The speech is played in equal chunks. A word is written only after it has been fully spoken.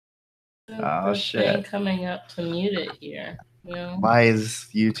Oh, this shit. thing coming up to mute it here. You know? Why is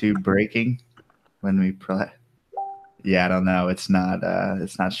YouTube breaking when we play? Yeah, I don't know. It's not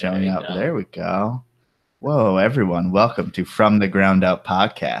showing up. There we go. Whoa, everyone. Welcome to From the Ground Up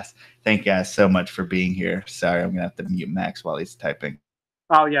podcast. Thank you guys so much for being here. Sorry, I'm going to have to mute Max while he's typing.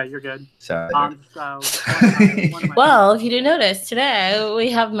 Oh, yeah, you're good. Sorry. Well, if you didn't notice, today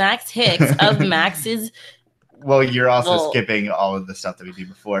we have Max Hicks of Max's... Well, you're also skipping all of the stuff that we did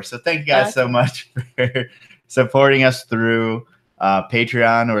before. So thank you guys so much for supporting us through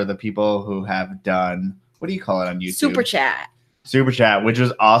Patreon, or the people who have done, what do you call it on YouTube? Super chat, which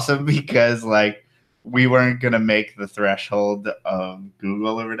was awesome because we weren't going to make the threshold of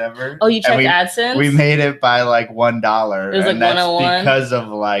Google or whatever. Oh, you checked AdSense? We made it by $1. It was and that's 101 because of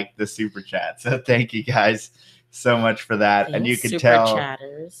the super chat. So thank you guys so much for that. Thanks, and you can super tell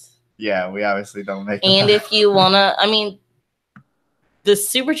chatters. Yeah, we obviously don't make And if you want to, the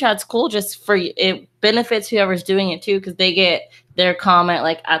super chat's cool just for you. It benefits whoever's doing it too, because they get their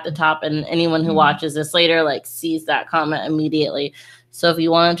comment at the top, and anyone who watches this later sees that comment immediately. So if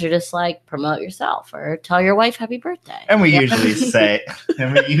you wanted to just promote yourself or tell your wife happy birthday. And we usually say,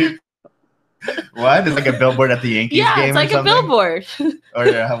 what? It's like a billboard at the Yankees game or something? Yeah, it's like a billboard. Or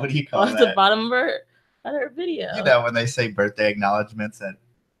what do you call that? At the bottom of our video. You know, when they say birthday acknowledgments at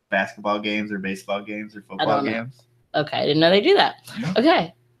basketball games or baseball games or football games. Okay, I didn't know they do that.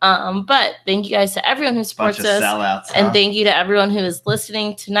 Okay. But thank you guys to everyone who supports us. Sellouts, and thank you to everyone who is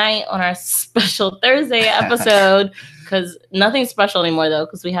listening tonight on our special Thursday episode. Because nothing's special anymore, though,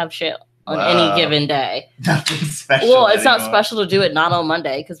 because we have shit on any given day. Nothing special. Well, it's not special to do it not on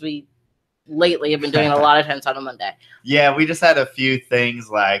Monday, because we lately have been doing it a lot of times on a Monday. Yeah, we just had a few things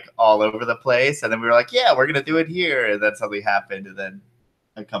all over the place, and then we were like, yeah, we're going to do it here. And then something happened, and then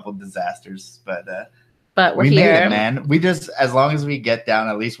a couple disasters. But we're here. Made it, man. We just, as long as we get down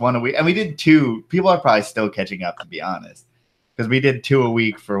at least one a week, and we did 2. People are probably still catching up, to be honest, because we did 2 a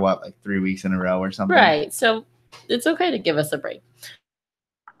week for 3 weeks in a row or something. Right. So it's okay to give us a break.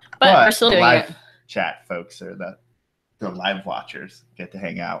 But we're still doing live chat folks, or the live watchers get to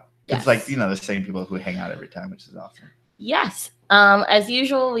hang out. Yes. It's the same people who hang out every time, which is awesome. Yes. As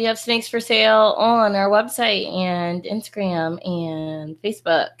usual, we have snakes for sale on our website and Instagram and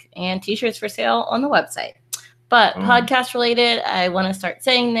Facebook, and t-shirts for sale on the website. But podcast related, I want to start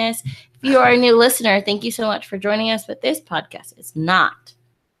saying this. If you are a new listener, thank you so much for joining us. But this podcast is not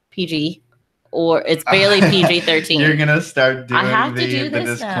PG, or it's barely PG-13. You're going to start doing the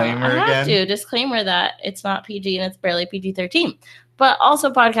disclaimer again? I have to. Disclaimer that it's not PG and it's barely PG-13. But also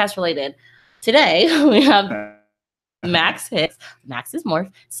podcast related. Today, we have Max Hicks, Max's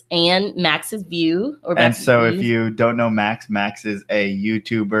Morphs, and Max's View. If you don't know Max is a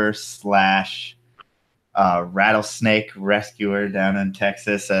YouTuber / rattlesnake rescuer down in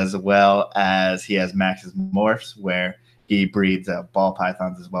Texas, as well as he has Max's Morphs, where he breeds ball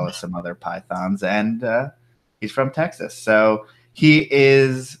pythons as well as some other pythons, and he's from Texas. So he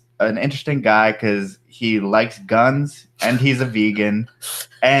is an interesting guy because he likes guns, and he's a vegan,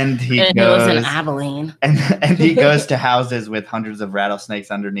 and he goes in Abilene, and he goes to houses with hundreds of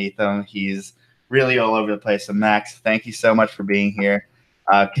rattlesnakes underneath him. He's really all over the place. So Max, thank you so much for being here.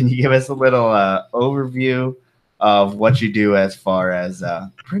 Can you give us a little overview of what you do, as far as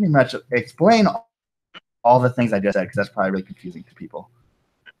pretty much explain all the things I just said, because that's probably really confusing to people.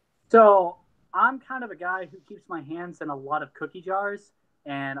 So I'm kind of a guy who keeps my hands in a lot of cookie jars.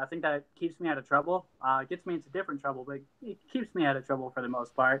 And I think that keeps me out of trouble. It gets me into different trouble, but it keeps me out of trouble for the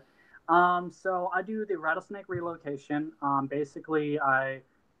most part. So I do the rattlesnake relocation. Basically, I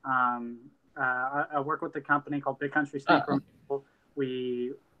work with a company called Big Country Snake Removal.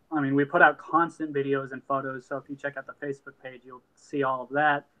 We put out constant videos and photos. So if you check out the Facebook page, you'll see all of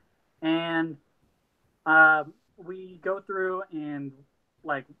that. And we go through and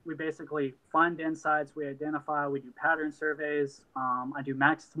we basically find den sites, we identify, we do pattern surveys. I do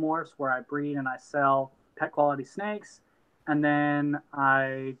Max Morphs, where I breed and I sell pet quality snakes, and then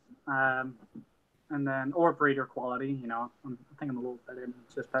or breeder quality. I think I'm a little better than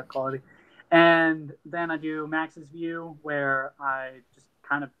just pet quality. And then I do Max's View, where I just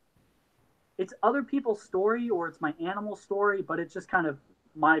it's other people's story, or it's my animal story, but it's just kind of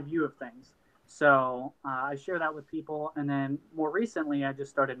my view of things. So I share that with people. And then more recently, I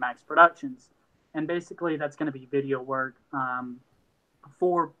just started Max Productions. And basically, that's going to be video work to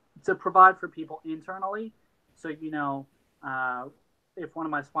provide for people internally. So, if one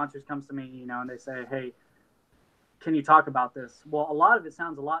of my sponsors comes to me, and they say, hey, can you talk about this? Well, a lot of it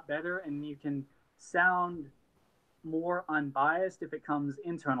sounds a lot better, and you can sound more unbiased if it comes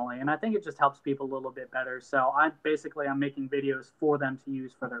internally, and I think it just helps people a little bit better. So I'm making videos for them to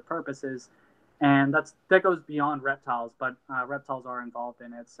use for their purposes, and that goes beyond reptiles, but reptiles are involved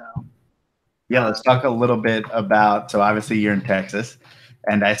in it. So yeah, let's talk a little bit about. So obviously you're in Texas,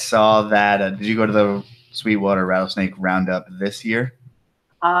 and I saw that. Did you go to the Sweetwater Rattlesnake Roundup this year?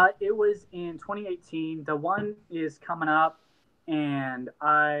 It was in 2018. The one is coming up, and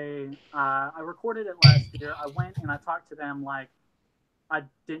I recorded it last year. I went and I talked to them like I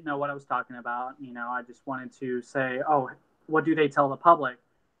didn't know what I was talking about. I just wanted to say, oh, what do they tell the public?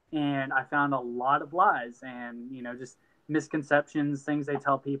 And I found a lot of lies and just misconceptions, things they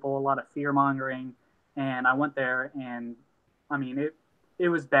tell people, a lot of fear mongering. And I went there, and I mean it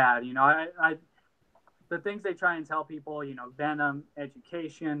was bad. I the things they try and tell people, venom,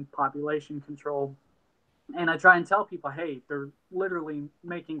 education, population control. And I try and tell people, hey, they're literally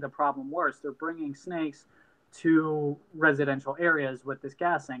making the problem worse. They're bringing snakes to residential areas with this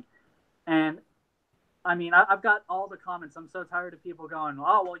gassing. And I mean, I've got all the comments. I'm so tired of people going,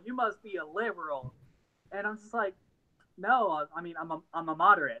 oh, well, you must be a liberal. And I'm just like, no, I mean, I'm a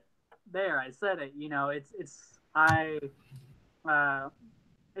moderate. There, I said it.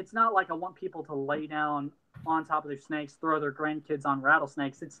 It's not like I want people to lay down on top of their snakes, throw their grandkids on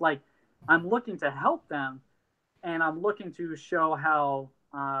rattlesnakes. It's like I'm looking to help them, and I'm looking to show how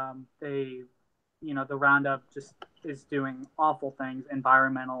the Roundup just is doing awful things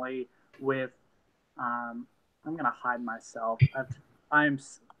environmentally with. I'm gonna hide myself. I've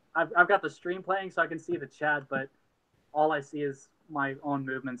got the stream playing so I can see the chat, but all I see is my own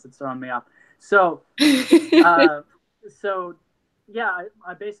movements. It's throwing me off. So, yeah,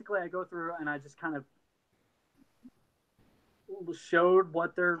 I basically go through and I just kind of showed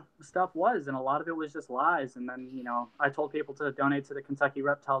what their stuff was, and a lot of it was just lies. And then I told people to donate to the Kentucky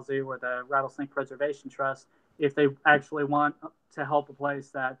Reptile Zoo or the Rattlesnake Preservation Trust if they actually want to help a place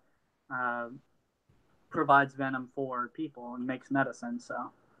that provides venom for people and makes medicine.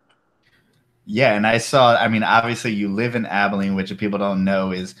 So yeah, and I saw, I mean, obviously you live in Abilene, which if people don't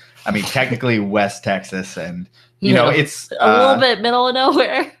know is, I mean, technically West Texas, and it's a little bit middle of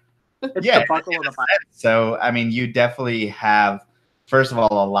nowhere. It's the buckle of the fire. So, I mean, you definitely have, first of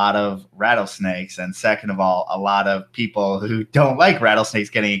all, a lot of rattlesnakes, and second of all, a lot of people who don't like rattlesnakes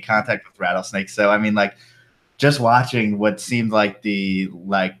getting in contact with rattlesnakes. So, I mean, like, just watching what seemed like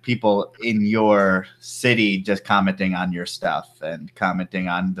people in your city just commenting on your stuff and commenting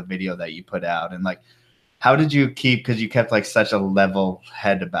on the video that you put out, and like, how did you because you kept like such a level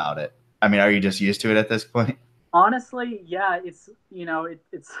head about it? I mean, are you just used to it at this point? Honestly, yeah, it's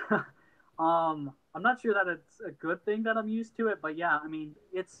it's I'm not sure that it's a good thing that I'm used to it, but yeah, I mean,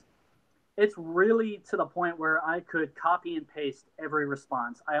 it's really to the point where I could copy and paste every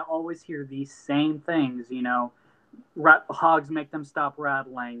response. I always hear these same things, hogs make them stop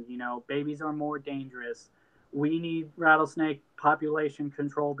rattling, babies are more dangerous. We need rattlesnake population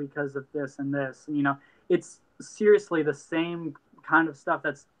control because of this and this. It's seriously the same kind of stuff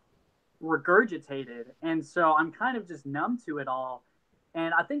that's regurgitated, and so I'm kind of just numb to it all.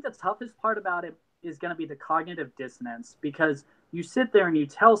 And I think the toughest part about it is going to be the cognitive dissonance, because you sit there and you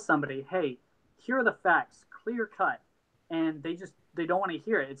tell somebody, hey, here are the facts, clear cut, and they don't want to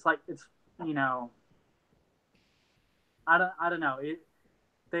hear it. It's like it's I don't know,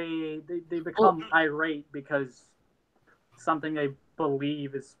 they become irate because something they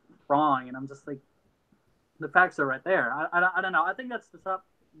believe is wrong, and I'm just like, the facts are right there. I don't know. I think that's the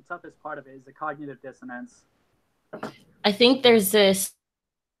toughest part of it is the cognitive dissonance. I think there's this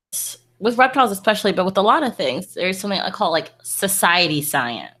with reptiles especially, but with a lot of things, there's something I call like society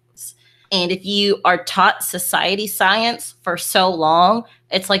science. And if you are taught society science for so long,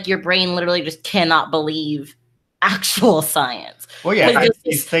 it's like your brain literally just cannot believe actual science. Well, yeah,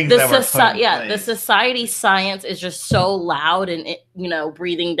 these things that were put in place. The society science is just so loud and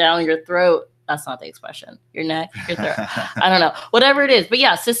breathing down your throat. That's not the expression. Your neck, your throat. I don't know. Whatever it is. But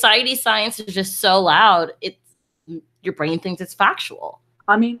yeah, society science is just so loud. Your brain thinks it's factual.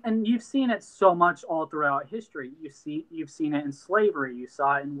 I mean, and you've seen it so much all throughout history. You've seen it in slavery. You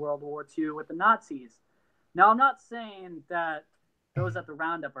saw it in World War II with the Nazis. Now, I'm not saying that those at the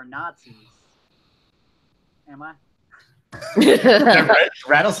Roundup are Nazis. Am I?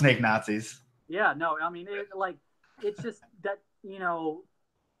 Rattlesnake Nazis. Yeah, no. I mean, it's just that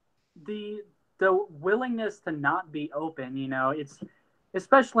the willingness to not be open. It's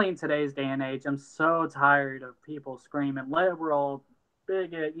especially in today's day and age. I'm so tired of people screaming liberal,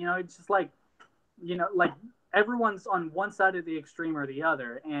 bigot. It's just like everyone's on one side of the extreme or the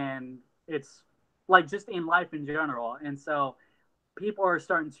other, and it's like just in life in general. And so people are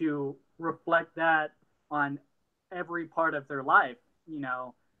starting to reflect that on every part of their life.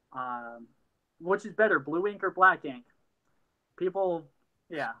 Which is better, blue ink or black ink? People,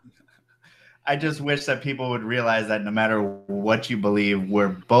 yeah. I just wish that people would realize that no matter what you believe, we're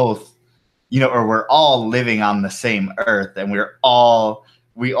both, or we're all living on the same earth, and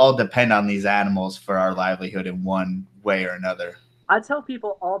we all depend on these animals for our livelihood in one way or another. I tell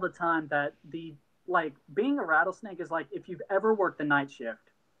people all the time that being a rattlesnake is like if you've ever worked the night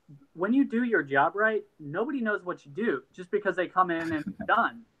shift. When you do your job right, nobody knows what you do just because they come in and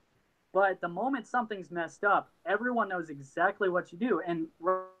done. But the moment something's messed up, everyone knows exactly what you do. And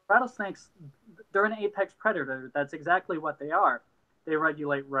rattlesnakes, they're an apex predator. That's exactly what they are. They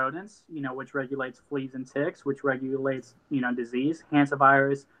regulate rodents, which regulates fleas and ticks, which regulates, disease,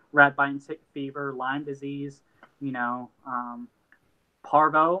 hantavirus, rat bite and tick fever, Lyme disease,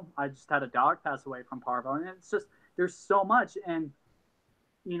 parvo. I just had a dog pass away from parvo. And it's just, there's so much. And,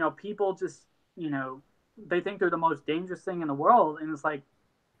 people just, they think they're the most dangerous thing in the world. And it's like,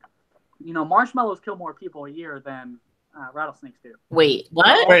 marshmallows kill more people a year than rattlesnakes do. Wait,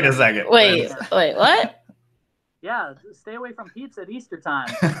 what? Wait a second. Wait, what? Yeah, stay away from peeps at Easter time.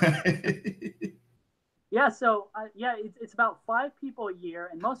 Yeah, so it's about 5 people a year,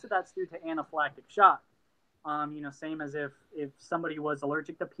 and most of that's due to anaphylactic shock. Same as if somebody was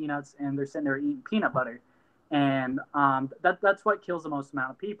allergic to peanuts and they're sitting there eating peanut butter, and that's what kills the most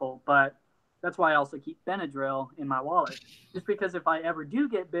amount of people. But that's why I also keep Benadryl in my wallet, just because if I ever do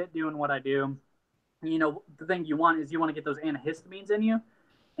get bit doing what I do, the thing you want is you want to get those antihistamines in you,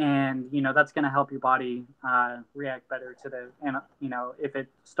 and that's going to help your body react better to if it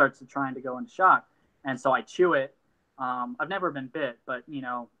starts trying to go into shock. And so I chew it. I've never been bit, but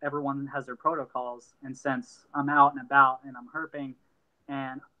everyone has their protocols, and since I'm out and about and I'm herping,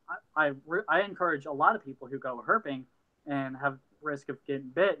 and I encourage a lot of people who go herping and have risk of getting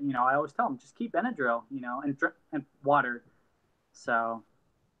bit, I always tell them just keep Benadryl, and drink and water. So,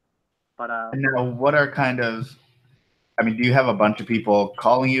 but now what are do you have a bunch of people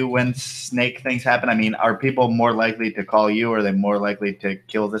calling you when snake things happen? Are people more likely to call you, or are they more likely to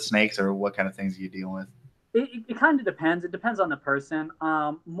kill the snakes, or what kind of things are you dealing with? It kind of depends. It depends on the person.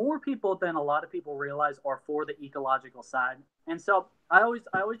 More people than a lot of people realize are for the ecological side. And so I always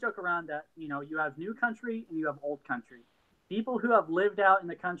joke around that, you have new country and you have old country. People who have lived out in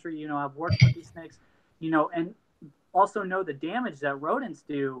the country, have worked with these snakes, and also know the damage that rodents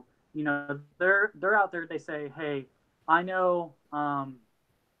do. They're out there. They say, hey, I know, I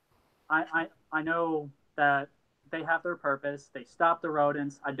know that they have their purpose. They stop the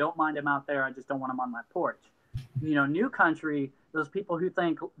rodents. I don't mind them out there. I just don't want them on my porch. New country, those people who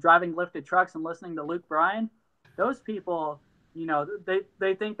think driving lifted trucks and listening to Luke Bryan, those people,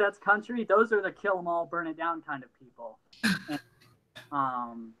 they think that's country. Those are the kill them all, burn it down kind of people.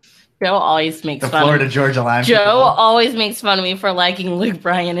 And, Joe always makes fun Florida Georgia line. Joe always makes fun of me for liking Luke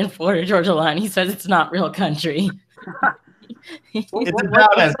Bryan and Florida Georgia line. He says it's not real country. It's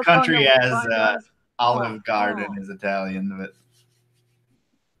about as country as Olive Garden is Italian. But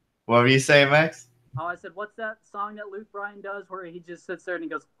what were you saying, Max? Oh, I said, what's that song that Luke Bryan does where he just sits there and he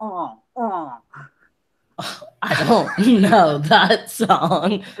goes, I don't know that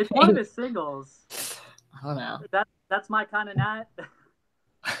song. It's one of his singles. I don't know. That's my kind of night.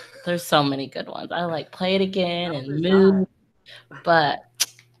 There's so many good ones. I like Play It Again and Move, but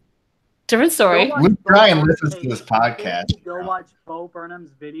different story. Luke Bryan listens to this podcast. Go watch Bo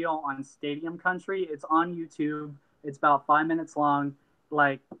Burnham's video on Stadium Country. It's on YouTube. It's about 5 minutes long.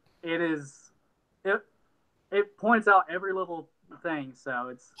 It points out every little thing. So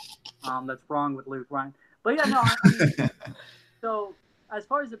it's that's wrong with Luke Bryan. But yeah, no. So as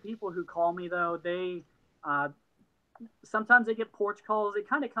far as the people who call me though, they sometimes they get porch calls. It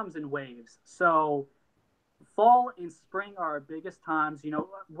kind of comes in waves. So fall and spring are our biggest times.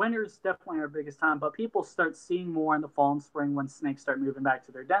 Winter's definitely our biggest time, but people start seeing more in the fall and spring when snakes start moving back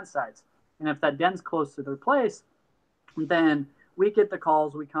to their den sites. And if that den's close to their place, then we get the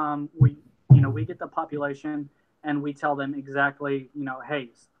calls. We get the population, and we tell them exactly, hey,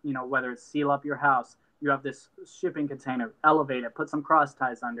 whether it's seal up your house, you have this shipping container, elevate it, put some cross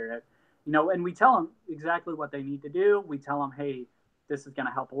ties under it, and we tell them exactly what they need to do. We tell them, hey, this is going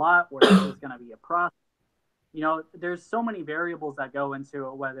to help a lot, or this is going to be a process. There's so many variables that go into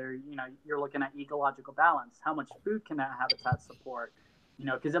it, whether, you're looking at ecological balance, how much food can that habitat support,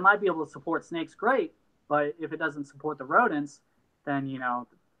 because it might be able to support snakes great, but if it doesn't support the rodents, then,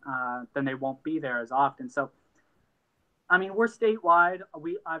 then they won't be there as often. So, we're statewide.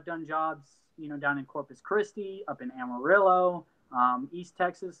 I've done jobs, down in Corpus Christi, up in Amarillo, East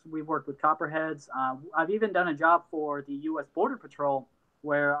Texas. We've worked with copperheads. I've even done a job for the U.S. Border Patrol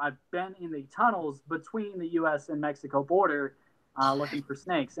where I've been in the tunnels between the U.S. and Mexico border looking for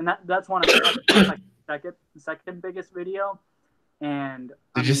snakes, and that's one of the second biggest video. And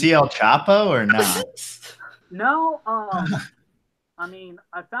did you see El Chapo or not? No, I mean,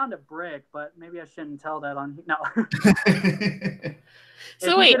 I found a brick, but maybe I shouldn't tell that on. No.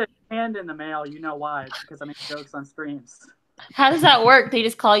 So if wait, you get a hand in the mail, you know why? It's because I make jokes on streams. how does that work? They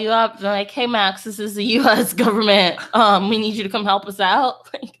just call you up. They're like, "Hey, Max, this is the U.S. government. We need you to come help us out."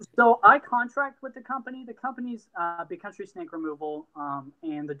 So I contract with the company. The company's Big Country Snake Removal,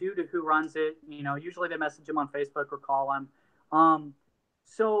 and the dude who runs it, usually they message him on Facebook or call him.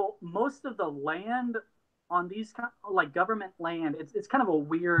 So most of the land on these like government land, it's kind of a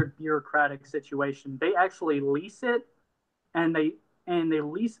weird bureaucratic situation. They actually lease it, and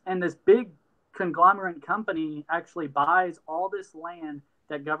this big conglomerate company actually buys all this land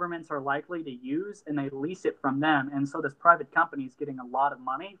that governments are likely to use, and they lease it from them. And so this private company is getting a lot of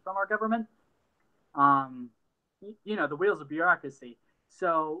money from our government. The wheels of bureaucracy.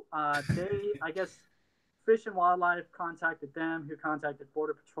 So I guess, Fish and Wildlife contacted them, who contacted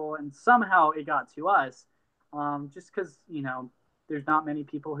Border Patrol, and somehow it got to us, just because, there's not many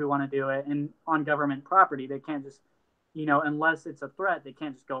people who want to do it. And on government property, they can't just, unless it's a threat, they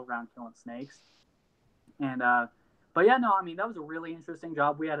can't just go around killing snakes. And, but yeah, no, I mean, that was a really interesting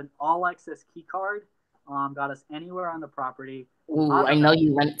job. We had an all-access key card, got us anywhere on the property. Ooh, I know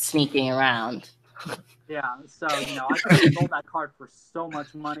you went sneaking around. Yeah, so, I could have sold that card for so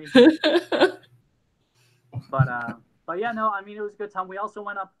much money. But yeah, no, I mean, it was a good time. We also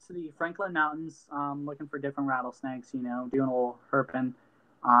went up to the Franklin Mountains, looking for different rattlesnakes, doing a little herping.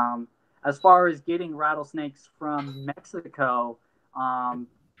 As far as getting rattlesnakes from Mexico,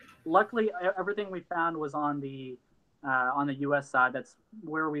 luckily everything we found was on the U.S. side. That's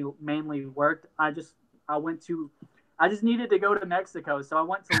where we mainly worked. I just needed to go to Mexico, so I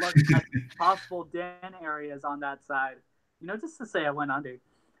went to look at possible den areas on that side, just to say I went under.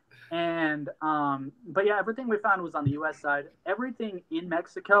 And but yeah, everything we found was on the U.S. side. Everything in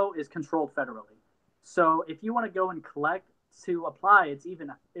Mexico is controlled federally. So if you want to go and collect to apply, it's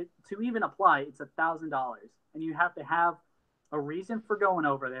 $1,000, and you have to have a reason for going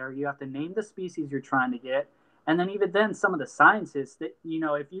over there. You have to name the species you're trying to get, and then even then, some of the scientists that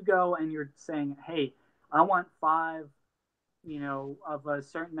if you go and you're saying, hey, I want 5, of a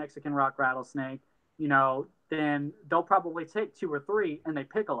certain Mexican rock rattlesnake, then they'll probably take 2 or 3 and they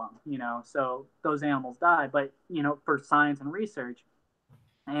pickle them, so those animals die. But, for science and research,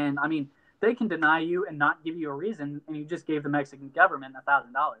 and I mean, they can deny you and not give you a reason, and you just gave the Mexican government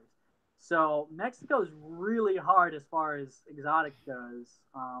 $1,000. So Mexico is really hard as far as exotic goes.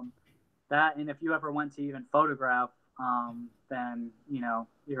 And if you ever went to even photograph, then,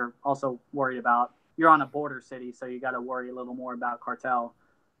 you're also worried about, you're on a border city, so you got to worry a little more about cartel.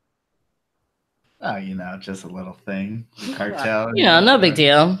 Oh, just a little thing. Cartel. No big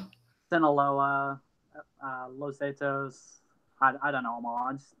deal. Sinaloa, Los Altos. I don't know them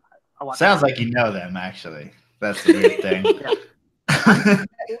all. I Sounds like you know them, actually. That's the weird thing. Yeah.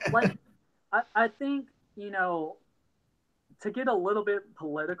 I think, to get a little bit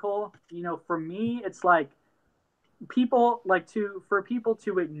political, for me, it's like for people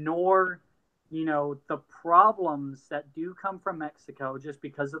to ignore, the problems that do come from Mexico just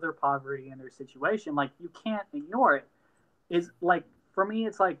because of their poverty and their situation. Like, you can't ignore it. Is like, for me,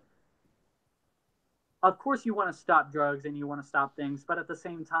 it's like, of course you want to stop drugs and you want to stop things, but at the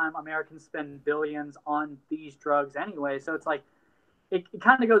same time, Americans spend billions on these drugs anyway. So it's like, it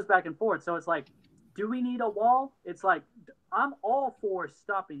kind of goes back and forth. So it's like, do we need a wall? It's like, I'm all for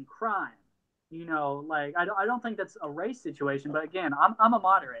stopping crime. Like, I don't think that's a race situation, but again, I'm a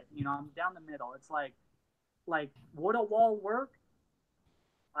moderate, I'm down the middle. It's like, would a wall work?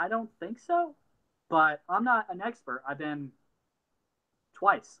 I don't think so, but I'm not an expert. I've been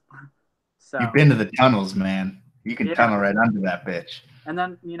twice. So you've been to the tunnels, man. You can tunnel right under that bitch. And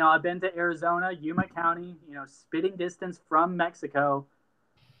then, I've been to Arizona, Yuma County, spitting distance from Mexico.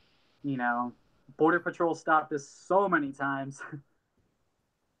 Border Patrol stopped us so many times.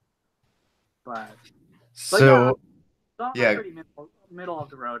 but yeah, pretty middle of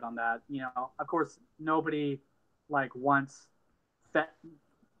the road on that. Of course, nobody wants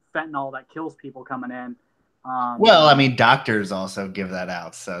fentanyl that kills people coming in. Well, I mean, doctors also give that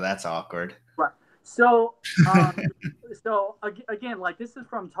out, so that's awkward. Right. So, again, this is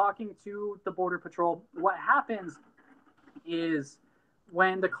from talking to the Border Patrol. What happens is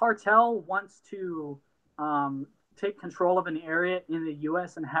when the cartel wants to take control of an area in the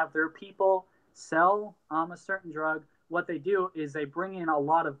U.S. and have their people sell a certain drug, what they do is they bring in a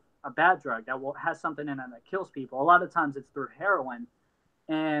lot of a bad drug that has something in it that kills people. A lot of times it's through heroin.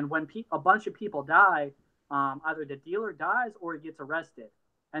 And when a bunch of people die, either the dealer dies or he gets arrested,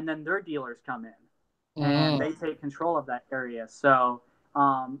 and then their dealers come in and they take control of that area. So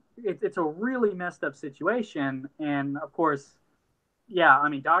it's a really messed up situation. And of course, yeah, I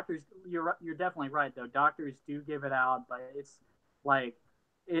mean, doctors, you're definitely right though. Doctors do give it out, but it's like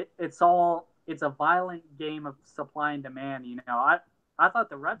it's a violent game of supply and demand. You know, I thought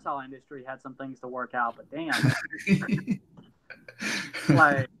the reptile industry had some things to work out, but damn,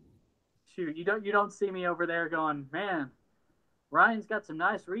 like, shoot, you don't see me over there going, man, Ryan's got some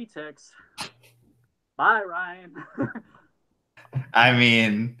nice retics. Bye, Ryan. I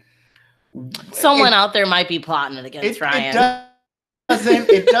mean, someone out there might be plotting it against Ryan.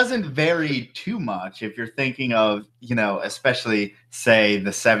 It doesn't vary too much if you're thinking of, you know, especially say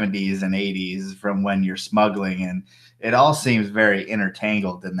the 70s and 80s from when you're smuggling, and it all seems very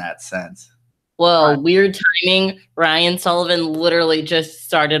intertangled in that sense. Well, right. Weird timing. Ryan Sullivan literally just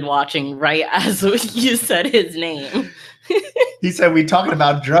started watching right as you said his name. He said, we talking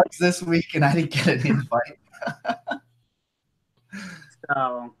about drugs this week, and I didn't get an invite.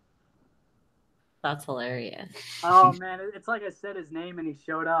 So that's hilarious. Oh man, it's like I said his name and he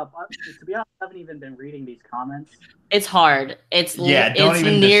showed up. To be honest, I haven't even been reading these comments. It's hard. It's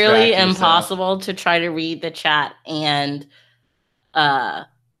nearly impossible to try to read the chat and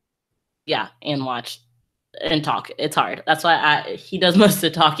and watch and talk. It's hard. That's why he does most of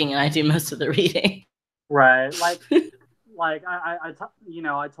the talking and I do most of the reading. Right. Like I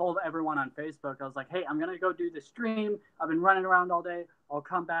told everyone on Facebook, I was like, hey, I'm going to go do the stream. I've been running around all day. I'll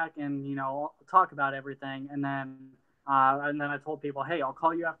come back and, I'll talk about everything. And then I told people, hey, I'll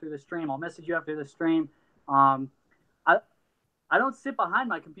call you after the stream. I'll message you after the stream. I don't sit behind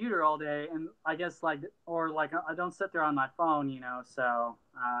my computer all day, and I guess I don't sit there on my phone, so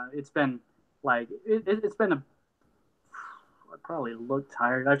it's been it's been I probably look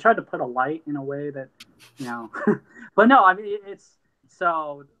tired. I tried to put a light in a way that, but no, I mean, it's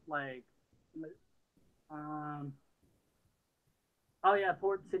so oh yeah,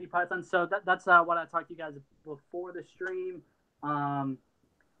 Theportcitypythons. So that's what I talked to you guys before the stream.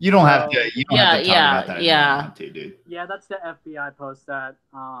 You don't have to. You don't have to talk about that. Yeah. If you want to, dude. Yeah, that's the FBI post that.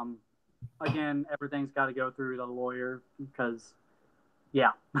 Again, everything's got to go through the lawyer because,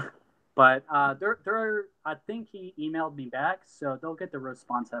 yeah. But I think he emailed me back, so they'll get the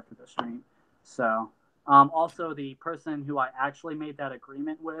response after the stream. So, also the person who I actually made that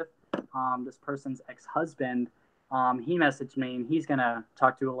agreement with, this person's ex-husband, he messaged me and he's gonna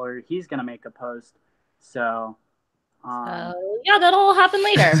talk to a lawyer. He's gonna make a post. So, that'll all happen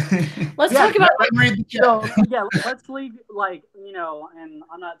later. Let's talk about. Let's leave. And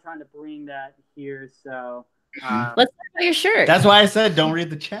I'm not trying to bring that here. So. Let's talk about your shirt. That's why I said don't read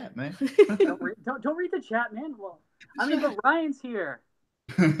the chat, man. don't read the chat, man. Well, I mean, but Ryan's here.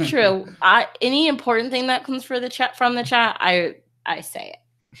 True. Any important thing that comes from the chat, I say it.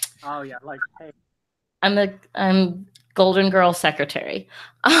 Oh yeah, hey. I'm Golden Girl secretary.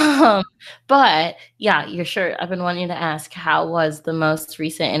 But yeah, your shirt. I've been wanting to ask, how was the most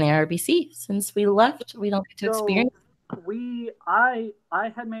recent NARBC? Since we left, we don't get to experience. I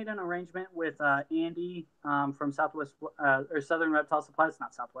had made an arrangement with Andy from Southwest or Southern Reptile Supplies,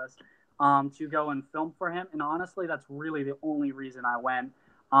 not Southwest, to go and film for him. And honestly, that's really the only reason I went.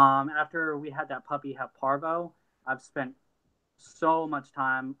 After we had that puppy have parvo, I've spent so much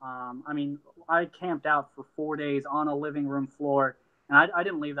time. I mean, I camped out for 4 days on a living room floor, and I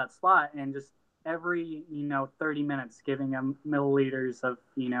didn't leave that spot. And just every 30 minutes, giving him milliliters of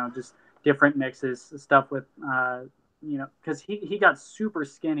just different mixes, stuff with. Because he got super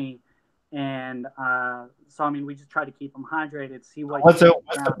skinny, and so I mean, we just try to keep him hydrated. See what's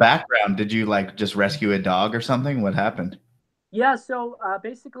the background? Did you just rescue a dog or something? What happened? Yeah, so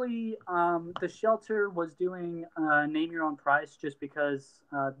basically, the shelter was doing name your own price just because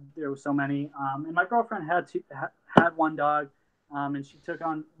there were so many, and my girlfriend had one dog, and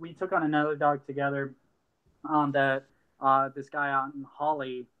we took on another dog together. This guy out in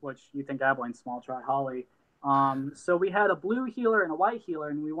Holly, which you think Abilene's small, try Holly. So we had a blue healer and a white healer,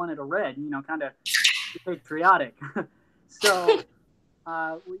 and we wanted a red, kind of patriotic. So,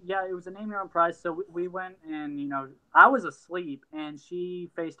 it was a name your own price. So we went and, I was asleep and she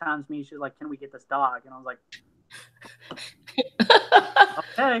FaceTimes me. She's like, can we get this dog? And I was like,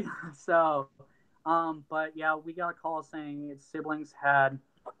 okay. So, but yeah, we got a call saying its siblings had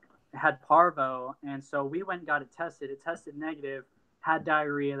parvo. And so we went and got it tested. It tested negative, had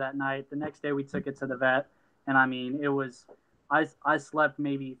diarrhea that night. The next day we took it to the vet. And I mean, it was, I slept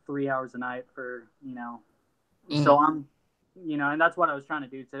maybe 3 hours a night for, so I'm, and that's what I was trying to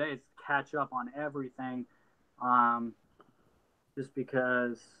do today is catch up on everything. just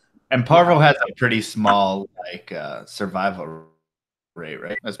because. And parvo has a pretty small survival rate,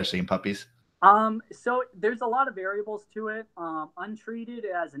 right? Especially in puppies. So there's a lot of variables to it. Untreated,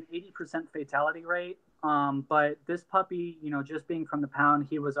 it has an 80% fatality rate. But this puppy, just being from the pound,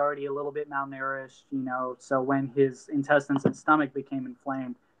 he was already a little bit malnourished, so when his intestines and stomach became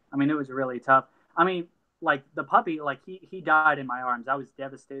inflamed, I mean, it was really tough. I mean, like the puppy, like he died in my arms. I was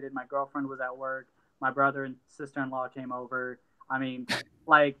devastated. My girlfriend was at work. My brother and sister-in-law came over. I mean,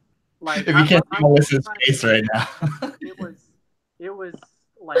 like if you can't see Melissa's face right now, it was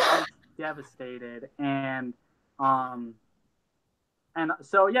like I was devastated, and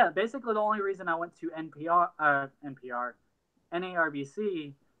so yeah, basically the only reason I went to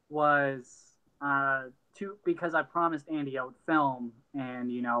NARBC was because I promised Andy I would film,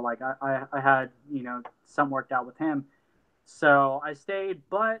 and I had some worked out with him. So I stayed,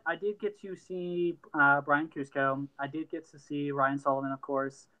 but I did get to see Brian Cusco. I did get to see Ryan Sullivan, of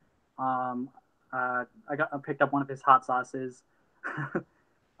course. I picked up one of his hot sauces,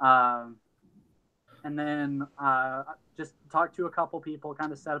 and then just talked to a couple people,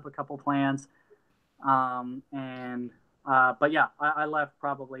 kind of set up a couple plans, but yeah, I left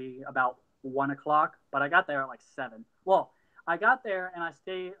probably about 1 o'clock, but I got there at like 7. Well, I got there and I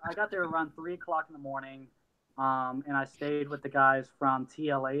got there around 3 o'clock in the morning. And I stayed with the guys from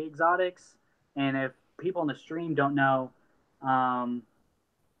TLA Exotics. And if people in the stream don't know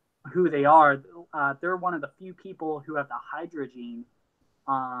who they are, they're one of the few people who have the Hydra gene.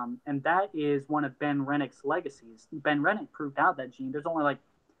 And that is one of Ben Rennick's legacies. Ben Rennick proved out that gene. There's only like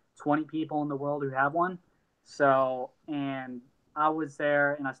 20 people in the world who have one. So, and I was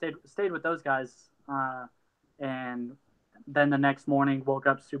there and I stayed with those guys. And then the next morning, woke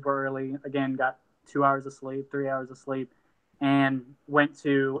up super early. Again, got 2 hours of sleep, 3 hours of sleep, and went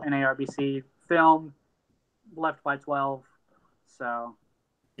to NARBC, filmed, left by 12. So.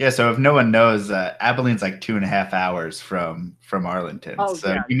 Yeah, so if no one knows, Abilene's like 2.5 hours from Arlington. Oh, so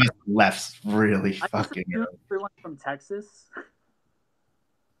yeah. you must have left really fucking early. Everyone from Texas.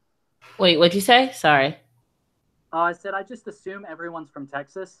 Wait, what'd you say? Sorry. I said I just assume everyone's from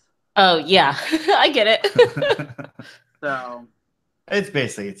Texas. Oh, yeah. I get it. So. It's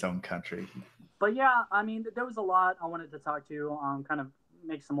basically its own country. But yeah, I mean, there was a lot I wanted to talk to, kind of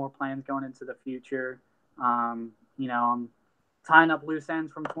make some more plans going into the future. I'm tying up loose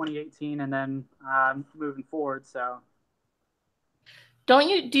ends from 2018 and then moving forward. So,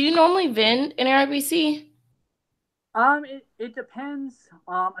 do you normally vend in RBC? It depends.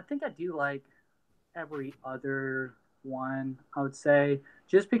 I think I do like every other one, I would say,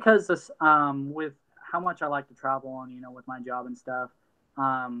 just because this with how much I like to travel and with my job and stuff.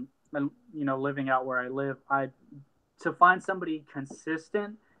 And living out where I live, to find somebody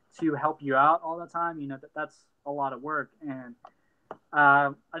consistent to help you out all the time, that's a lot of work, and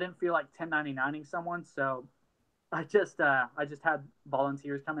I didn't feel like 1099ing someone, so I just had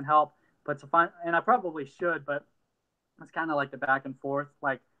volunteers come and help. But to find, and I probably should, but it's kind of like the back and forth,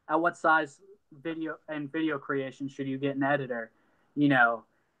 like at what size video creation should you get an editor,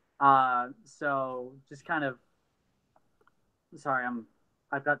 so just kind of, sorry,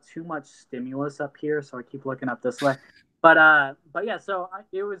 I've got too much stimulus up here, so I keep looking up this way. But yeah, so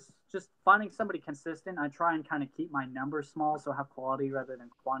it was just finding somebody consistent. I try and kind of keep my numbers small, so have quality rather than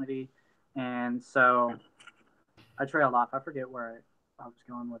quantity. And so I trailed off. I forget where I was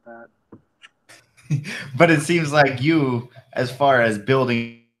going with that. But it seems like you, as far as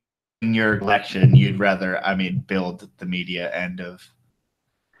building your collection, you'd rather, build the media end of.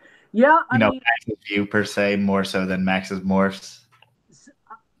 Yeah, I mean, Max's View per se, more so than Max's Morphs.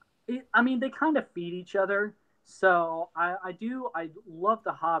 They kind of feed each other. So I love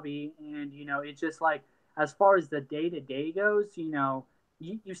the hobby, and it's just like, as far as the day-to-day goes, you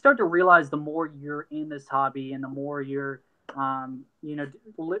start to realize the more you're in this hobby and the more you're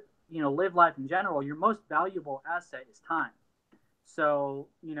live life in general, your most valuable asset is time. So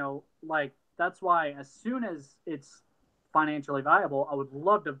that's why as soon as it's financially viable, I would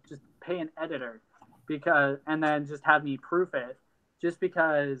love to just pay an editor, and then just have me proof it, just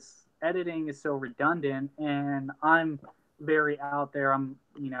because editing is so redundant, and I'm very out there. I'm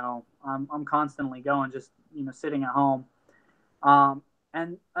constantly going, just sitting at home,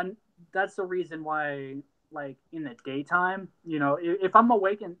 and that's the reason why, like, in the daytime, if I'm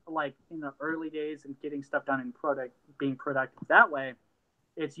awake in the early days and getting stuff done and being productive that way,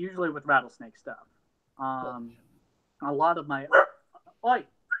 it's usually with Rattlesnake stuff. A lot of my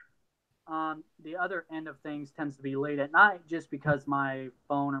the other end of things tends to be late at night, just because my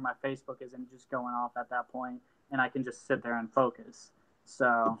phone or my Facebook isn't just going off at that point, and I can just sit there and focus.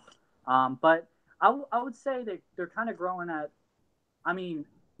 So, but I would say they're kind of growing at I mean,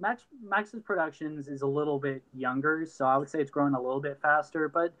 Max's Productions is a little bit younger, so I would say it's growing a little bit faster,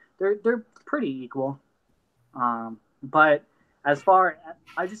 but they're pretty equal. But as far,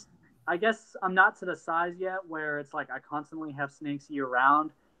 I guess I'm not to the size yet where it's like I constantly have snakes year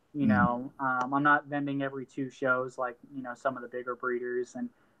round. I'm not vending every 2 shows like some of the bigger breeders, and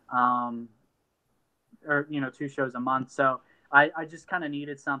or 2 shows a month. So I just kind of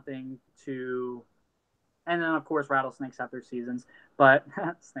needed something to, and then of course rattlesnakes have their seasons, but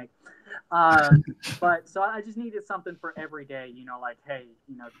snake. But so I just needed something for every day. Like hey,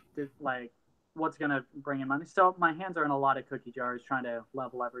 like what's gonna bring in money. So my hands are in a lot of cookie jars trying to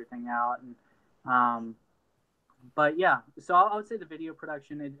level everything out, and but yeah. So I would say the video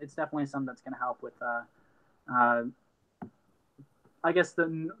production, it's definitely something that's gonna help with I guess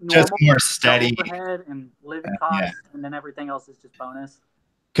the just normal more steady overhead and living costs, and then everything else is just bonus.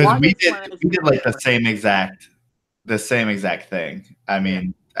 because we did like the same exact thing. I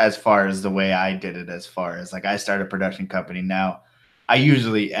mean, as far as the way I did it, as far as like I started a production company now, I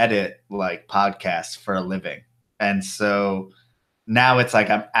usually edit like podcasts for a living. And so now it's like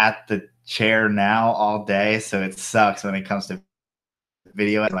I'm at the chair now all day. So it sucks when it comes to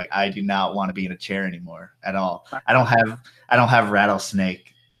video. Like I do not want to be in a chair anymore at all. I don't have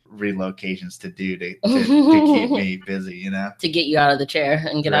rattlesnake relocations to do to keep me busy, to get you out of the chair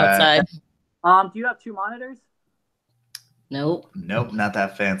and get outside. Do you have 2 monitors? Nope, not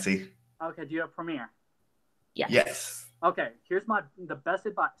that fancy. Okay, do you have Premiere? Yes. Okay, here's the best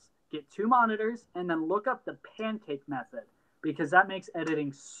advice. Get 2 monitors and then look up the pancake method, because that makes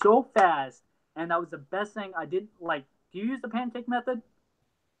editing so fast, and that was the best thing I did. Like, do you use the pancake method?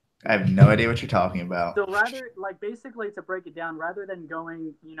 I have no idea what you're talking about. So basically to break it down, rather than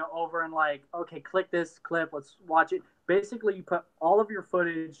going, over and like, okay, click this clip, let's watch it. Basically, you put all of your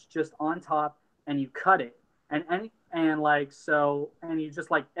footage just on top and you cut it, and you just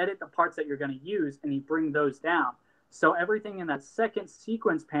like edit the parts that you're going to use and you bring those down. So everything in that second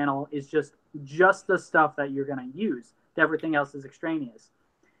sequence panel is just the stuff that you're going to use. Everything else is extraneous.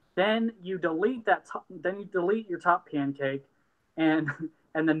 Then you delete your top pancake, and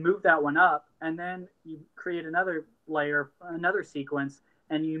then move that one up, and then you create another layer, another sequence,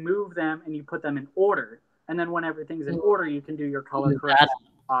 and you move them and you put them in order. And then when everything's in order, you can do your color correction,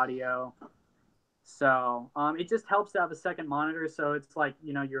 audio. So it just helps to have a second monitor, so it's like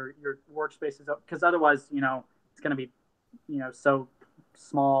your workspace is, because otherwise it's going to be so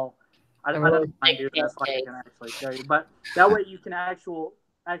small. I don't know how to do this like I can actually show you, but that way you can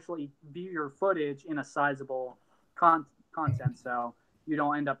actually view your footage in a sizable content, so you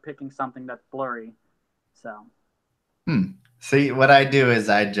don't end up picking something that's blurry. So see, what I do is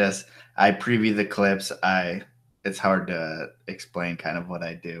I preview the clips. It's hard to explain kind of what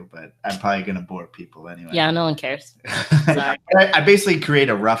I do, but I'm probably gonna bore people anyway. Yeah, no one cares. I basically create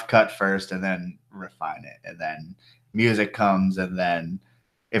a rough cut first and then refine it, and then music comes, and then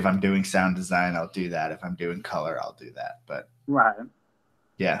if I'm doing sound design, I'll do that. If I'm doing color, I'll do that. But right.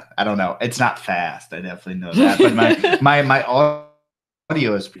 Yeah, I don't know. It's not fast. I definitely know that. But my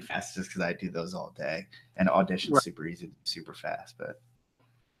audio is pretty fast just because I do those all day. And Audition's super easy, super fast. But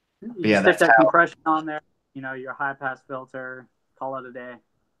yeah, stick that compression on there. Your high pass filter. Call it a day.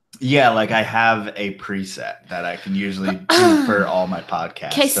 Yeah, like I have a preset that I can usually do for all my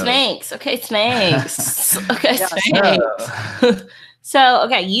podcasts. Okay, snakes. Okay, snakes. So,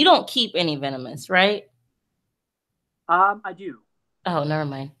 okay, you don't keep any venomous, right? I do. Oh, never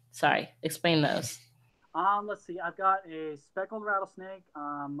mind. Sorry. Explain those. Let's see. I've got a speckled rattlesnake,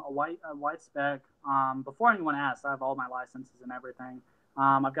 a white speck. Before anyone asks, I have all my licenses and everything.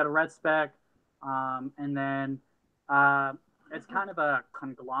 I've got a red speck, and then it's kind of a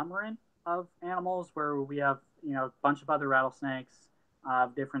conglomerate of animals where we have a bunch of other rattlesnakes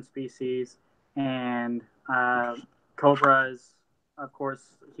of different species, and cobras, of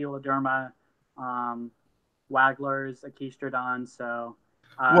course, Heloderma, wagglers, Achistrodon. So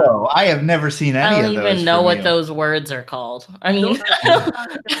whoa, I have never seen any of those. I don't even know what those words are called. I mean, I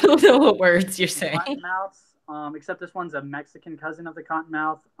don't know what words you're saying. Cottonmouths, except this one's a Mexican cousin of the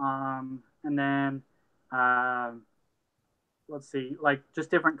cottonmouth. And then let's see, like just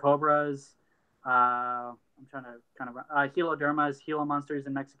different cobras. I'm trying to kind of Helodermas, Gila monsters,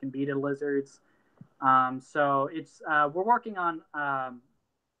 and Mexican beaded lizards. So it's we're working on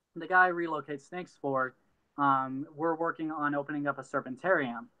the guy relocates snakes for. We're working on opening up a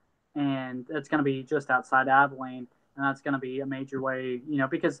serpentarium, and it's going to be just outside Abilene, and that's going to be a major way,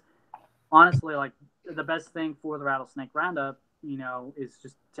 because honestly, like the best thing for the Rattlesnake Roundup, is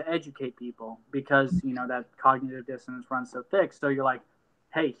just to educate people, because that cognitive dissonance runs so thick. So you're like,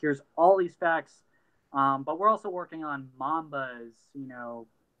 hey, here's all these facts But we're also working on mambas,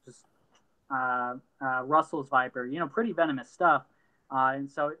 just Russell's viper, pretty venomous stuff.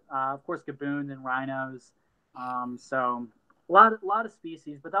 And so, of course, gaboons and rhinos. So a lot of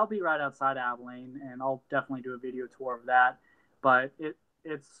species, but that'll be right outside Abilene, and I'll definitely do a video tour of that. But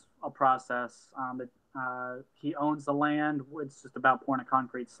it's a process. He owns the land. It's just about pouring a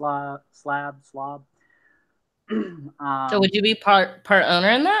concrete slob. So would you be part owner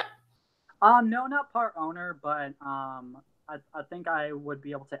in that? No, not part owner, but I think I would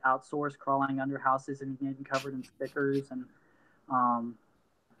be able to outsource crawling under houses and getting covered in stickers and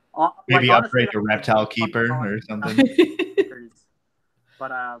maybe like, upgrade honestly, to reptile keeper or something.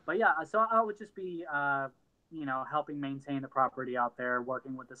 But yeah, so I would just be helping maintain the property out there,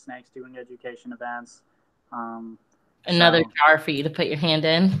 working with the snakes, doing education events. Another jar for you to put your hand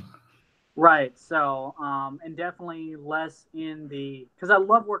in. Right. So, and definitely less in because I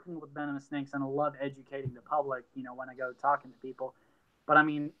love working with venomous snakes and I love educating the public, when I go talking to people. But I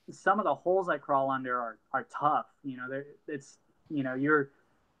mean, some of the holes I crawl under are tough.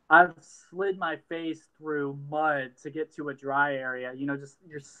 I've slid my face through mud to get to a dry area. Just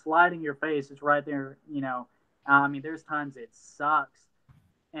you're sliding your face. It's right there. I mean, there's times it sucks,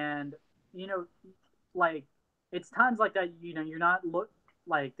 and like it's times like that. You're not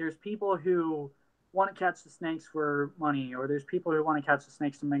like there's people who want to catch the snakes for money, or there's people who want to catch the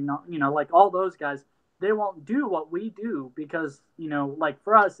snakes to make like all those guys. They won't do what we do because like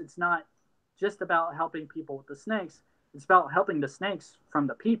for us, it's not just about helping people with the snakes. It's about helping the snakes from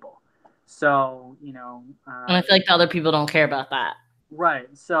the people. So, and I feel like the other people don't care about that. Right.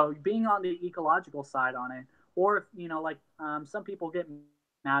 So being on the ecological side on it, or if, like some people get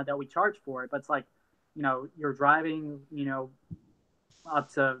mad that we charge for it, but it's like, you're driving, up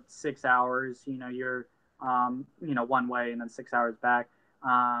to 6 hours, you're, one way and then 6 hours back.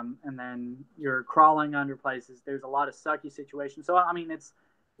 And then you're crawling under places. There's a lot of sucky situations. So, I mean, it's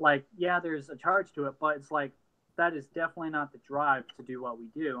like, yeah, there's a charge to it, but it's like, that is definitely not the drive to do what we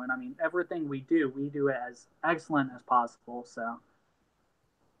do. And I mean, everything we do it as excellent as possible. So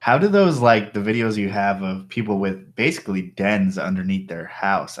how do those, like the videos you have of people with basically dens underneath their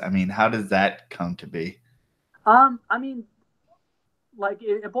house, I mean, how does that come to be? I mean, like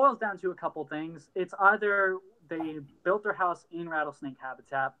it boils down to a couple things. It's either they built their house in rattlesnake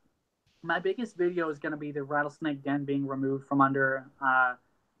habitat. My biggest video is going to be the rattlesnake den being removed from under a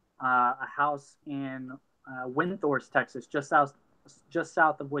house in Windthorst, Texas, just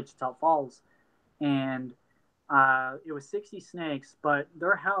south of Wichita Falls, and it was 60 snakes, but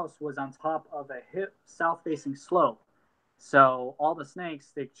their house was on top of a south-facing slope. So all the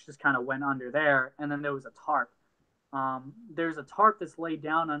snakes, they just kind of went under there, and then there was a tarp. There's a tarp that's laid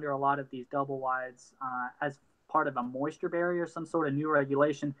down under a lot of these double wides as part of a moisture barrier, some sort of new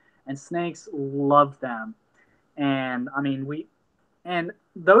regulation, and snakes love them. And I mean, and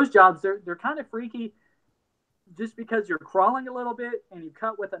those jobs, they're kind of freaky just because you're crawling a little bit and you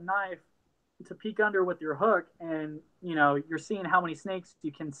cut with a knife to peek under with your hook, and you're seeing how many snakes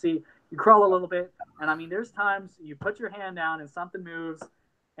you can see. You crawl a little bit, and I mean, there's times you put your hand down and something moves,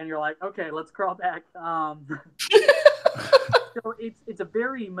 and you're like, okay, let's crawl back. So it's a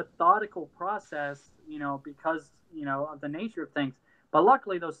very methodical process, because of the nature of things. But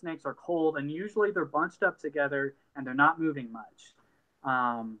luckily, those snakes are cold, and usually they're bunched up together and they're not moving much.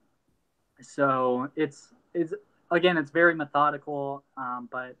 So it's again, it's very methodical.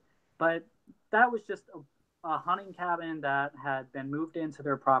 But that was just a hunting cabin that had been moved into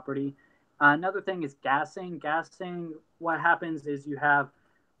their property. Another thing is gassing. Gassing, what happens is you have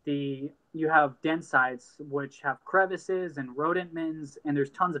den sites which have crevices and rodent mittens, and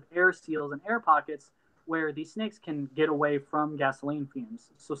there's tons of air seals and air pockets where these snakes can get away from gasoline fumes.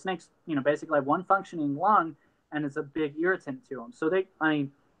 So snakes, basically have one functioning lung, and it's a big irritant to them. So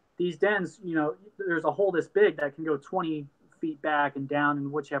these dens, there's a hole this big that can go 20 feet back and down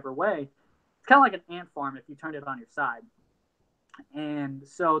in whichever way. It's kind of like an ant farm if you turned it on your side. And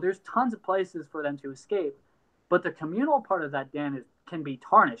so there's tons of places for them to escape. But the communal part of that den can be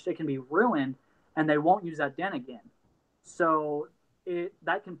tarnished. It can be ruined, and they won't use that den again. So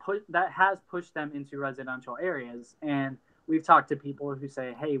that has pushed them into residential areas. And we've talked to people who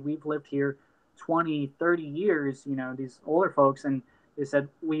say, hey, we've lived here 20, 30 years, these older folks, and they said,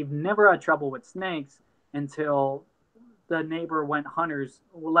 we've never had trouble with snakes until the neighbor let hunters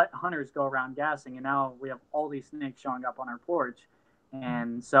go around gassing, and now we have all these snakes showing up on our porch.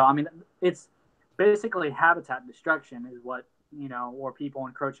 And so, I mean, it's basically habitat destruction is what, or people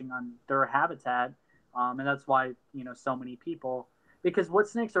encroaching on their habitat. And that's why, so many people, because what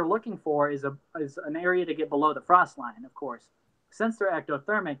snakes are looking for is an area to get below the frost line, of course. since they're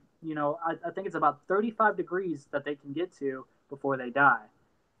ectothermic, I think it's about 35 degrees that they can get to before they die.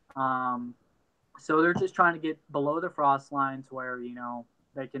 So they're just trying to get below the frost line to where,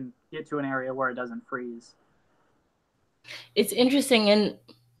 they can get to an area where it doesn't freeze. It's interesting. And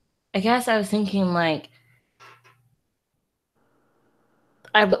I guess I was thinking, like,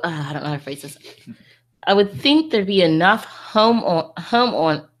 I don't know how to phrase this. I would think there'd be enough why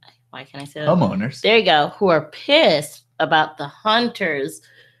can't I say that? Homeowners. There you go. Who are pissed about the hunters,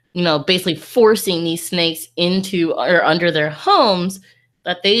 basically forcing these snakes into or under their homes,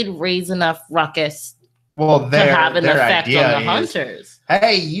 that they'd raise enough ruckus to have an effect on the hunters.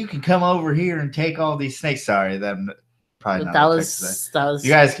 Hey, you can come over here and take all these snakes. Sorry, probably not. That was.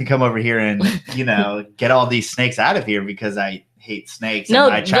 You guys can come over here and get all these snakes out of here because I hate snakes. No,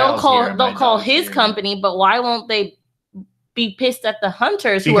 and my they'll call his here. company, but why won't they be pissed at the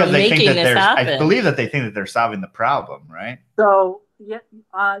hunters who are making this happen? I believe that they think that they're solving the problem, right? So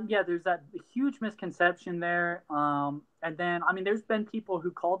there's that huge misconception there. And then there's been people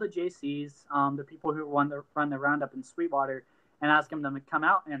who call the JCs, the people who run the roundup in Sweetwater, and ask them to come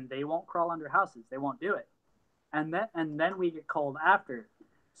out, and they won't crawl under houses. They won't do it, and then we get called after.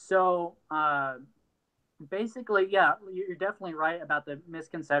 So basically, yeah, you're definitely right about the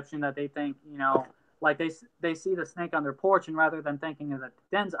misconception that they think, like they see the snake on their porch, and rather than thinking that the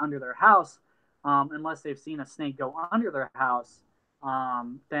den's under their house, unless they've seen a snake go under their house,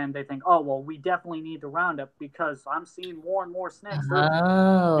 then they think, oh, well, we definitely need the roundup because I'm seeing more and more snakes.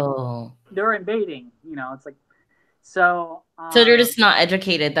 They're invading, it's like, so they're just not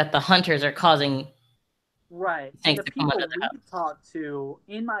educated that the hunters are causing right. So the people we talked to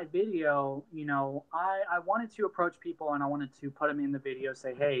in my video, I wanted to approach people and I wanted to put them in the video,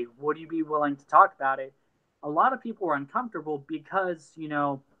 say, hey, would you be willing to talk about it? A lot of people were uncomfortable because,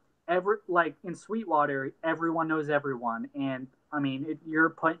 like in Sweetwater, everyone knows everyone. And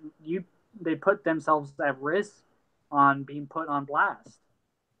they put themselves at risk on being put on blast.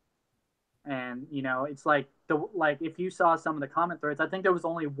 And, it's like if you saw some of the comment threads, I think there was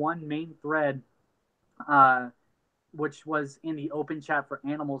only one main thread, which was in the open chat for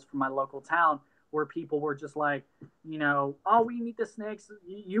animals from my local town, where people were just like, oh, we need the snakes.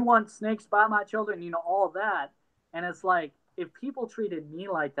 You want snakes by my children, all of that. And it's like, if people treated me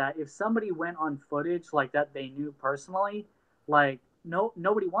like that, if somebody went on footage like that they knew personally, like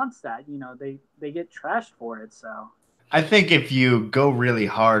nobody wants that. They get trashed for it. So I think if you go really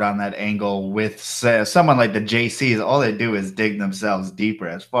hard on that angle with someone like the JCs, all they do is dig themselves deeper.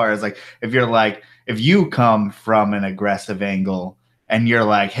 As far as like, if you come from an aggressive angle and you're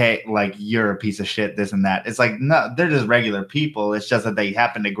like, hey, like you're a piece of shit, this and that. It's like, no, they're just regular people. It's just that they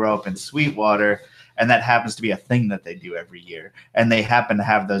happen to grow up in Sweetwater, and that happens to be a thing that they do every year. And they happen to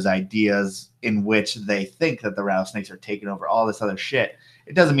have those ideas in which they think that the rattlesnakes are taking over all this other shit.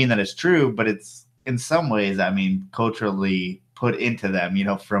 It doesn't mean that it's true, but it's, in some ways, culturally put into them,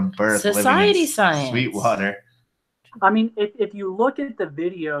 from birth. Society science. Sweetwater. If you look at the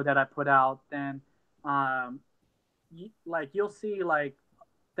video that I put out, then you'll see like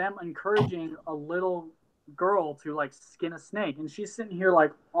them encouraging a little girl to like skin a snake, and she's sitting here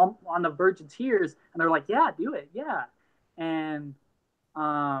like on the verge of tears, and they're like, yeah, do it, yeah. And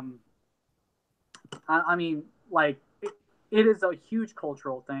it is a huge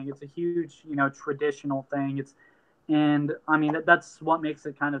cultural thing. It's a huge, traditional thing. That's what makes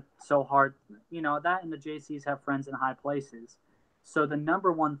it kind of so hard. That and the JCs have friends in high places. So the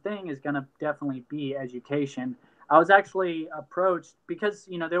number one thing is going to definitely be education. I was actually approached because,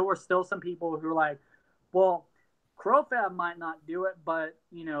 there were still some people who were like, well, CrowFab might not do it, but,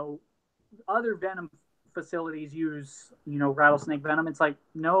 other venom facilities use, rattlesnake venom. It's like,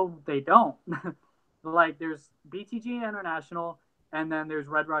 no, they don't. Like there's BTG International, and then there's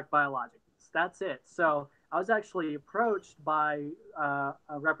Red Rock Biologics. That's it. So I was actually approached by a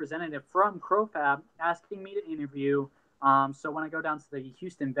representative from CrowFab asking me to interview. So when I go down to the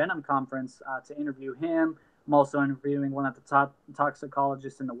Houston Venom Conference to interview him, I'm also interviewing one of the top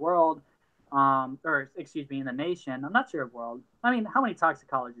toxicologists in the world, in the nation. I'm not sure of world. How many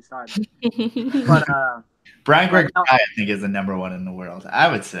toxicologists are there? But Brian Gregg, I think, is the number one in the world.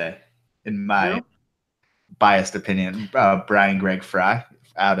 I would say, in my biased opinion, Brian Gregg Fry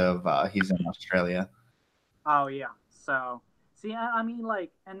out of he's in Australia. Oh yeah. So see,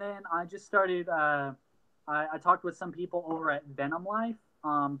 and then I just started. I talked with some people over at Venom Life.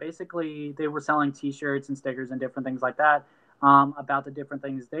 Basically, they were selling T-shirts and stickers and different things like that about the different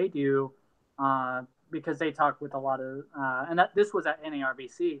things they do, because they talked with a lot of this was at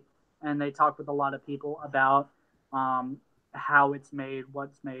NARBC, and they talked with a lot of people about how it's made,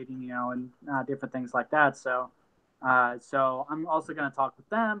 what's made, and different things like that. So So I'm also going to talk with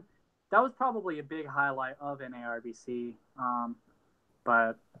them. That was probably a big highlight of NARBC.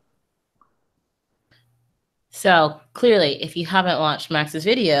 But so clearly, if you haven't watched Max's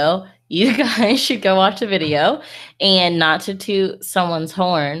video, you guys should go watch the video. And not to toot someone's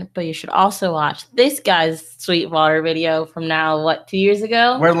horn, but you should also watch this guy's Sweetwater video from now, what, 2 years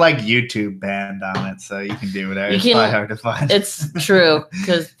ago? We're like YouTube banned on it, so you can do whatever. It's probably hard to find. It's true,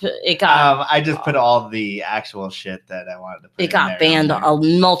 because it got... I just put all the actual shit that I wanted to put It got banned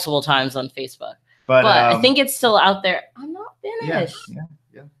multiple times on Facebook. But I think it's still out there. I'm not finished.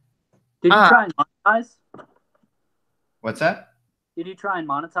 Yeah. Did you try and monetize? What's that? Did you try and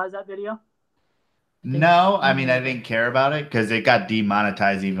monetize that video? No, I mean, I didn't care about it because it got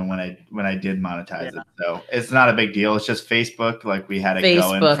demonetized even when I did monetize it. So it's not a big deal. It's just Facebook. Like we had it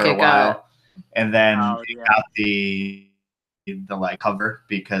going for a while, and then it got the like cover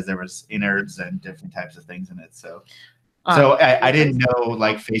because there was innards and different types of things in it. So I didn't know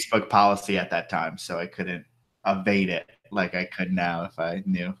like Facebook policy at that time, so I couldn't evade it like I could now if I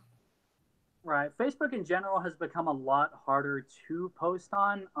knew. Right. Facebook in general has become a lot harder to post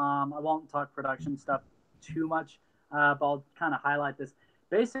on. I won't talk production stuff too much, but I'll kind of highlight this.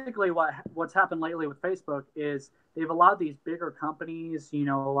 Basically, what's happened lately with Facebook is they've allowed these bigger companies, you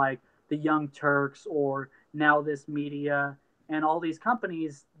know, like the Young Turks or Now This Media and all these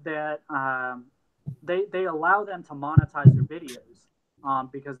companies that they allow them to monetize their videos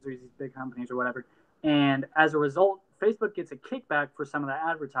because there's these big companies or whatever. And as a result, Facebook gets a kickback for some of the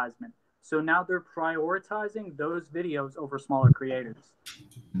advertisement. So now they're prioritizing those videos over smaller creators.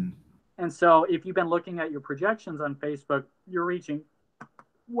 Mm-hmm. And so if you've been looking at your projections on Facebook, you're reaching,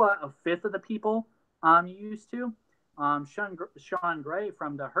 what, a fifth of the people you used to? Sean Gray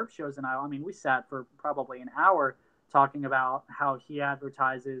from the Herp Shows and I mean, we sat for probably an hour talking about how he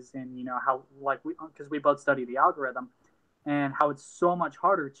advertises and, you know, how, like, because we both study the algorithm and how it's so much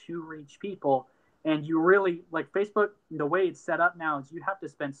harder to reach people. And you really, like Facebook, the way it's set up now is you have to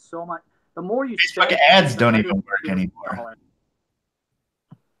spend so much. The more you spend, ads don't even work anymore.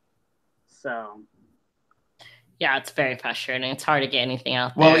 So, yeah, it's very frustrating. It's hard to get anything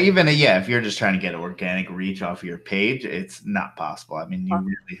out there. Well, even if you're just trying to get organic reach off your page, it's not possible. I mean, you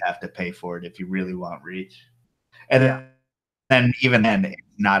really have to pay for it if you really want reach. And then even then, it's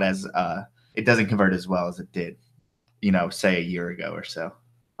not as it doesn't convert as well as it did, you know, say a year ago or so.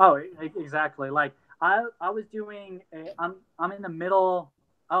 Oh, exactly. Like I was doing I'm in the middle.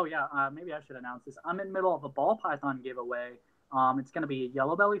 Oh yeah, maybe I should announce this. I'm in the middle of a ball python giveaway. It's going to be a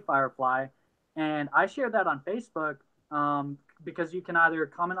yellow belly firefly, and I shared that on Facebook because you can either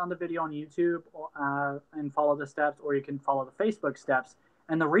comment on the video on YouTube and follow the steps, or you can follow the Facebook steps.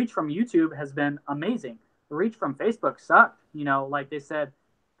 And the reach from YouTube has been amazing. The reach from Facebook sucked. You know, like they said,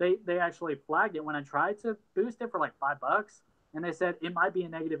 they actually flagged it when I tried to boost it for like $5. And they said it might be a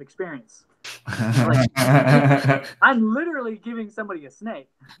negative experience. Like, I'm literally giving somebody a snake.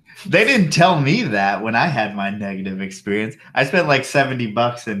 They didn't tell me that when I had my negative experience. I spent like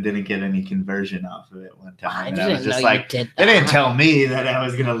 $70 and didn't get any conversion off of it one time. I was just like, they didn't tell me that I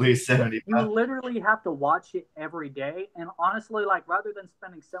was gonna lose $70. You literally have to watch it every day. And honestly, like rather than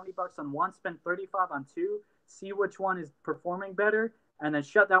spending $70 on one, spend $35 on two, see which one is performing better, and then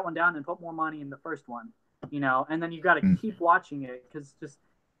shut that one down and put more money in the first one. You know, and then you got to keep watching it because just,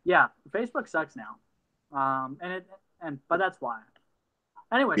 Facebook sucks now. But that's why.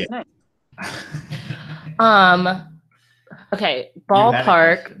 Anyway, Snake. Okay,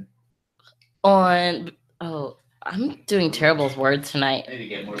 ballpark on, I'm doing terrible with words tonight.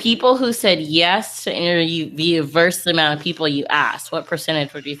 People who said yes to interview versus the amount of people you asked. What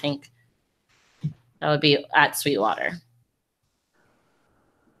percentage would you think that would be at Sweetwater?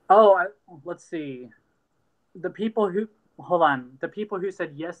 Let's see. The people who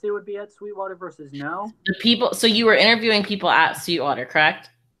said yes, they would be at Sweetwater versus no. So you were interviewing people at Sweetwater, correct?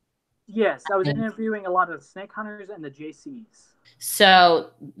 Yes, I was interviewing a lot of snake hunters and the JCs. So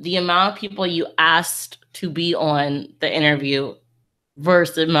the amount of people you asked to be on the interview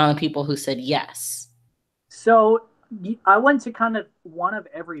versus the amount of people who said yes. So I went to kind of one of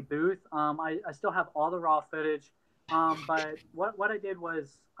every booth. I still have all the raw footage. But what I did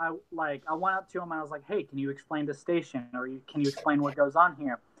was I went up to him and I was like, hey, can you explain the station, or can you explain what goes on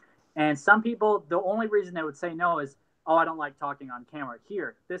here? And some people, the only reason they would say no is, oh, I don't like talking on camera.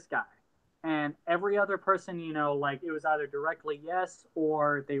 Here, this guy. And every other person, you know, like it was either directly yes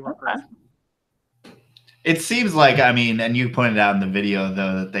or they were present. It seems like, I mean, and you pointed out in the video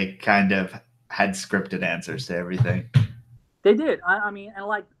though that they kind of had scripted answers to everything. They did.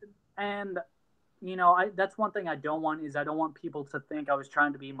 You know, that's one thing I don't want is I don't want people to think I was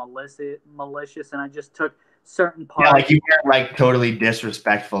trying to be malicious and I just took certain parts. Yeah, like you weren't like totally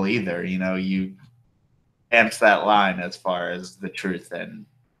disrespectful either. You know, you amps that line as far as the truth and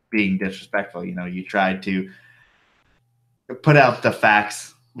being disrespectful. You know, you tried to put out the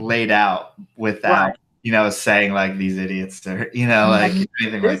facts laid out without, you know, saying like these idiots or, you know, like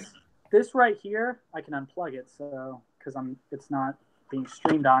anything like. This right here, I can unplug it so because it's not being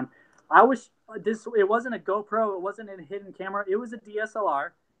streamed on. It wasn't a GoPro, it wasn't a hidden camera, it was a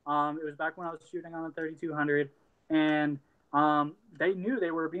DSLR. It was back when I was shooting on a 3200, and they knew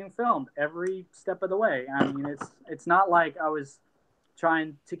they were being filmed every step of the way. I mean, it's not like I was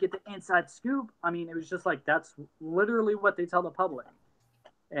trying to get the inside scoop. I mean, it was just like that's literally what they tell the public,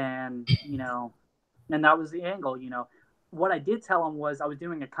 and you know, and that was the angle. You know, what I did tell them was I was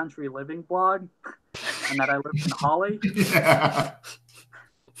doing a country living blog, and that I lived in Holly.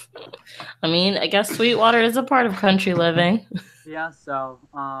 I mean, I guess Sweetwater is a part of country living. Yeah, so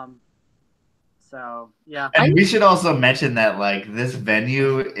yeah. And we should also mention that like this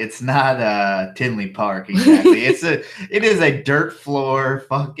venue, it's not Tinley Park exactly. It is a dirt floor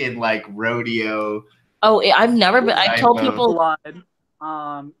fucking like rodeo. Oh, I've never been. I told people.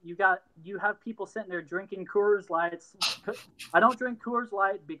 You have people sitting there drinking Coors Lights. I don't drink Coors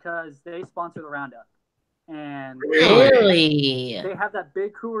Light because they sponsor the Roundup. And really, they have that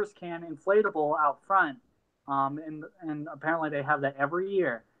big Coors can inflatable out front, and apparently they have that every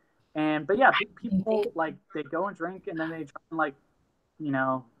year. But yeah, people like they go and drink, and then they try and like, you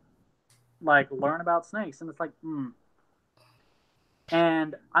know, like learn about snakes, and it's like,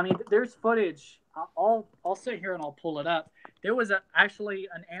 And I mean, there's footage. I'll sit here and I'll pull it up. There was actually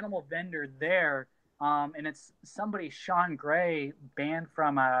an animal vendor there, and it's somebody Sean Gray banned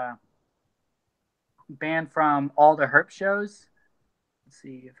from all the herp shows. Let's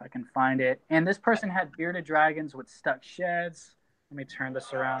see if I can find it. And this person had bearded dragons with stuck sheds. Let me turn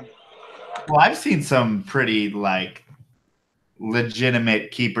this around. Well, I've seen some pretty like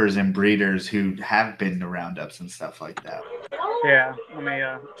legitimate keepers and breeders who have been to roundups and stuff like that. Yeah, let me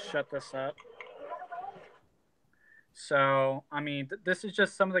shut this up. So, I mean, this is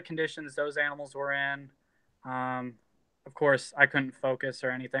just some of the conditions those animals were in. Of course, I couldn't focus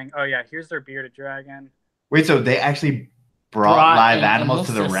or anything. Oh, yeah, here's their bearded dragon. Wait, so they actually brought live animals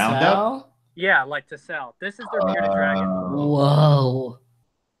to the roundup? Sell? Yeah, like to sell. This is their bearded dragon. Whoa.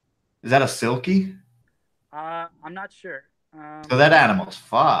 Is that a silky? I'm not sure. So that animal's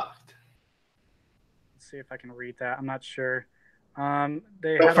fucked. Let's see if I can read that. I'm not sure.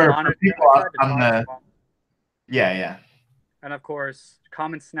 They But have for people on the... Yeah. And of course,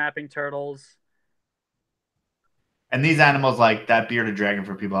 common snapping turtles. And these animals, like that bearded dragon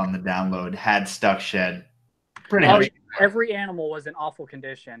for people on the download, had stuck shed. Pretty much. Every animal was in awful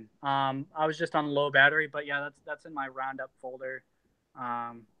condition. I was just on low battery, but yeah, that's in my roundup folder.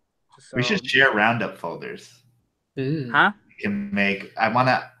 We should share roundup folders. Huh?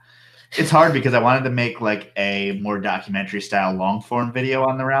 It's hard because I wanted to make like a more documentary style long form video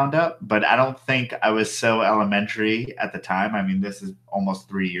on the roundup, but I don't think I was so elementary at the time. I mean, this is almost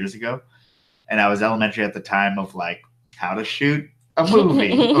 3 years ago, and I was elementary at the time of like how to shoot a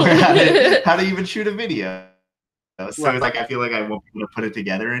movie or how to even shoot a video. So it's like I feel like I won't be able to put it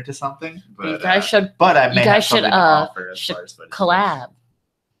together into something. But you guys should. But I may have something to offer as far as collab.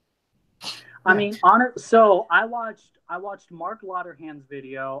 I mean, so I watched Mark Lauderhand's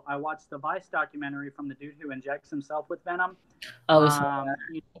video. I watched the Vice documentary from the dude who injects himself with venom. Oh,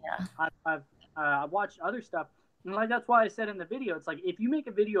 yeah. I've watched other stuff, and like that's why I said in the video, it's like if you make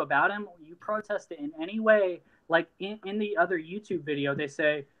a video about him, you protest it in any way. Like in the other YouTube video, they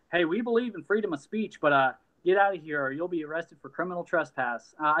say, "Hey, we believe in freedom of speech, but get out of here, or you'll be arrested for criminal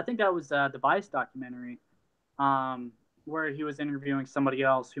trespass." I think that was the Vice documentary. Where he was interviewing somebody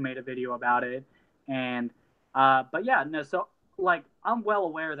else who made a video about it. But yeah, no, so like I'm well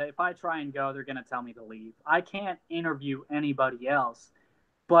aware that if I try and go, they're going to tell me to leave. I can't interview anybody else.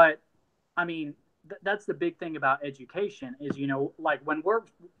 But I mean, that's the big thing about education is, you know, like when we're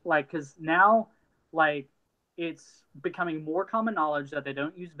like, cause now like it's becoming more common knowledge that they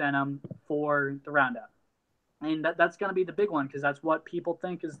don't use venom for the Roundup. And that's going to be the big one. Cause that's what people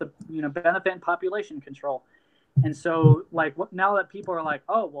think is the, you know, benefit in population control. And so, like, now that people are like,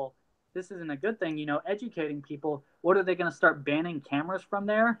 oh, well, this isn't a good thing, you know, educating people, what are they going to start banning cameras from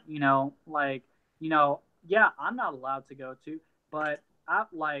there? You know, like, you know, yeah, I'm not allowed to go to, but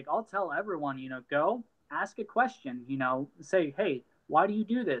I'll tell everyone, you know, go ask a question, you know, say, hey, why do you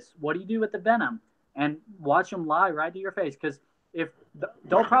do this? What do you do with the venom? And watch them lie right to your face. Because if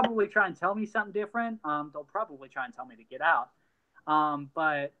they'll probably try and tell me something different, they'll probably try and tell me to get out.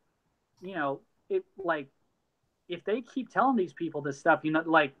 But, you know, it like, if they keep telling these people this stuff, you know,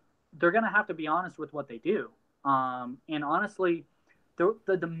 like they're going to have to be honest with what they do. And honestly,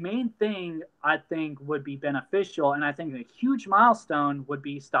 the main thing I think would be beneficial, and I think a huge milestone would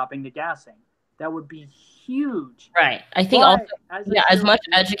be stopping the gassing. That would be huge. Right. I think also, as much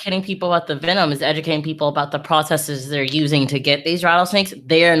educating people about the venom is educating people about the processes they're using to get these rattlesnakes.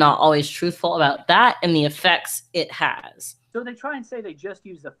 They are not always truthful about that and the effects it has. So they try and say they just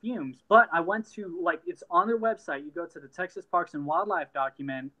use the fumes, but I went to, like, it's on their website. You go to the Texas Parks and Wildlife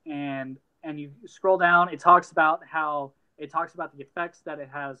document, and you scroll down. It talks about the effects that it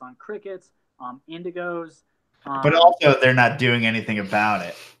has on crickets, indigos. But also, they're not doing anything about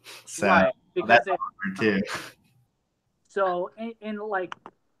it. So right, because that's awkward too. So, and like,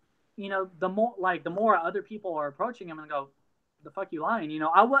 you know, the more other people are approaching him and go, "The fuck you lying?" You know,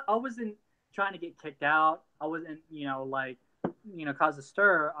 I wasn't trying to get kicked out. I wasn't, you know, like, you know, cause a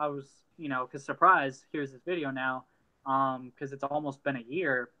stir. I was, you know, because surprise, here's this video now, because it's almost been a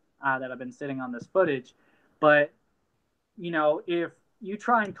year that I've been sitting on this footage. But, you know, if you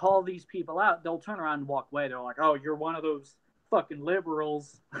try and call these people out, they'll turn around and walk away. They're like, "Oh, you're one of those fucking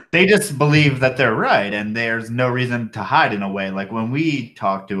liberals." They just believe that they're right, and there's no reason to hide in a way. Like when we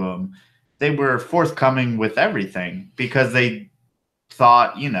talked to them, they were forthcoming with everything because they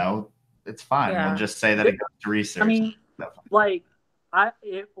thought, you know, it's fine. Yeah. We'll just say that it goes to research. I mean,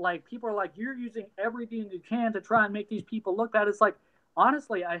 like, people are like, "You're using everything you can to try and make these people look bad." It's like,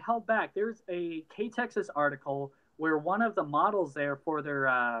 honestly, I held back. There's a K-Texas article where one of the models there for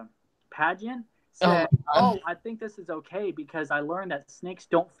their pageant said, "Oh, I think this is okay because I learned that snakes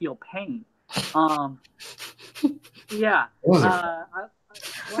don't feel pain." Yeah. Well,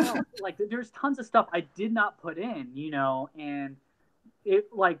 like, there's tons of stuff I did not put in, you know, and it,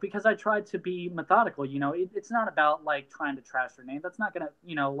 like, because I tried to be methodical, you know, it's not about, like, trying to trash their name. That's not gonna,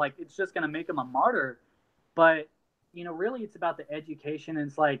 you know, like, it's just gonna make them a martyr. But, you know, really, it's about the education. And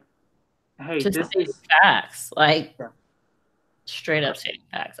it's like, hey, just this is facts, like, straight up stating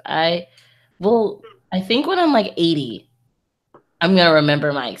facts. I think when I'm like 80, I'm gonna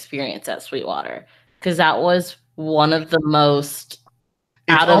remember my experience at Sweetwater, because that was one of the most.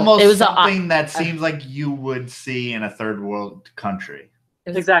 It was something that seems like you would see in a third world country.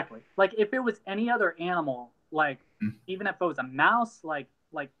 Exactly. Like, if it was any other animal, like, even if it was a mouse, like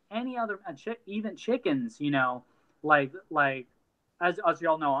any other, even chickens, you know, like as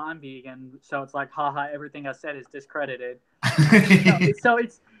y'all know, I'm vegan, so it's like, haha, everything I said is discredited. So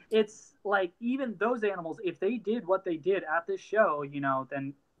it's like, even those animals, if they did what they did at this show, you know,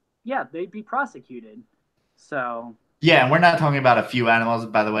 then yeah, they'd be prosecuted. So. Yeah, and we're not talking about a few animals,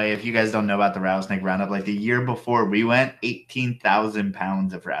 by the way. If you guys don't know about the rattlesnake roundup, like the year before we went, 18,000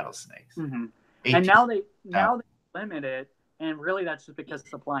 pounds of rattlesnakes. Mm-hmm. And now they limit it, and really that's just because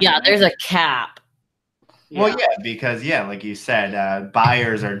supply. Yeah, there's a cap. Yeah. Well, yeah, because like you said,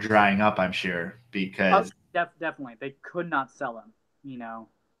 buyers are drying up, I'm sure, because definitely they could not sell them, you know.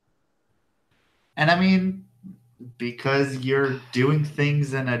 And I mean, because you're doing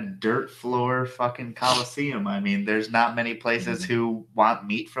things in a dirt floor fucking coliseum. I mean, there's not many places who want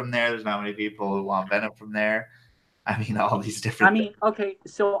meat from there. There's not many people who want venom from there. I mean, all these different things. Okay,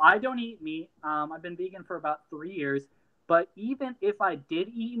 so I don't eat meat. I've been vegan for about 3 years. But even if I did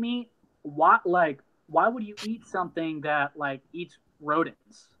eat meat, why would you eat something that, like, eats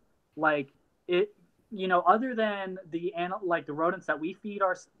rodents? Like, it, you know, other than the rodents that we feed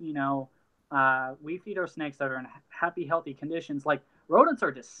our, you know, we feed our snakes that are in happy, healthy conditions. Like, rodents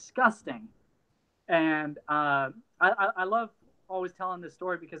are disgusting. And I love always telling this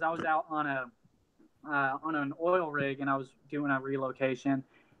story because I was out on an oil rig and I was doing a relocation,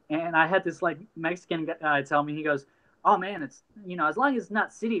 and I had this, like, Mexican guy tell me, he goes, "Oh man, it's, you know, as long as it's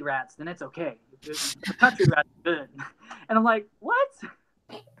not city rats, then it's okay. The country rats are good." And I'm like, what?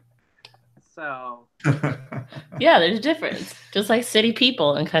 So. Yeah, there's a difference. Just like city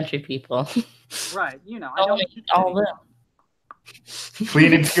people and country people. Right. You know, I don't eat all of them.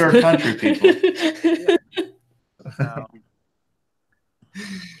 Clean and pure country people. Yeah. So.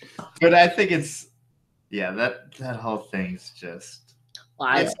 But I think it's, that whole thing's just,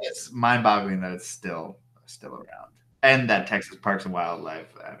 it's mind-boggling that it's still around. And that Texas Parks and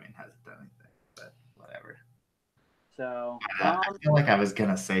Wildlife, I mean, hasn't done anything, but whatever. So. I feel like I was going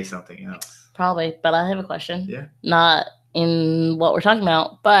to say something else. Probably, but I have a question. Yeah. Not in what we're talking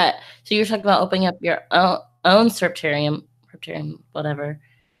about, but so you're talking about opening up your own Serptarium, whatever.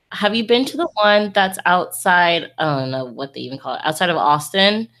 Have you been to the one that's outside? I don't know what they even call it. Outside of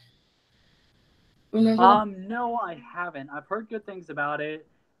Austin. Remember? No, I haven't. I've heard good things about it.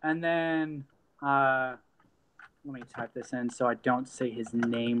 And then, let me type this in so I don't say his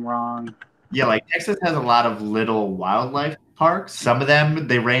name wrong. Yeah, like Texas has a lot of little wildlife parks. Some of them,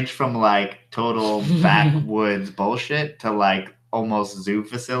 they range from like total backwoods bullshit to like almost zoo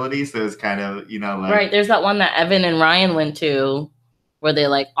facilities. So it's kind of, you know, like. Right. There's that one that Evan and Ryan went to where they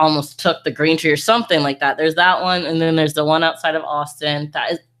like almost took the green tree or something like that. There's that one. And then there's the one outside of Austin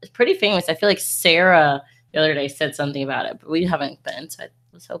that is pretty famous. I feel like Sarah the other day said something about it, but we haven't been. So I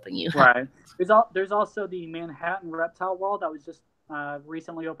was hoping you had. Right. There's also the Manhattan Reptile World that was just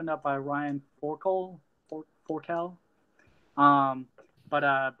recently opened up by Ryan Forkel.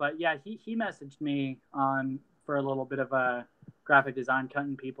 But yeah, he messaged me for a little bit of a graphic design,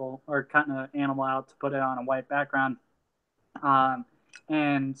 cutting an animal out to put it on a white background.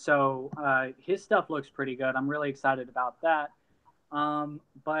 And so his stuff looks pretty good. I'm really excited about that.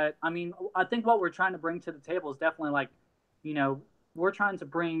 But I mean, I think what we're trying to bring to the table is definitely like, you know, we're trying to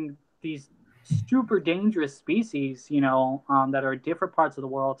bring these super dangerous species, you know, that are different parts of the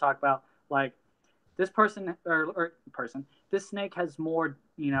world. Talk about like this this snake has more,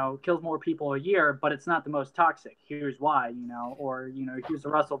 you know, kills more people a year, but it's not the most toxic. Here's why, you know, or, you know, here's the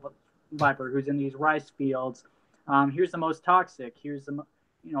Russell viper who's in these rice fields. Here's the most toxic. Here's the,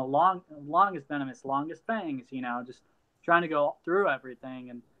 you know, longest venomous, longest fangs, you know, just trying to go through everything.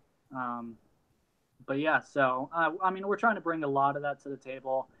 And, but yeah, so, I mean, we're trying to bring a lot of that to the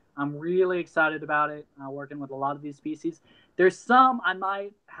table. I'm really excited about it, working with a lot of these species. There's some I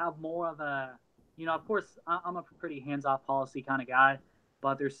might have more of a, you know, of course, I'm a pretty hands-off policy kind of guy,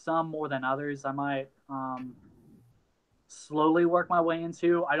 but there's some more than others I might slowly work my way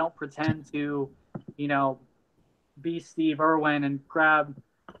into. I don't pretend to, you know, be Steve Irwin and grab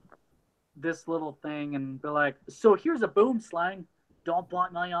this little thing and be like, so here's a boom slang. Don't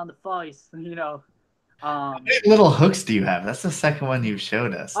blunt me on the face, you know. How many little hooks do you have? That's the second one you've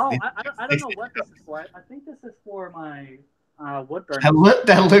showed us. Oh, I don't know what this is for. I think this is for my wood burning.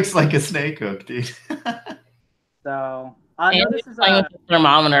 That looks like a snake hook, dude. So I know this is playing with the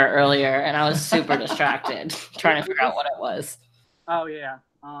thermometer earlier, and I was super distracted trying to figure out what it was. Oh yeah.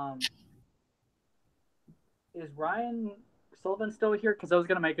 Is Ryan Sullivan still here? Because I was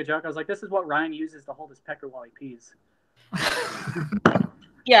gonna make a joke. I was like, this is what Ryan uses to hold his pecker while he pees.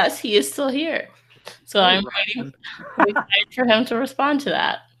 Yes, he is still here. So I'm waiting for him to respond to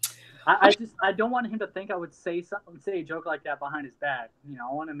that. I don't want him to think I would say a joke like that behind his back. You know,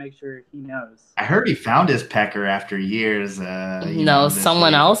 I want to make sure he knows. I heard he found his pecker after years. No,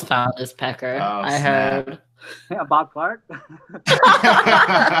 someone else found his pecker. Oh, I heard. Yeah, Bob Clark.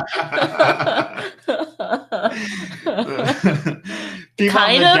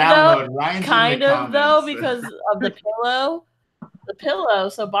 Kind of though, because of the pillow. The pillow.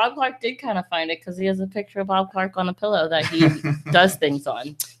 So Bob Clark did kind of find it because he has a picture of Bob Clark on a pillow that he does things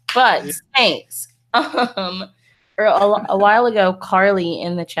on. But thanks. A while ago, Carly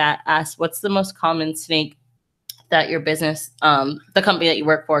in the chat asked, "What's the most common snake that your business, the company that you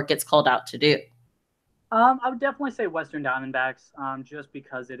work for, gets called out to do?" I would definitely say Western Diamondbacks, just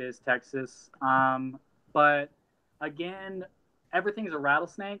because it is Texas. But again, everything's a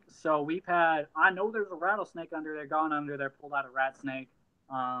rattlesnake. So I know there's a rattlesnake under there, gone under there, pulled out a rat snake.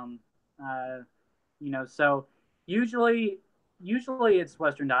 You know, so usually it's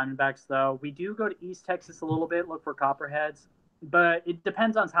Western Diamondbacks though. We do go to East Texas a little bit, look for copperheads, but it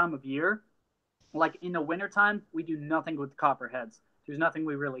depends on time of year. Like in the wintertime, we do nothing with copperheads. There's nothing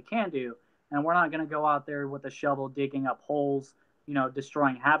we really can do. And we're not going to go out there with a shovel digging up holes, you know,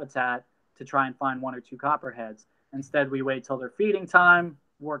 destroying habitat to try and find one or two copperheads. Instead, we wait till their feeding time,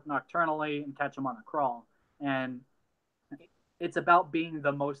 work nocturnally, and catch them on a crawl. And it's about being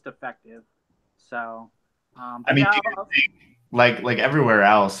the most effective. So, I mean, like everywhere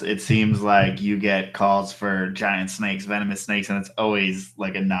else, it seems like you get calls for giant snakes, venomous snakes, and it's always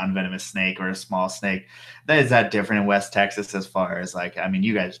like a non-venomous snake or a small snake. Is that different in West Texas as far as like, I mean,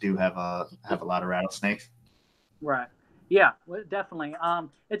 you guys do have a lot of rattlesnakes. Right. Yeah, definitely.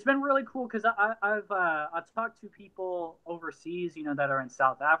 It's been really cool because I've talked to people overseas, you know, that are in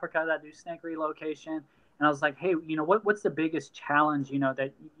South Africa that do snake relocation, and I was like, hey, you know, what's the biggest challenge, you know,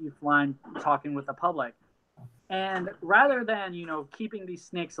 that you find talking with the public? And rather than, you know, keeping these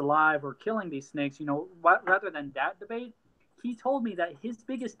snakes alive or killing these snakes, you know, rather than that debate, he told me that his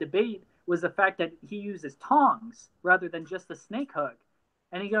biggest debate was the fact that he uses tongs rather than just the snake hook.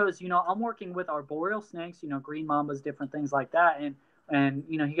 And he goes, you know, I'm working with arboreal snakes, you know, green mambas, different things like that. And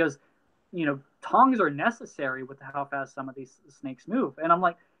you know, he goes, you know, tongs are necessary with how fast some of these snakes move. And I'm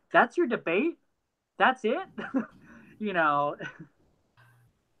like, that's your debate? That's it? You know.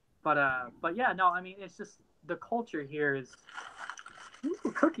 But yeah, no, I mean, it's just the culture here is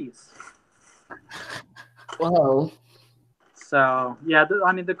cookies. Whoa. So yeah,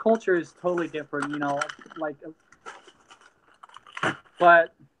 I mean, the culture is totally different. You know, like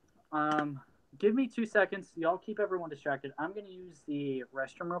But give me 2 seconds. Y'all keep everyone distracted. I'm going to use the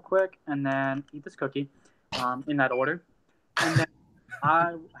restroom real quick and then eat this cookie in that order. And then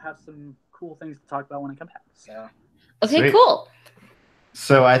I have some cool things to talk about when I come back. So. Okay, Sweet. cool.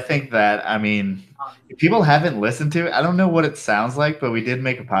 So I think that, I mean, if people haven't listened to it, I don't know what it sounds like, but we did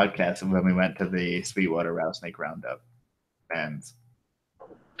make a podcast when we went to the Sweetwater Rattlesnake Roundup. And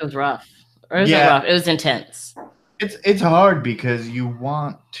it was rough. Or it was Yeah. rough. It was intense. It's hard because you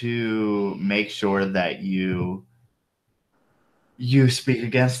want to make sure that you speak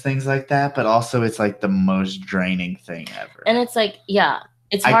against things like that, but also it's like the most draining thing ever. And it's like, yeah,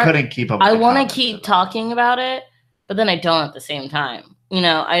 it's I hard. couldn't keep up. I with the want to comments keep of it. talking about it, but then I don't at the same time. You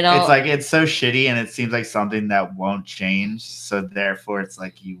know, I don't. It's like it's so shitty, and it seems like something that won't change. So therefore, it's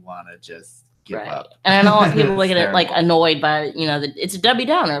like you want to just give up. And I don't want people to get terrible. like annoyed by it. You know, it's a Debbie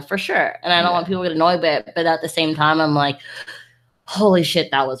Downer for sure. And I don't want people to get annoyed by it, but at the same time, I'm like, holy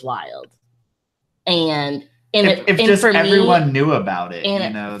shit, that was wild. And if just everyone knew about it, and you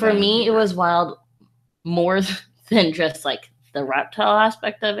know, for me, it was wild more than just like the reptile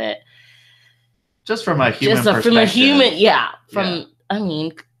aspect of it. Just from a human perspective. From a human, I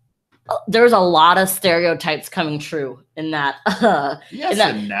mean, there's a lot of stereotypes coming true in that. Yes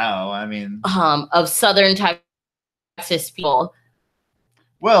and no. I mean, of Southern Texas people.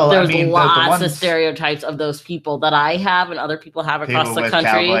 Well, there's I mean, lots of stereotypes of those people that I have and other people have across the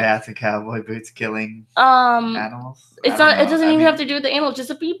country. Cowboy hats and cowboy boots killing animals. It's not. It doesn't even have to do with the animals, just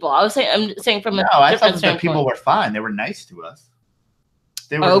the people. I'm saying from a I different thought that people were fine. They were nice to us.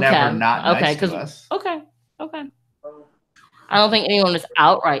 They were never not nice to us. Okay. I don't think anyone was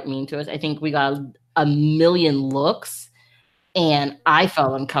outright mean to us. I think we got a million looks, and I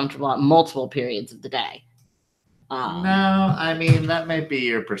felt uncomfortable at multiple periods of the day. No, I mean, that might be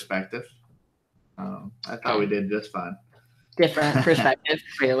your perspective. I thought we did just fine. Different perspective,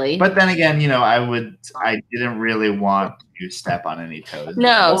 really. But then again, you know, I didn't really want to step on any toes.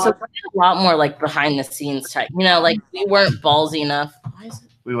 No, so we did a lot more like behind the scenes type. You know, like we weren't ballsy enough.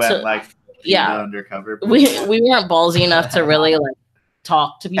 We went undercover. We weren't ballsy enough to really like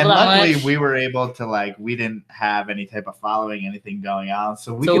talk to people. And luckily, much. we were able to we didn't have any type of following, anything going on,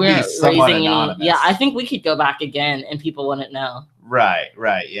 so we could be somewhat anonymous. Yeah, I think we could go back again, and people wouldn't know. Right,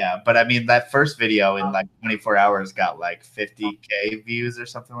 yeah. But I mean, that first video in 24 hours got 50K views or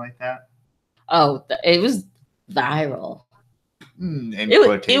something like that. Oh, it was viral.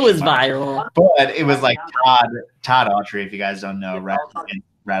 It was viral. But it was Todd Autry, if you guys don't know,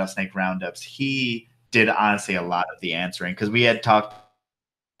 Rattlesnake Roundups. He did honestly a lot of the answering because we had talked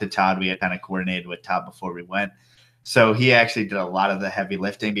to Todd. We had kind of coordinated with Todd before we went. So he actually did a lot of the heavy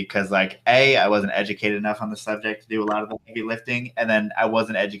lifting because I wasn't educated enough on the subject to do a lot of the heavy lifting. And then I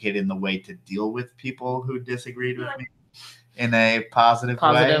wasn't educated in the way to deal with people who disagreed with me in a positive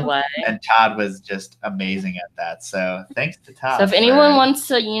way. And Todd was just amazing at that. So thanks to Todd. So if anyone wants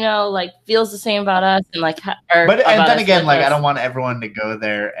to, feels the same about us and I don't want everyone to go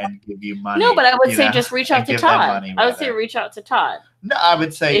there and give you money. No, but I would say just reach out to Todd. I would say reach out to Todd. No, I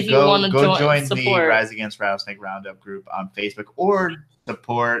would say if go join the Rise Against Rattlesnake Roundup group on Facebook or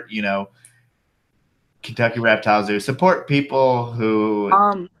support, Kentucky Reptile Zoo. Support people who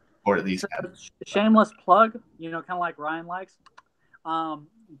support these guys. Shameless plug, kind of like Ryan likes.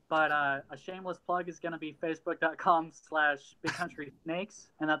 But a shameless plug is going to be facebook.com/BigCountrySnakes,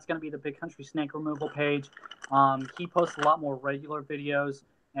 and that's going to be the Big Country Snake removal page. He posts a lot more regular videos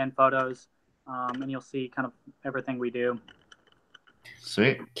and photos, and you'll see kind of everything we do.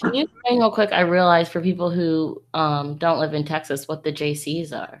 Sweet. Can you explain real quick? I realized for people who don't live in Texas what the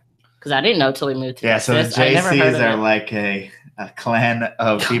JCs are, because I didn't know till we moved to Texas. Yeah, so the JCs are like a clan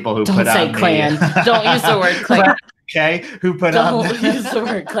of people who put on. Don't say clan. Don't use the word clan. Okay, who put on? Don't use the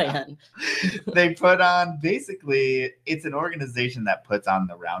word clan. They put on, basically, it's an organization that puts on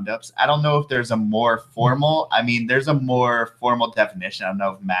the roundups. I don't know if there's a more formal. I mean, there's a more formal definition. I don't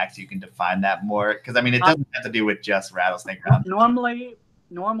know if Max, you can define that more, because I mean, it doesn't have to do with just rattlesnake roundups.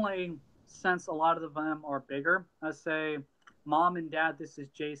 Normally, since a lot of them are bigger, I say, Mom and Dad, this is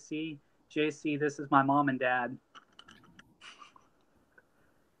JC. JC, this is my mom and dad.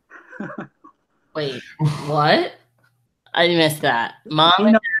 Wait, what? I missed that. Mom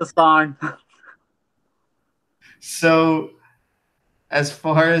and the song. So, as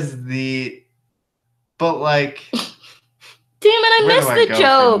far as damn it, I missed the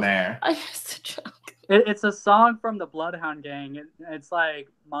joke. I missed the joke. It's a song from the Bloodhound Gang. It's like,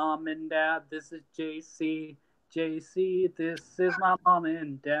 Mom and Dad, this is JC. JC, this is my mom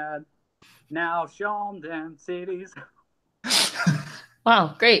and dad. Now show them cities.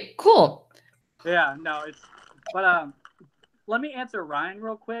 Wow, great, cool. Yeah, no, but let me answer Ryan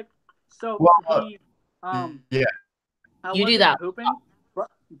real quick. So yeah, I You do wasn't that. pooping,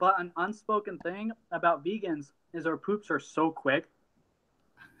 but an unspoken thing about vegans is our poops are so quick.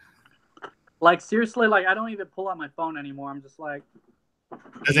 Like seriously, like I don't even pull out my phone anymore. I'm just like,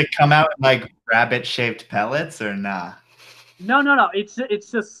 does it come out in like rabbit-shaped pellets or nah? no.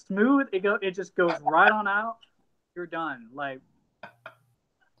 It's just smooth. It just goes right on out. You're done. Like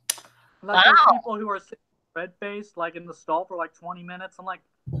Wow. there's people who are sitting red faced like in the stall for like 20 minutes. I'm like,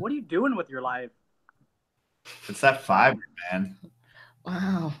 what are you doing with your life? It's that fiber, man.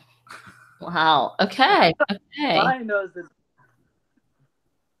 Wow. Wow. Okay. Okay. Ryan knows this.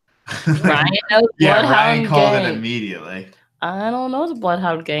 Ryan knows Yeah, Bloodhound Ryan called Gang. it immediately. I don't know what the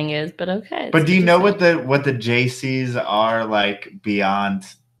Bloodhound Gang is, but okay. But do you know what the JCs are like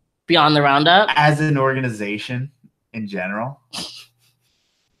beyond the Roundup? as an organization in general?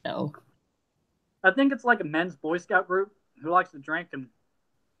 No. I think it's like a men's Boy Scout group who likes to drink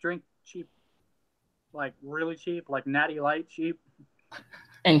cheap, like really cheap, like Natty Light cheap,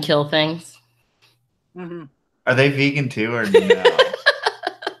 And kill things. Mm-hmm. Are they vegan too, or no?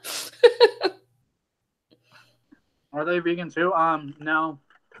 Are they vegan too? No.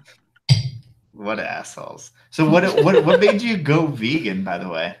 What assholes! So what made you go vegan, by the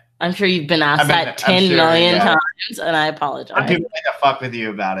way? I'm sure you've been asked that 10 million times, and I apologize. I'm people like to fuck with you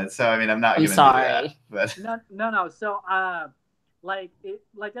about it, so I mean, I'm not. I'm sorry. Do that, but No. So, like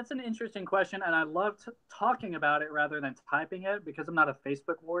that's an interesting question, and I love talking about it rather than typing it because I'm not a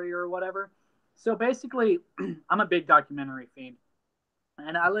Facebook warrior or whatever. So basically, I'm a big documentary fiend,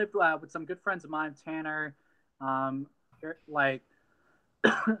 and I live with some good friends of mine, Tanner. Like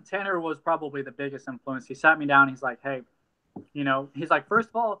Tanner was probably the biggest influence. He sat me down. He's like, hey, he's like, first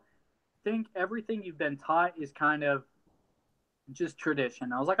of all, think everything you've been taught is kind of just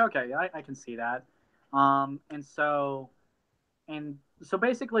tradition. I was like, okay, I can see that. And so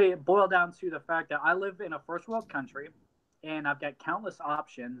basically it boiled down to the fact that I live in a first world country and I've got countless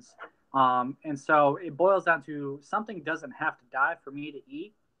options. And so it boils down to something doesn't have to die for me to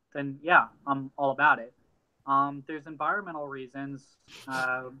eat, then yeah, I'm all about it. There's environmental reasons,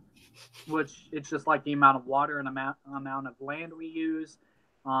 which it's just like the amount of water and amount of land we use.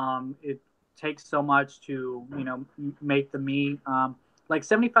 It takes so much to, make the meat. Like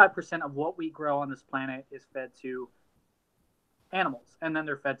 75% of what we grow on this planet is fed to animals, and then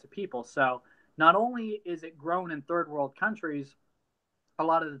they're fed to people. So not only is it grown in third world countries, a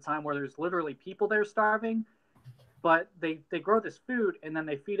lot of the time where there's literally people there starving, but they grow this food and then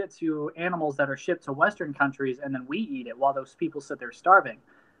they feed it to animals that are shipped to Western countries, and then we eat it while those people sit there starving.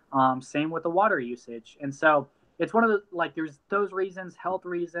 Same with the water usage. And so it's one of the, like, there's those reasons, health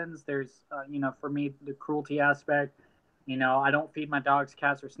reasons. There's, for me, the cruelty aspect. I don't feed my dogs,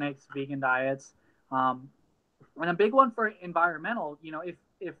 cats, or snakes vegan diets. And a big one for environmental,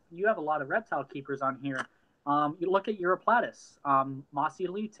 if you have a lot of reptile keepers on here, you look at Europlatus, mossy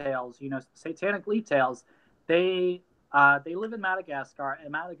leaf tails, satanic leaf tails. They live in Madagascar,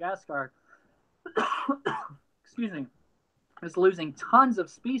 and Madagascar, excuse me, is losing tons of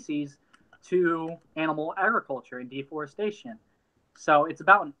species to animal agriculture and deforestation. So it's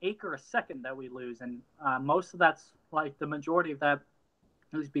about an acre a second that we lose, and most of that's, like, the majority of that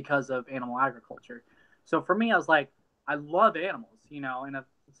is because of animal agriculture. So for me, I was like, I love animals, and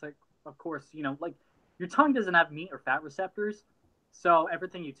it's like, of course, like, your tongue doesn't have meat or fat receptors, so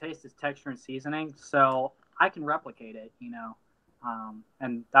everything you taste is texture and seasoning. So I can replicate it,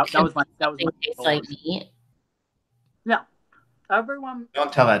 and that was my tastes like meat. Yeah, everyone.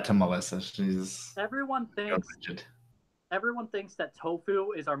 Don't tell that to Melissa. Everyone thinks that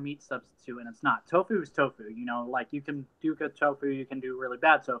tofu is our meat substitute, and it's not. Tofu is tofu. Like, you can do good tofu, you can do really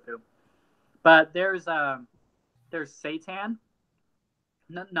bad tofu, but there's seitan.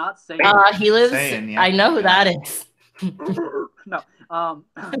 Not Satan. He lives. Yeah. I know who that is. No.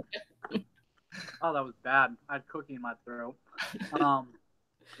 Oh, that was bad. I had cookie in my throat.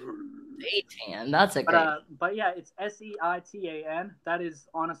 Seitan. That's a great. But yeah, it's Seitan. That is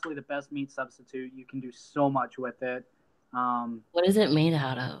honestly the best meat substitute. You can do so much with it. What is it made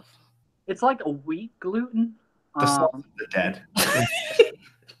out of? It's like a wheat gluten. The salt of the dead.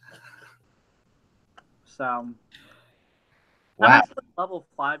 So. Wow. I'm actually level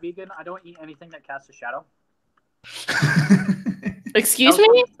 5 vegan. I don't eat anything that casts a shadow. Excuse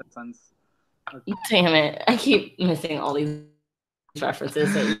me? Damn it. I keep missing all these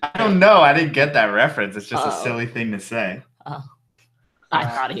references. I don't know. I didn't get that reference. It's just a silly thing to say. Oh. I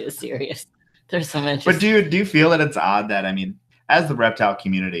thought he was serious. There's some interesting. But do you feel that it's odd that, I mean, as the reptile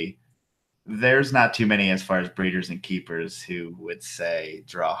community, there's not too many as far as breeders and keepers who would say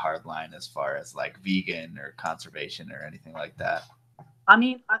draw a hard line as far as like vegan or conservation or anything like that. I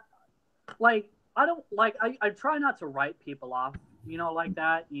mean, I try not to write people off, like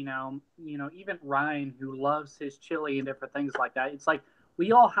that, even Ryan, who loves his chili and different things like that. It's like,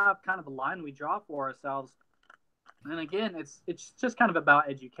 we all have kind of a line we draw for ourselves. And again, it's just kind of about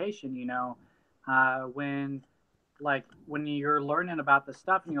education, when you're learning about this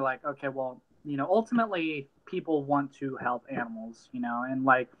stuff and you're like, okay, well, ultimately people want to help animals,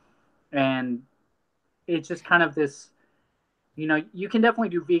 and it's just kind of this, you can definitely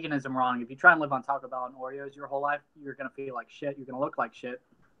do veganism wrong. If you try and live on Taco Bell and Oreos your whole life, you're going to feel like shit. You're going to look like shit.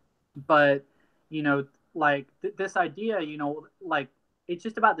 But, this idea, it's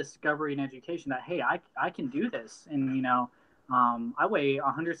just about discovery and education that, hey, I can do this. And, I weigh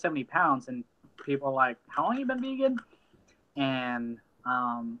 170 pounds and people are like, how long have you been vegan? And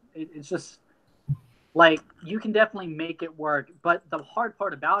it's just like, you can definitely make it work. But the hard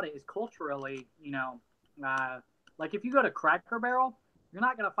part about it is culturally, like if you go to Cracker Barrel, you're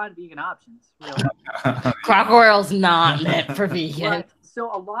not going to find vegan options, really. Cracker Barrel's not meant for vegan. Right. So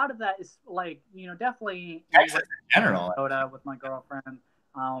a lot of that is like, definitely in general with my girlfriend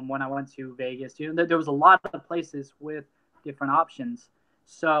when I went to Vegas. There was a lot of places with different options.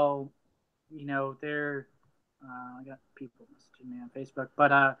 So, there I got people messaging me on Facebook,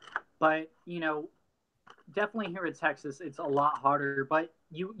 but definitely here in Texas, it's a lot harder. But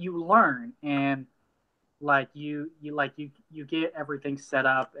you learn, and you get everything set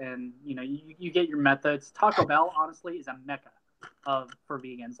up, and you get your methods. Taco Bell honestly is a mecca for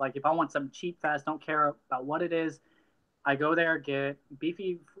vegans. Like if I want some cheap, fast, don't care about what it is, I go there, get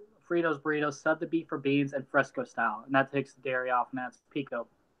beefy Fritos burritos, sub the beef for beans, and fresco style, and that takes the dairy off, and that's pico.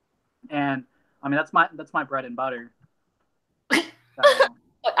 And I mean that's my bread and butter. So,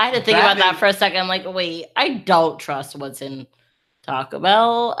 I had to think about that for a second. I'm like, wait, I don't trust what's in Taco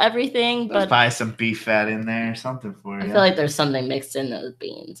Bell, everything, but buy some beef fat in there or something for you. I feel like there's something mixed in those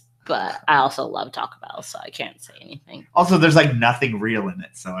beans, but I also love Taco Bell, so I can't say anything. Also, there's like nothing real in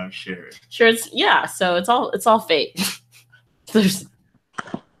it, so I'm sure. Sure, so it's all fake.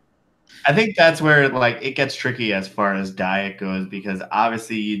 I think that's where like it gets tricky as far as diet goes, because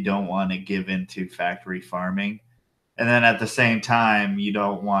obviously you don't want to give into factory farming, and then at the same time you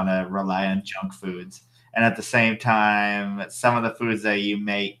don't want to rely on junk foods. And at the same time, some of the foods that you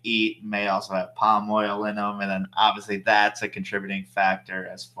may eat may also have palm oil in them. And then obviously that's a contributing factor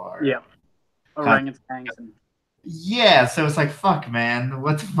as far as orangutans. Yeah, so it's like, fuck, man,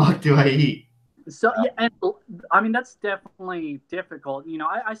 what the fuck do I eat? So, yeah, and I mean, that's definitely difficult.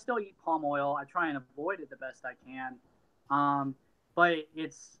 I still eat palm oil. I try and avoid it the best I can. But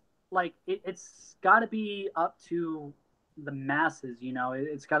it's like, it's got to be up to the masses,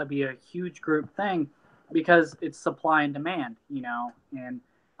 it's got to be a huge group thing. Because it's supply and demand, and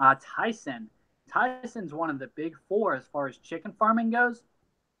Tyson's one of the big four as far as chicken farming goes.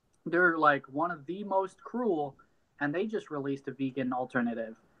 They're like one of the most cruel, and they just released a vegan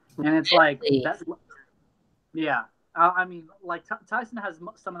alternative. And it's like, yeah. I mean, like Tyson has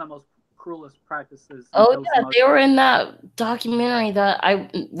some of the most cruelest practices. Oh yeah, they were in that documentary that I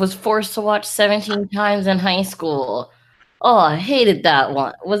was forced to watch 17 times in high school. Oh, I hated that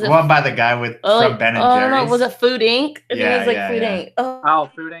one. Was it one by the guy from Ben and Jerry's? No, was it Food Inc? I think it was like Food Inc.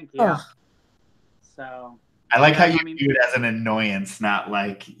 Oh, Food Inc. Yeah. So I like how you view it as an annoyance, not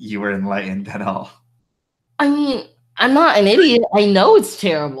like you were enlightened at all. I mean, I'm not an idiot. I know it's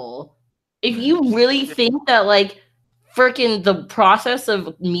terrible. If you really think that like freaking the process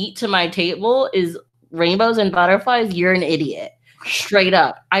of meat to my table is rainbows and butterflies, you're an idiot. Straight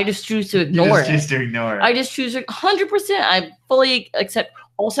up. I just choose to ignore it. Just to ignore it. I just choose 100%. I fully accept.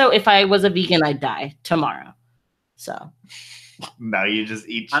 Also, if I was a vegan, I'd die tomorrow. So. No, you just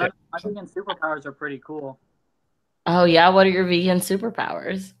eat shit. My vegan superpowers are pretty cool. Oh, yeah? What are your vegan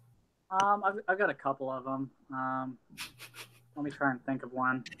superpowers? I've got a couple of them. Let me try and think of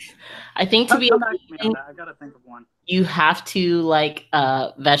one. I think to be vegan, I gotta think of one. You have to like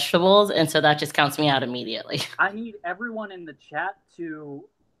vegetables, and so that just counts me out immediately. I need everyone in the chat to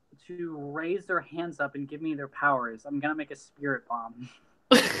raise their hands up and give me their powers. I'm gonna make a spirit bomb.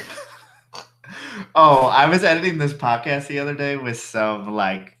 Oh, I was editing this podcast the other day with some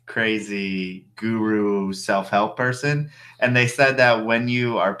like crazy guru self-help person, and they said that when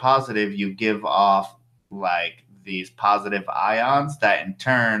you are positive, you give off like these positive ions that in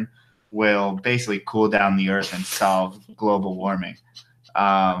turn will basically cool down the earth and solve global warming. So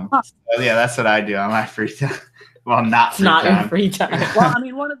yeah, that's what I do on my free time. Well, not in free time. Well, I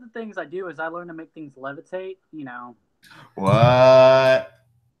mean, one of the things I do is I learn to make things levitate, What?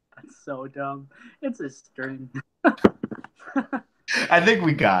 so dumb. It's a string. I think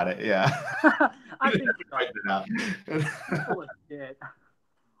we got it. Yeah. I think we got it. Full of shit.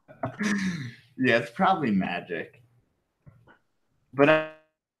 Yeah, it's probably magic. But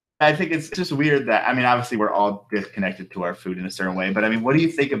I think it's just weird that, I mean, obviously we're all disconnected to our food in a certain way. But I mean, what do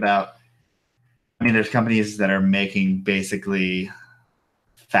you think about, I mean, there's companies that are making basically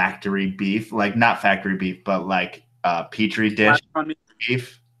factory beef, like not factory beef, but like petri dish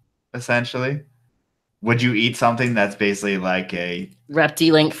beef, essentially. Would you eat something that's basically like a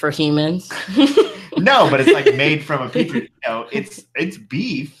Reptile for humans? No, but it's like made from a petri. It's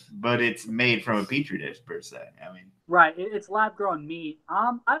beef, but it's made from a petri dish per se. I mean, right? It's lab grown meat.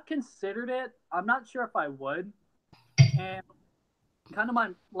 I've considered it. I'm not sure if I would, and kind of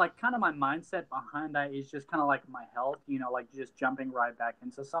my mindset behind that is just kind of like my health. Like just jumping right back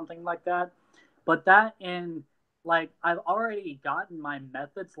into something like that. But that and like I've already gotten my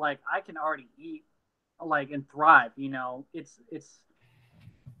methods. Like I can already eat, like and thrive. It's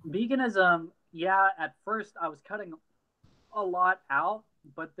veganism. Yeah, at first I was cutting a lot out,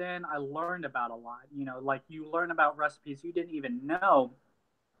 but then I learned about a lot. Like you learn about recipes you didn't even know,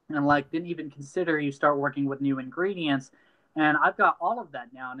 and like didn't even consider. You start working with new ingredients, and I've got all of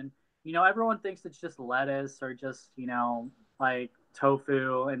that down. And everyone thinks it's just lettuce or just like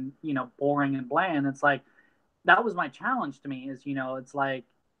tofu and boring and bland. It's like that was my challenge to me. Is it's like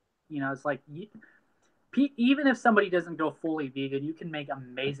it's like even if somebody doesn't go fully vegan, you can make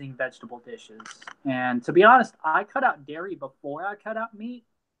amazing vegetable dishes. And to be honest, I cut out dairy before I cut out meat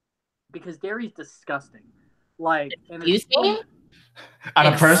because dairy is disgusting. Like, and You see? On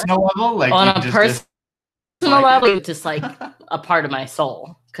a personal level, like on a personal level, it's just like a part of my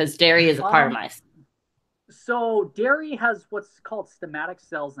soul because dairy is a part of my soul. So dairy has what's called stomach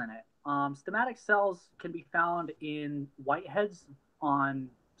cells in it. Stomach cells can be found in whiteheads on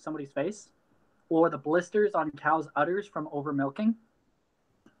somebody's face, or the blisters on cows' udders from over milking.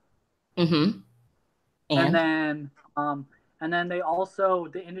 Mm-hmm. And then they also,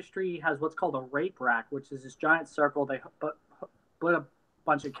 the industry has what's called a rape rack, which is this giant circle. They put a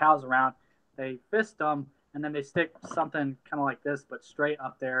bunch of cows around, they fist them, and then they stick something kind of like this, but straight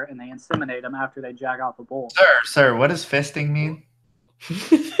up there, and they inseminate them after they jag off a bull. Sir, what does fisting mean?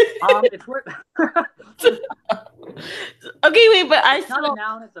 It's where. Okay, wait, but it's not a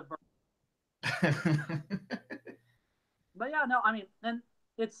noun; it's a verb. But yeah, no, I mean, and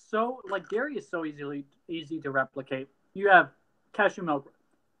it's so like dairy is so easy to replicate. You have cashew milk,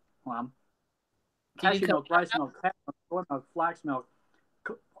 cashew milk, rice milk, soy milk, flax milk,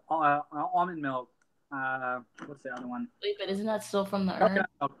 almond milk. What's the other one? Wait, but isn't that still from the earth?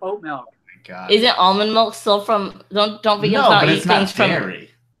 Oat milk. Oh my God. Isn't almond milk still from? Don't vegans no, not but eat it's things not dairy.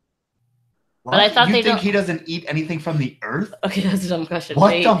 But I thought you think he doesn't eat anything from the earth? Okay, that's a dumb question.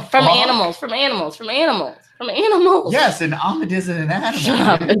 What the fuck? From animals. Yes, an almond isn't an animal.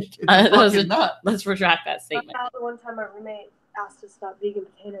 Shut up. Let's retract that statement. One time my roommate asked us about vegan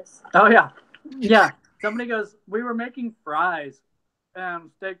potatoes. Oh yeah, yeah. Somebody goes, we were making fries,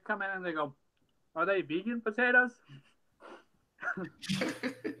 and they come in and they go, "Are they vegan potatoes?"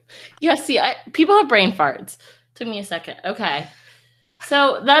 Yeah. See, people have brain farts. Took me a second. Okay.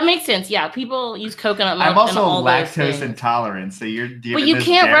 So that makes sense. Yeah, people use coconut milk. I'm also and all lactose intolerant, so you're. But you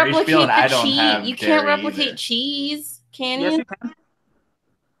can't replicate the cheese. You can't replicate cheese, can you? Yes, you can.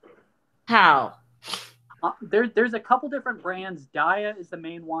 How? There's a couple different brands. Daya is the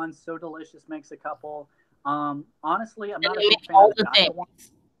main one. So Delicious makes a couple. Honestly, I'm not a big fan of the Daya one.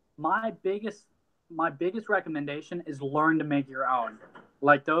 My biggest recommendation is learn to make your own.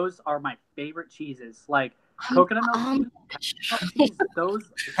 Like those are my favorite cheeses. Like coconut milk cheese,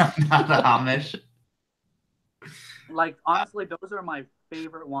 those. I'm not Amish. Like honestly, those are my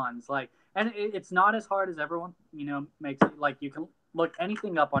favorite ones. Like, and it's not as hard as everyone makes it. Like you can look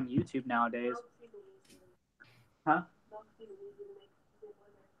anything up on YouTube nowadays. Huh?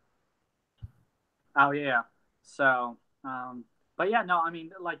 Oh yeah. So, but yeah, no. I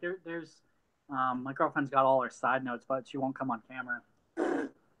mean, like there's, my girlfriend's got all her side notes, but she won't come on camera.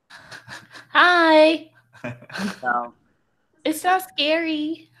 Hi. So, it's not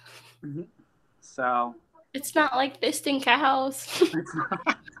scary. So. It's not like fisting cows.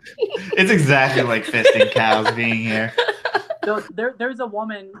 It's exactly like fisting cows being here. So there's a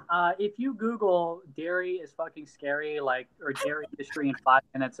woman. If you Google "dairy is fucking scary," or dairy history in 5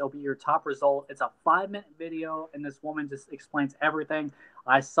 minutes, it'll be your top result. It's a 5-minute video, and this woman just explains everything.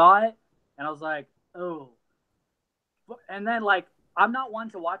 I saw it, and I was like, oh. And then I'm not one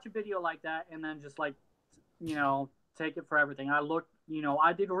to watch a video like that and then just take it for everything. I looked,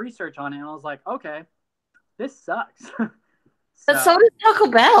 I did research on it, and I was like, okay, this sucks. But so does Taco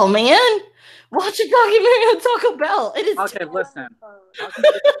Bell, man. Watch a documentary on Taco Bell. It is Okay, listen.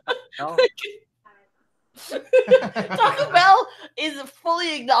 Taco Bell is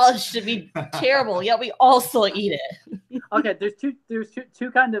fully acknowledged to be terrible, yet we all still eat it. Okay, there's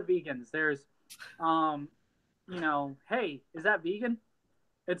two kind of vegans. There's, hey, is that vegan?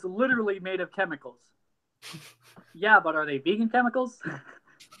 It's literally made of chemicals. Yeah, but are they vegan chemicals?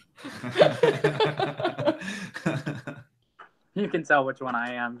 You can tell which one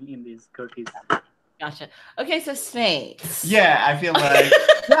I am eating these cookies. Gotcha. Okay, so snakes. Yeah, I feel like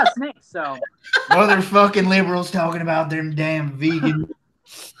yeah, snakes. So motherfucking liberals talking about them damn vegan.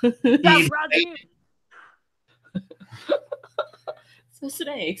 That's right. So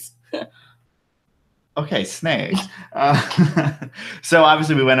snakes. Okay, snakes. So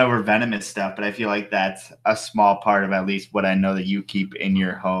obviously we went over venomous stuff, but I feel like that's a small part of at least what I know that you keep in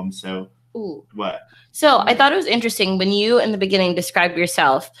your home. So what? So I thought it was interesting when you in the beginning described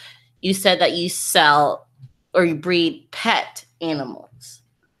yourself, you said that you sell or you breed pet animals.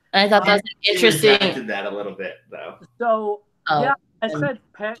 And I thought that was interesting. I did that a little bit though. So yeah, I said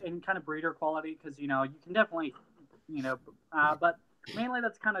pet and kind of breeder quality because you can definitely but mainly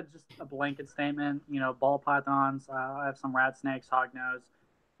that's kind of just a blanket statement. Ball pythons. I have some rat snakes, hognose.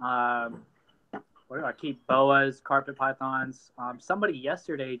 What do I keep? Boas, carpet pythons. Somebody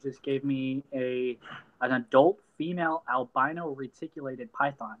yesterday just gave me an adult female albino reticulated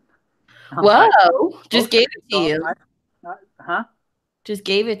python. Whoa! Just gave it to you. Huh? Just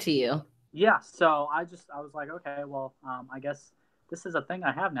gave it to you. Yeah. So I was like, okay, well, I guess this is a thing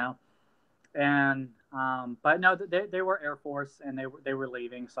I have now. And but no, they were Air Force and they were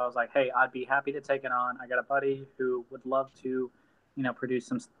leaving. So I was like, hey, I'd be happy to take it on. I got a buddy who would love to, produce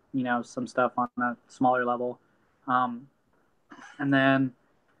some stuff on a smaller level. And then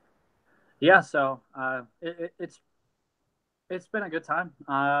yeah, so it's been a good time.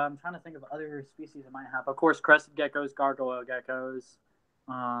 I'm trying to think of other species I might have. Of course, crested geckos, gargoyle geckos.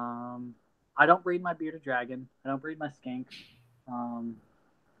 I don't breed my bearded dragon. I don't breed my skink.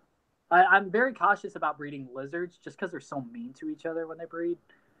 I'm very cautious about breeding lizards just because they're so mean to each other when they breed.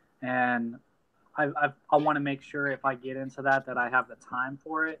 And I want to make sure if I get into that I have the time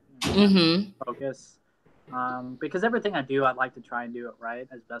for it. Focus. Because everything I do, I'd like to try and do it right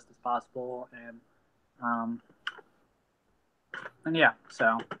as best as possible. And yeah,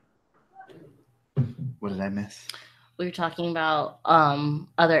 so. What did I miss? We were talking about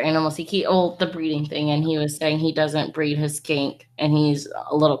other animals. The breeding thing, and he was saying he doesn't breed his skink, and he's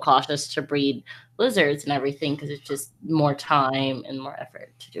a little cautious to breed lizards and everything because it's just more time and more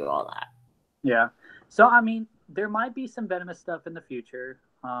effort to do all that. Yeah. So, I mean, there might be some venomous stuff in the future,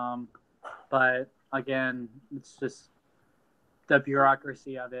 but again, it's just the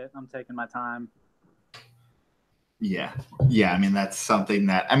bureaucracy of it. I'm taking my time. Yeah. I mean, that's something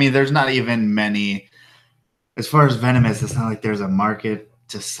that there's not even many. As far as venomous, it's not like there's a market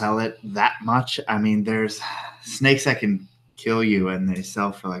to sell it that much. I mean, there's snakes that can kill you and they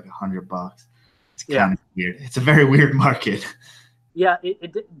sell for like $100. It's kind of weird. It's a very weird market. Yeah,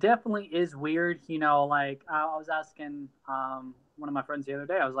 it definitely is weird. Like I was asking one of my friends the other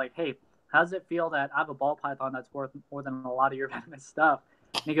day, I was like, hey, how does it feel that I have a ball python that's worth more than a lot of your venomous stuff?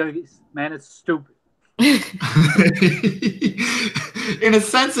 And he goes, man, it's stupid. In a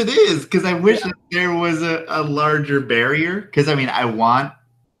sense it is, because I wish that there was a larger barrier, because I want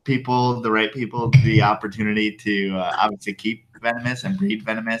the right people the opportunity to obviously keep venomous and breed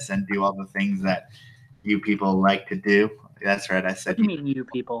venomous and do all the things that you people like to do. That's right, I said. What do you mean you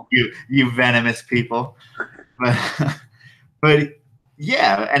people? You venomous people. But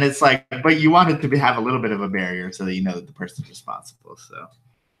yeah, and it's like, but you want it to have a little bit of a barrier so that you know that the person's responsible. So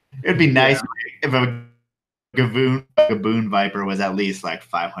it'd be nice if a Gaboon Viper was at least like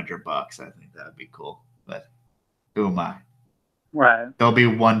 $500. I think that would be cool. But who am I? Right. There'll be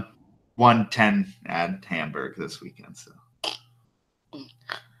 110 at Hamburg this weekend. So,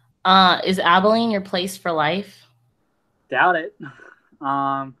 is Abilene your place for life? Doubt it.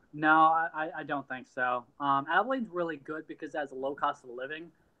 No, I don't think so. Abilene's really good because it has a low cost of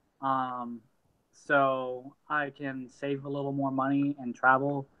living. So I can save a little more money and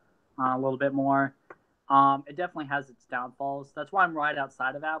travel a little bit more. It definitely has its downfalls. That's why I'm right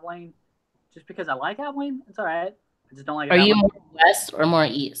outside of Abilene. Just because I like Abilene, it's all right. I just don't like. Are you more west or more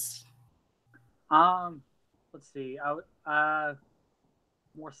east? Let's see. More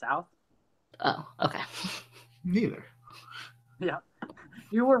south. Oh, okay. Neither. Yeah,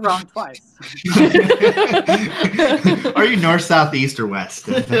 you were wrong twice. Are you north, south, east, or west?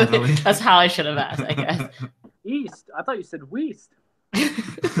 That's how I should have asked, I guess. East. I thought you said west.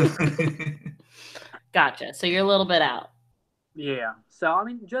 Gotcha. So you're a little bit out. Yeah. So I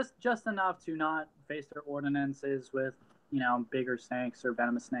mean, just enough to not face their ordinances with bigger snakes or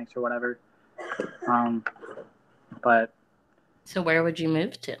venomous snakes or whatever. But So where would you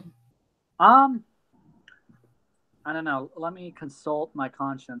move to? I don't know. Let me consult my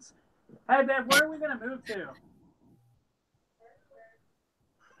conscience. Hey, babe, where are we gonna move to?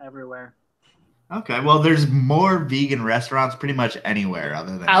 Everywhere. Okay, well, there's more vegan restaurants pretty much anywhere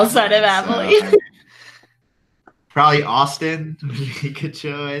other than Outside of Abilene. So, probably Austin would be a good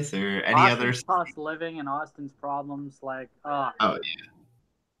choice, or any Austin's other. cost of living and Austin's problems, like, Oh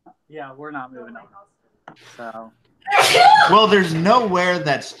yeah, we're not moving on. So, well, there's nowhere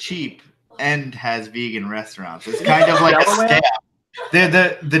that's cheap and has vegan restaurants. It's kind of like a scale.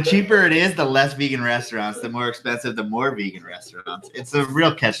 The cheaper it is, the less vegan restaurants. The more expensive, the more vegan restaurants. It's a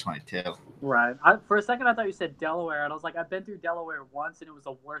real catch-22. Right. For a second, I thought you said Delaware, and I was like, I've been through Delaware once, and it was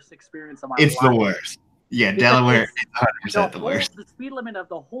the worst experience of my life. It's the worst. Yeah, Delaware is 100% the worst. The speed limit of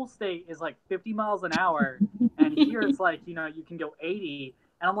the whole state is like 50 miles an hour, and here it's like, you can go 80,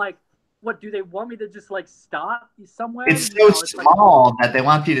 and I'm like, what, do they want me to just like stop somewhere? It's so small that they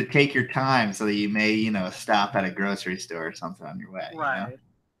want you to take your time so that you may, stop at a grocery store or something on your way. Right.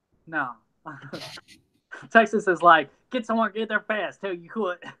 No. Texas is like, get there fast. Tell you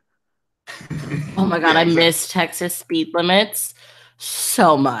could. Oh my God, I miss Texas speed limits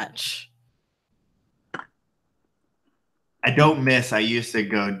so much. I used to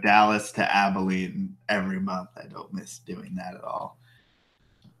go Dallas to Abilene every month. I don't miss doing that at all.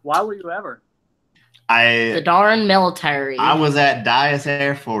 Why were you ever? The darn military. I was at Dias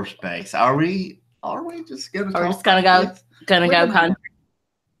Air Force Base. Are we just gonna We're just gonna go country?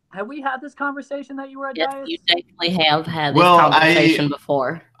 Have we had this conversation that you were at Yes, Dias? you definitely have had this conversation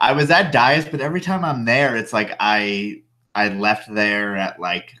before. I was at Dias, but every time I'm there, it's like I left there at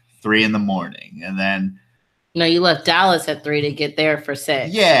like 3 a.m, and then. No, you left Dallas at 3 to get there for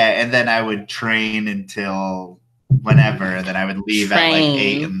 6. Yeah, and then I would train until whenever, and then I would leave at like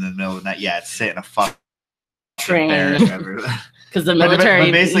 8 in the middle of the night. Yeah, sit in a fucking train. Because the military.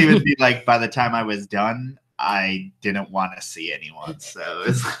 But basically, it would be like by the time I was done, I didn't want to see anyone. So it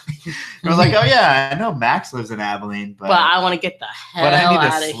was like, oh yeah, I know Max lives in Abilene, but I want to get the hell out of here.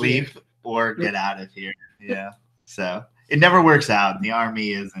 But I need to sleep or get out of here. Yeah. So it never works out. The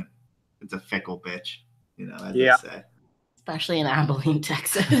Army isn't. It's a fickle bitch. As they say. Especially in Abilene,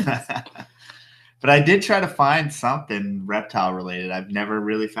 Texas. But I did try to find something reptile related. I've never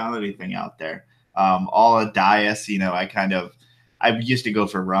really found anything out there. All at Dias, I used to go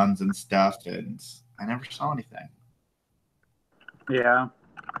for runs and stuff, and I never saw anything. Yeah.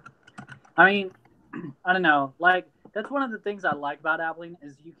 I mean, I don't know. Like, that's one of the things I like about Abilene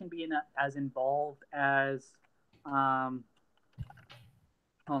is you can be as involved as, hold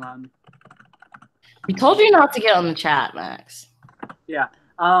on. We told you not to get on the chat, Max. Yeah.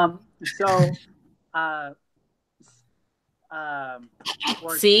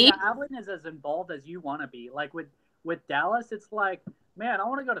 See? Yeah, Abilene is as involved as you want to be. Like with Dallas, it's like, man, I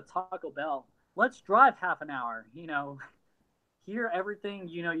want to go to Taco Bell. Let's drive half an hour. Here everything.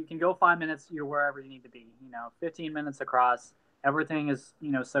 You can go 5 minutes. You're wherever you need to be. 15 minutes across. Everything is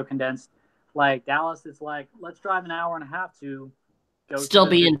so condensed. Like Dallas, it's like let's drive an hour and a half to go. Still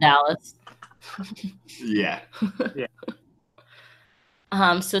be in Dallas. Yeah.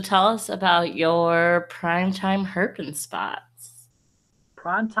 So tell us about your primetime herping spots.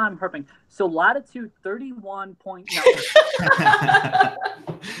 Primetime herping. So latitude 31.9.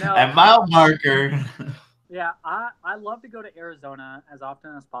 No. A mile marker. Yeah, I love to go to Arizona as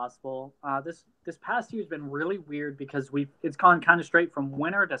often as possible. This past year has been really weird because it's gone kind of straight from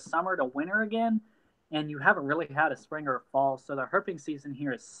winter to summer to winter again. And you haven't really had a spring or a fall. So the herping season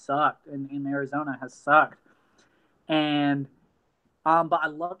here has sucked, and in Arizona has sucked. And, but I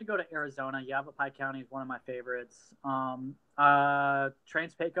love to go to Arizona. Yavapai County is one of my favorites.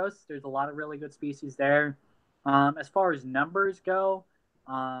 Trans-Pecos, there's a lot of really good species there. As far as numbers go,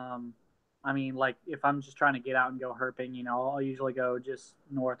 I mean, like if I'm just trying to get out and go herping, I'll usually go just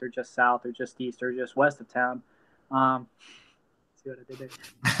north or just south or just east or just west of town. See what I did there?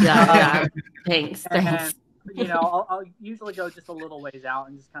 Yeah. Thanks. And, I'll usually go just a little ways out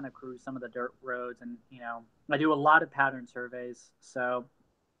and just kind of cruise some of the dirt roads. And, I do a lot of pattern surveys. So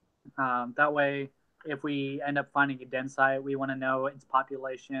that way, if we end up finding a den site, we want to know its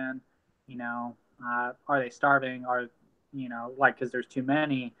population, are they starving? Because there's too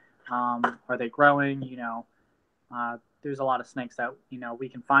many, are they growing? There's a lot of snakes that, we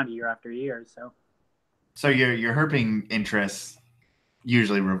can find year after year. So your herping interests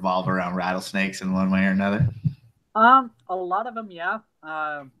usually revolve around rattlesnakes in one way or another? A lot of them, yeah.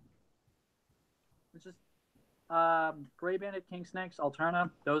 Gray banded king snakes, alterna.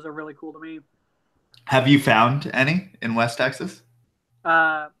 Those are really cool to me. Have you found any in West Texas?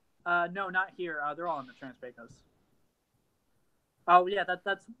 No, not here. They're all in the Trans-Pecos. Oh yeah,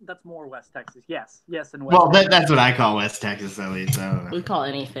 that's more West Texas. Yes, in West. Well, Texas. that's what I call West Texas, at least. I don't know. We call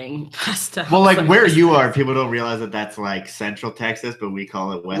anything West Texas. Well, like where you are, people don't realize that that's like Central Texas, but we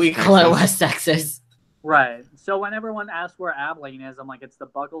call it West. We Texas. call it West Texas. Right. So when everyone asks where Abilene is, I'm like, it's the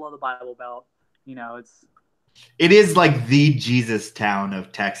buckle of the Bible Belt. It is like the Jesus town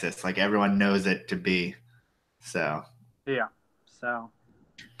of Texas. Like everyone knows it to be. So. Yeah. So.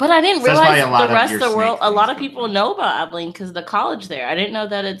 But I didn't realize the rest of the world. A lot of stuff. people know about Abilene because of the college there. I didn't know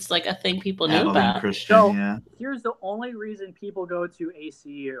that it's like a thing people knew about. Christian, so yeah. Here's the only reason people go to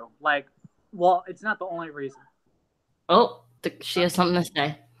ACU. Well, it's not the only reason. Oh, she has something to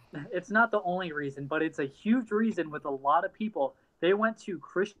say. It's not the only reason, but it's a huge reason with a lot of people. They went to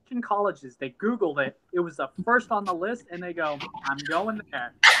Christian colleges. They Googled it. It was the first on the list, and they go, "I'm going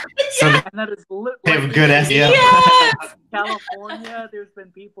there." So and that is they have good SEO. Yes! California. There's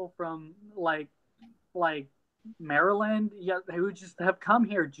been people from like Maryland, who just have come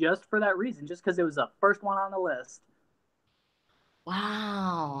here just for that reason, just because it was the first one on the list.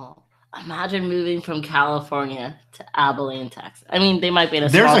 Wow. Imagine moving from California to Abilene, Texas. I mean, they might be in a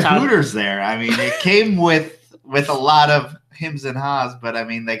small town. There's a Hooters there. I mean, it came with a lot of hims and haws, but I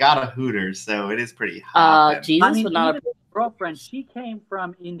mean, they got a Hooters, so it is pretty hot. Jesus would not have. Girlfriend, she came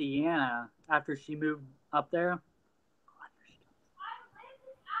from Indiana after she moved up there.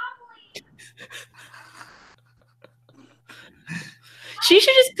 She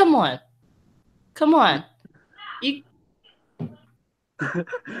should just come on. You.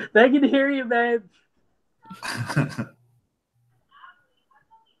 They can hear you, babe.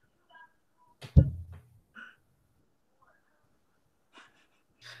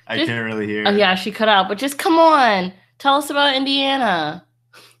 I can't really hear. Oh yeah, she cut out. But just come on, tell us about Indiana.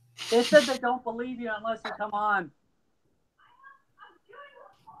 They said they don't believe you unless you come on.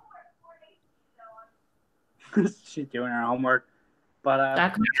 She's doing her homework.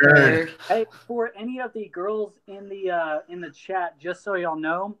 But hey, for any of the girls in the chat, just so y'all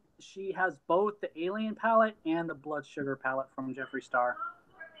know, she has both the Alien palette and the Blood Sugar palette from Jeffree Star.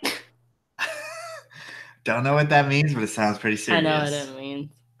 Don't know what that means, but it sounds pretty serious. I know what it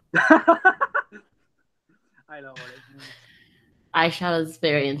means. I know what it means. Eyeshadow's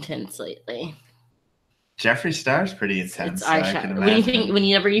very intense lately. Jeffree Star's pretty intense. It's eyeshadow.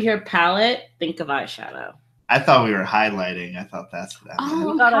 Whenever you hear palette, think of eyeshadow. I thought we were highlighting. I thought that's that.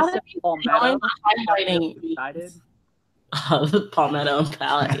 Oh, how did Palmetto highlighting? Excited. The Palmetto and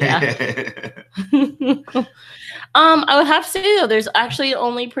palette, yeah. I would have to say though, there's actually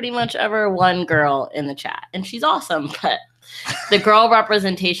only pretty much ever one girl in the chat, and she's awesome. But the girl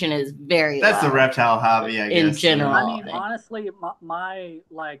representation is very. That's low the reptile hobby, I guess. In general, I mean, honestly, my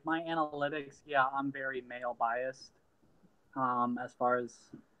analytics, yeah, I'm very male biased. As far as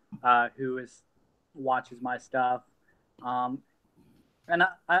who watches my stuff, and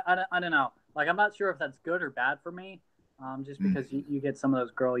I don't know. Like, I'm not sure if that's good or bad for me. Just because you get some of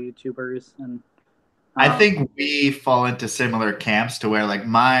those girl YouTubers, and I think we fall into similar camps to where, like,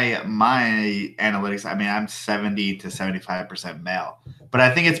 my analytics, I mean, I'm 70 to 75% male, but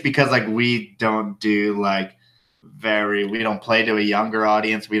I think it's because, like, we don't do we don't play to a younger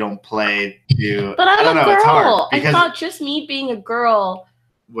audience. We don't play to. But I'm a girl. It's hard because I thought just me being a girl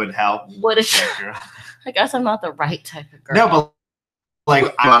would help. I guess I'm not the right type of girl. No, but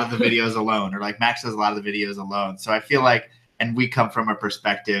like a lot of the videos alone, or like Max does a lot of the videos alone. So I feel like, and we come from a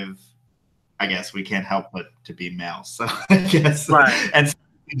perspective, I guess we can't help but to be males. So I guess, right. And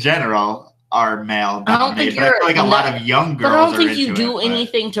in general, are male. I don't think you're like a lot of young girls. But I don't think you do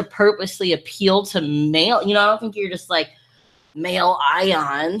anything to purposely appeal to male. You know, I don't think you're just like male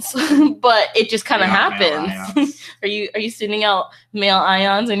ions, but it just kind of happens. Are you sending out male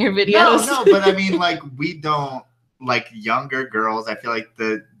ions in your videos? No, but I mean, like, we don't. Like younger girls, I feel like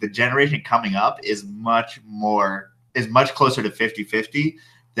the generation coming up is much closer to 50-50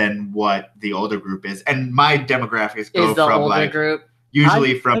 than what the older group is. And my demographics go from like group.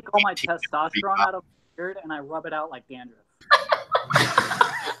 Usually from take all my testosterone out of my beard and I rub it out like dandruff.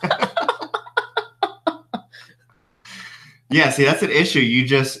 Yeah, see, that's an issue. You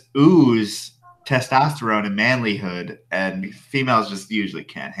just ooze testosterone and manlyhood, and females just usually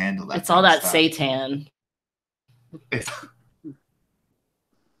can't handle that. It's all that seitan. What's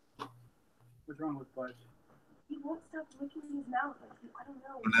wrong with Bud? He won't stop licking his mouth. I don't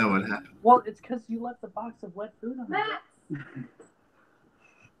know. I don't know what happened. Well, it's because you left the box of wet food on Max!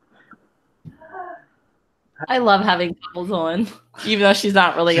 I love having couples on, even though she's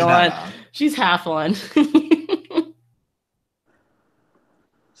not really on. She's half on.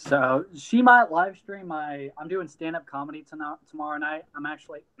 So she might live stream I'm doing stand-up comedy tomorrow night. I'm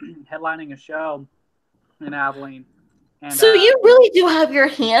actually headlining a show in Abilene. And, so you really do have your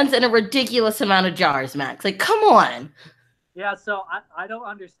hands in a ridiculous amount of jars, Max. Like, come on. Yeah, so I don't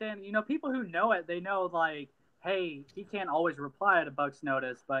understand. You know, people who know it, they know, like, hey, he can't always reply at a buck's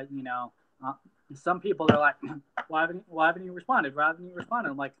notice. But, you know, some people, they're like, why haven't you responded? Why haven't you responded?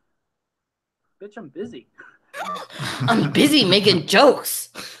 I'm like, bitch, I'm busy. I'm busy making jokes.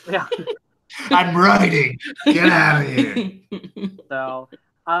 Yeah. I'm writing. Get out of here. So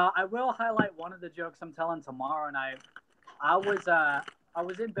I will highlight one of the jokes I'm telling tomorrow night. I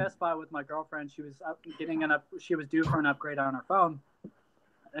was in Best Buy with my girlfriend. She was she was due for an upgrade on her phone,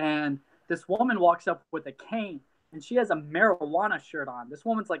 and this woman walks up with a cane, and she has a marijuana shirt on. This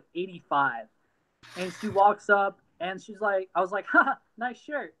woman's like 85, and she walks up and she's like, I was like, haha, nice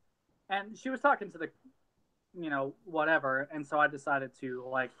shirt, and she was talking to the, you know, whatever, and so I decided to,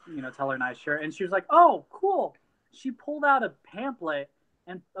 like, you know, tell her nice shirt, and she was like, oh, cool. She pulled out a pamphlet,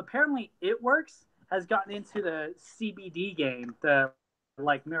 and apparently It Works has gotten into the CBD game, the,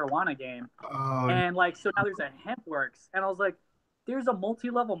 like, marijuana game. Oh. And, like, so now there's a Hemp Works. And I was like, there's a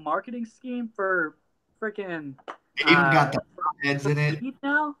multi-level marketing scheme for freaking... It even got the heads in it.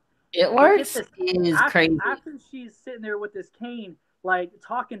 Now? It Works is crazy. After she's sitting there with this cane, like,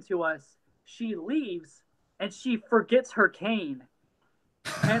 talking to us, she leaves, and she forgets her cane.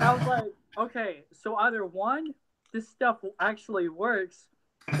 And I was like, okay, so either one, this stuff actually works,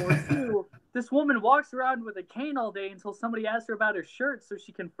 or two, this woman walks around with a cane all day until somebody asks her about her shirt so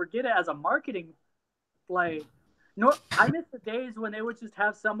she can forget it as a marketing, like, no, I miss the days when they would just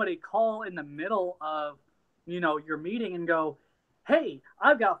have somebody call in the middle of, you know, your meeting and go, hey,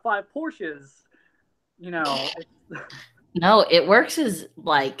 I've got 5 Porsches, you know. No, It Works is,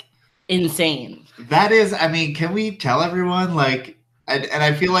 like, insane. That is, I mean, can we tell everyone, like, and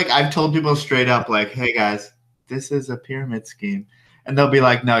I feel like I've told people straight up, like, hey guys, this is a pyramid scheme. And they'll be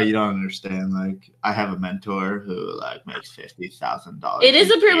like, no, you don't understand. Like, I have a mentor who, like, makes $50,000. It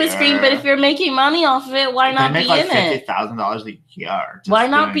is a pyramid scheme, but if you're making money off of it, why not be like in it? $50,000 a year. Why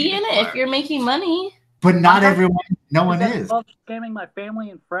not be in it if you're making money? But not everyone, no one is. Scamming my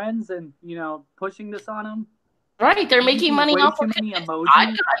family and friends and, you know, pushing this on them. Right, they're making money off of it.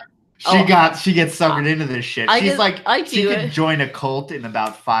 She gets suckered into this shit. She's like, she could join a cult in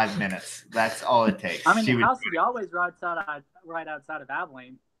about 5 minutes. That's all it takes. I mean, the House of Yahweh is right outside of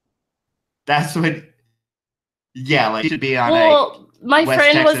Abilene. That's what. Yeah, like, she should be on. Well, my West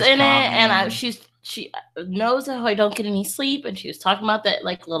friend Texas was in it, comedy. and she knows how I don't get any sleep, and she was talking about that,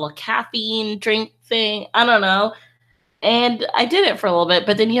 like, little caffeine drink thing. I don't know. And I did it for a little bit,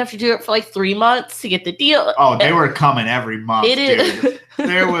 but then you have to do it for like 3 months to get the deal. Oh, they were coming every month. It is. Dude.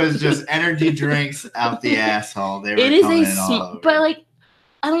 There was just energy drinks out the asshole. They were coming in all over. But, like,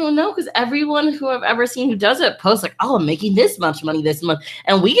 I don't know, because everyone who I've ever seen who does it posts like, "Oh, I'm making this much money this month,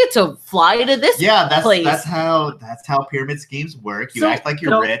 and we get to fly to this place." That's how pyramid schemes work. You act like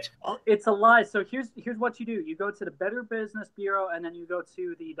you're rich. It's a lie. So here's what you do: you go to the Better Business Bureau, and then you go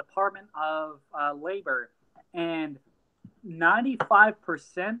to the Department of Labor, and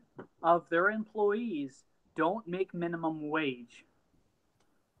 95% of their employees don't make minimum wage.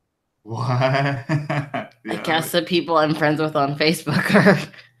 What? I guess the people I'm friends with on Facebook are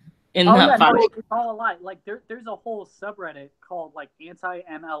in that fight. No, it's all a lie. Like, there's a whole subreddit called, like,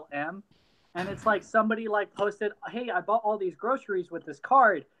 anti-MLM, and it's like somebody, like, posted, hey, I bought all these groceries with this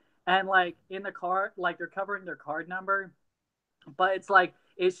card, and, like, in the card, like, they're covering their card number, but it's like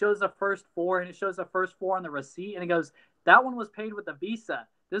it shows the first 4, and it shows the first 4 on the receipt, and it goes, that one was paid with a Visa.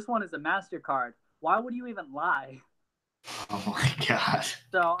 This one is a MasterCard. Why would you even lie? Oh my God.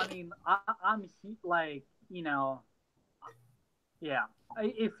 So, I mean, I'm like, you know, yeah.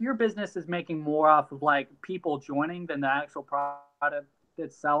 If your business is making more off of, like, people joining than the actual product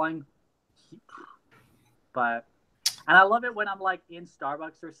it's selling, but, and I love it when I'm, like, in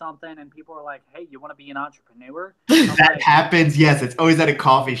Starbucks or something and people are like, hey, you want to be an entrepreneur? That happens, yes. It's always at a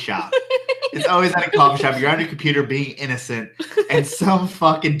coffee shop. It's always at a coffee shop. You're on your computer being innocent, and some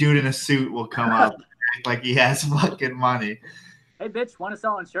fucking dude in a suit will come up and act like he has fucking money. Hey, bitch, want to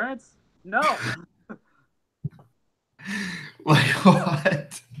sell insurance? No. Like,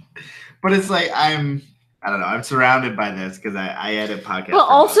 what? But it's like, I don't know. I'm surrounded by this because I edit podcasts. But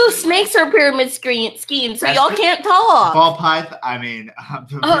also, snakes are pyramid schemes, so y'all can't talk. Ball python. I mean,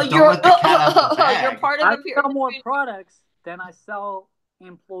 you're part of I the pyramid. sell more products than I sell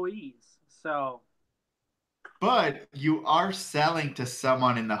employees. So, but you are selling to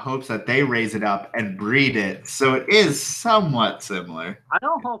someone in the hopes that they raise it up and breed it, so it is somewhat similar. I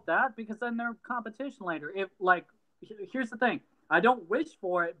don't hope that, because then they're competition later. If, like, here's the thing: I don't wish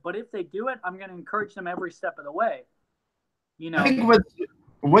for it, but if they do it, I'm going to encourage them every step of the way. I think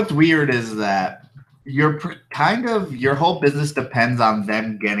what's weird is that your whole business depends on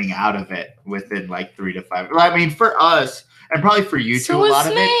them getting out of it within like 3 to 5. I mean, for us and probably for you too, a lot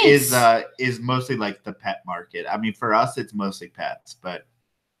of it is mostly like the pet market. I mean, for us, it's mostly pets, but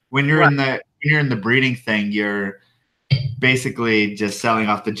when you're in the breeding thing, you're basically just selling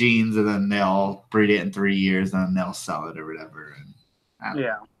off the genes, and then they'll breed it in 3 years, and then they'll sell it or whatever. And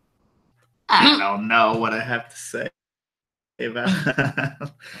I don't know what I have to say about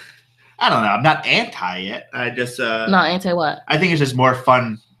that. I don't know. I'm not anti it. I just not anti what? I think it's just more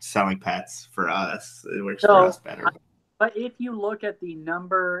fun selling pets for us. It works for us better. But if you look at the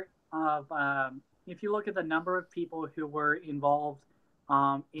number of people who were involved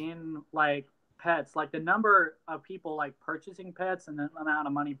in like pets, like the number of people like purchasing pets and the amount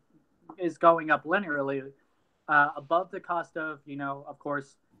of money is going up linearly above the cost of, of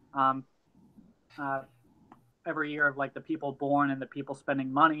course, every year of like the people born and the people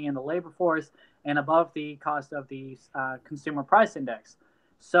spending money in the labor force, and above the cost of the consumer price index.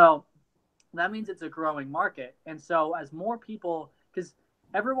 So that means it's a growing market. And so as more people, because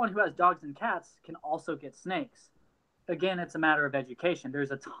everyone who has dogs and cats can also get snakes. Again, it's a matter of education. There's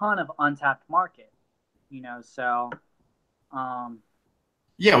a ton of untapped market, so.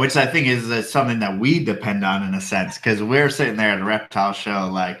 Yeah, which I think is something that we depend on in a sense, because we're sitting there at a reptile show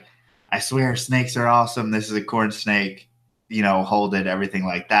like, I swear snakes are awesome. This is a corn snake, hold it, everything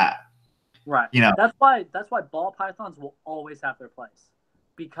like that. Right. That's why ball pythons will always have their place.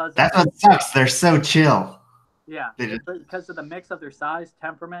 Because that's what sucks. They're so chill. Yeah. Because of the mix of their size,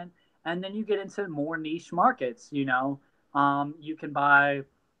 temperament, and then you get into more niche markets, you can buy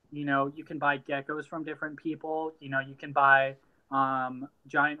geckos from different people, you can buy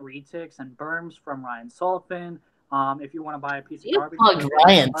giant retics and berms from Ryan Sullivan. If you want to buy a piece of garbage. You plugged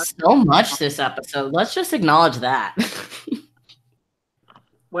Ryan so much this episode. Let's just acknowledge that.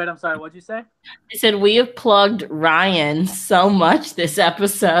 Wait, I'm sorry. What'd you say? I said we have plugged Ryan so much this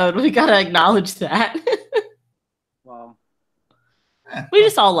episode. We got to acknowledge that. Well, we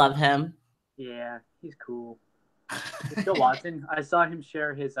just all love him. Yeah, he's cool. He's still watching. I saw him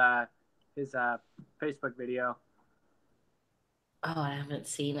share his Facebook video. Oh, I haven't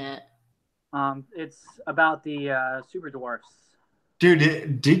seen it. It's about the super dwarfs.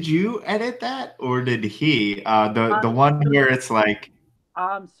 Dude, did you edit that or did he? The one where it's like.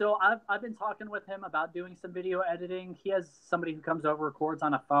 So I've been talking with him about doing some video editing. He has somebody who comes over, records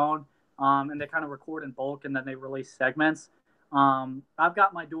on a phone, and they kind of record in bulk and then they release segments. I've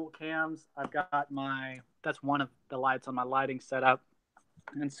got my dual cams. I've got that's one of the lights on my lighting setup,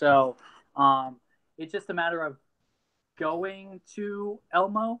 and so it's just a matter of going to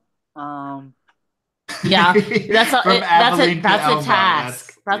Elmo. Yeah, that's a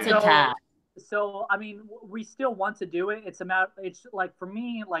task. That's a task. So, I mean, we still want to do it. It's like, for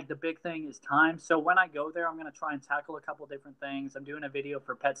me, like the big thing is time. So when I go there, I'm going to try and tackle a couple different things. I'm doing a video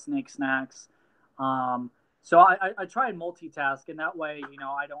for Pet Snake Snacks. So I try and multitask, and that way,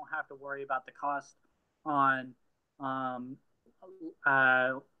 I don't have to worry about the cost on,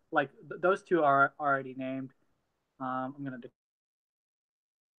 like those two are already named. I'm going to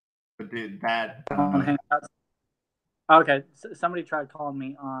do that. Okay, somebody tried calling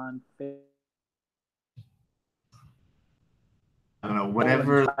me on Facebook. I don't know,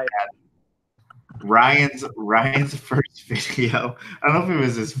 whatever. Ryan's first video. I don't know if it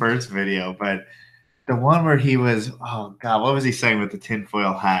was his first video, but the one where he was, oh God, what was he saying with the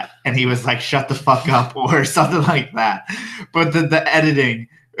tinfoil hat? And he was like, shut the fuck up or something like that. But the editing,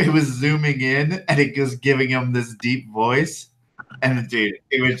 it was zooming in and it was giving him this deep voice. And dude,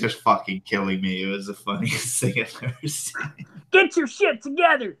 it was just fucking killing me. It was the funniest thing I've ever seen. Get your shit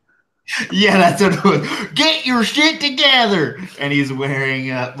together. Yeah, that's what it was. Get your shit together. And he's wearing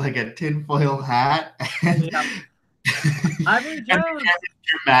like a tinfoil hat. And, yeah. and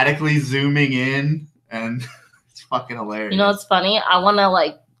dramatically zooming in. And it's fucking hilarious. It's funny. I want to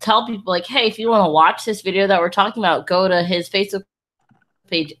like tell people like, hey, if you want to watch this video that we're talking about, go to his Facebook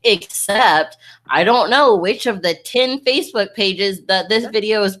page, except I don't know which of the 10 Facebook pages that this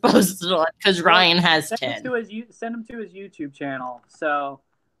video is posted on, because Ryan has 10. Send him to his YouTube channel. So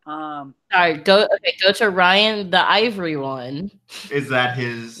sorry, go to Ryan the Ivory one. Is that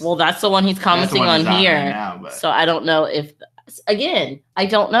his? Well, that's the one he's commenting on here. Right now, so I don't know if, again, I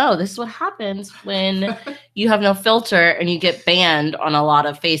don't know. This is what happens when you have no filter and you get banned on a lot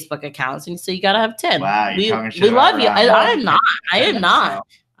of Facebook accounts, and so you gotta have 10. Wow, we love you. I am not.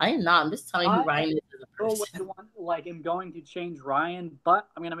 I'm just telling you who Ryan is as a person. Like, I'm going to change Ryan, but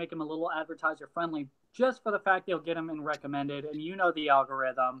I'm gonna make him a little advertiser friendly just for the fact they'll get them in recommended, and you know the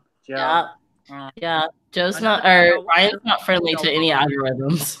algorithm, Joe. Yeah. Yeah, Ryan's not friendly to any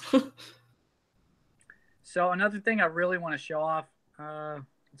algorithms. So another thing I really want to show off.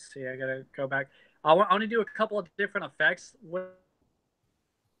 Let's see, I gotta go back. I want to do a couple of different effects.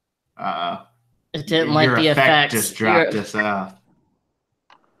 It didn't like the effects. Just dropped us off.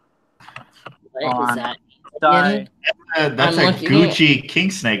 What is that? Sorry. That's a Gucci king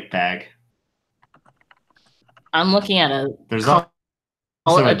snake bag. I'm looking at There's also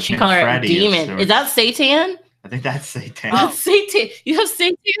a demon. Is that Satan? I think that's Satan. That's Satan. You have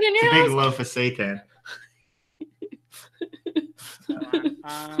Satan in your house? It's a big loaf of Satan.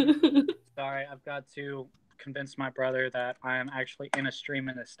 Sorry, I've got to convince my brother that I am actually in a stream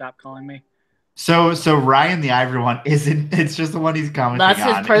and to stop calling me. So Ryan the Ivory one isn't. It's just the one he's commenting on.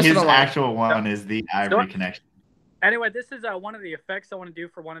 That's his personal His actual one is the Ivory connection. Anyway, this is one of the effects I want to do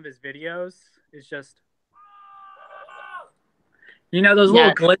for one of his videos. It's just, you know, those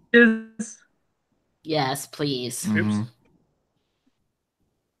little glitches. Yes, please. Mm-hmm.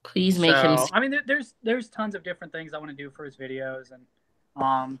 Please make him. I mean, there's tons of different things I want to do for his videos, and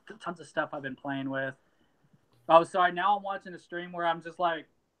tons of stuff I've been playing with. Oh, sorry. Now I'm watching a stream where I'm just like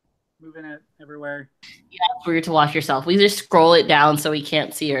moving it everywhere. Yeah, it's weird to watch yourself. We just scroll it down so we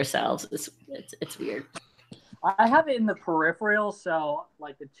can't see ourselves. It's weird. I have it in the peripheral, so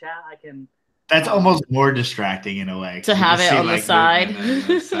like the chat, I can. That's almost more distracting in a way. To have it on the side.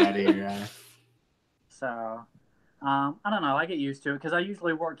 So, I don't know. I get used to it because I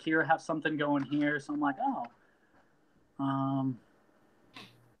usually work here, have something going here, so I'm like, oh.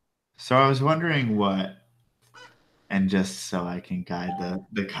 So I was wondering what, and just so I can guide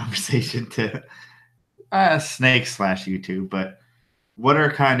the conversation to Snake/YouTube, but what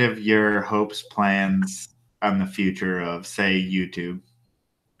are kind of your hopes, plans on the future of, say, YouTube?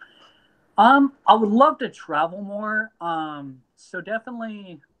 I would love to travel more. So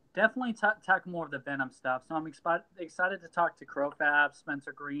definitely tackle more of the Venom stuff. So I'm excited to talk to CrowFab,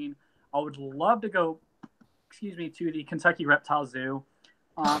 Spencer Green. I would love to go, to the Kentucky Reptile Zoo.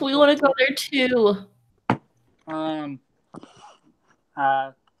 We want to go there too.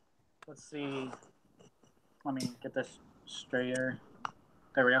 Let's see. Let me get this straighter.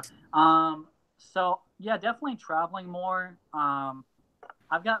 There we go. So yeah, definitely traveling more.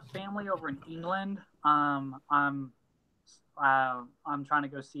 I've got family over in England. I'm trying to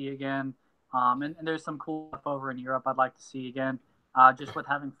go see again. And there's some cool stuff over in Europe I'd like to see again. Just with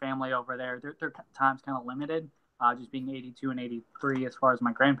having family over there, their time's kind of limited. Just being 82 and 83 as far as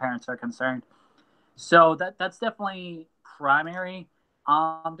my grandparents are concerned. So that's definitely primary.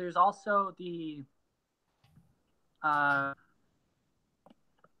 There's also the I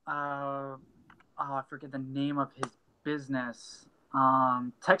forget the name of his business.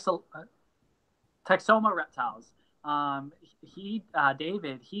 Texoma Reptiles.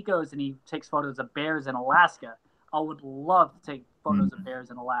 David, he goes and he takes photos of bears in Alaska. I would love to take photos of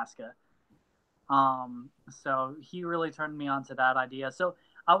bears in Alaska. So he really turned me on to that idea. So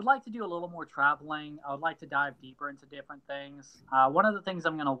I would like to do a little more traveling. I would like to dive deeper into different things. One of the things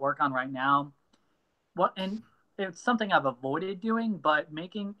I'm going to work on right now, and it's something I've avoided doing, but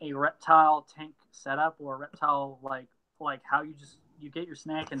making a reptile tank setup or a reptile like how you get your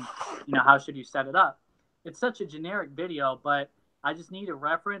snake and how should you set it up. It's such a generic video, but I just need a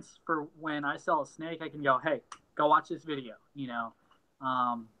reference for when I sell a snake. I can go, hey, go watch this video,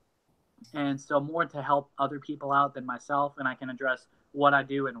 and so more to help other people out than myself, and I can address what I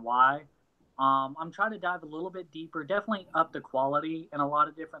do and why. I'm trying to dive a little bit deeper, definitely up the quality and a lot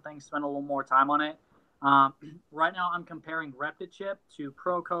of different things, spend a little more time on it. Right now I'm comparing Reptichip to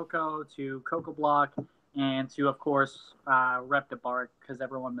Pro Coco to Coco Block and to, of course, Reptibark, because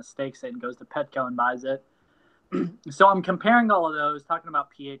everyone mistakes it and goes to Petco and buys it. So I'm comparing all of those, talking about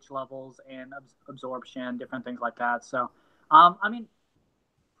pH levels and absorption, different things like that. So, I mean,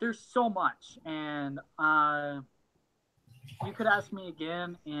 there's so much, and you could ask me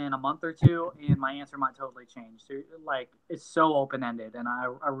again in a month or two, and my answer might totally change. So, it's so open-ended, and I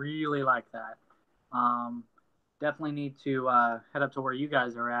really like that. Definitely need to head up to where you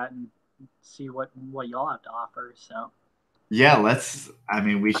guys are at and see what y'all have to offer. So, yeah,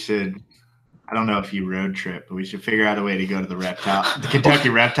 we should. I don't know if you road trip, but we should figure out a way to go to the Kentucky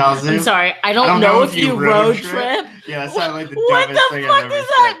Reptile Zoo. I'm sorry, I don't know if you road trip. Yeah, that sounds like the what dumbest thing I've ever said. What the fuck does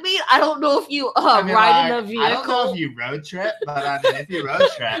that mean? I don't know if you ride in a vehicle. I don't know if you road trip, but I mean, if you road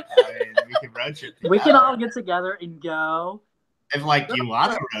trip, we can road trip together. We can all get together and go. If you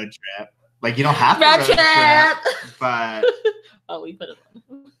want to road trip, you don't have to road trip, but we put it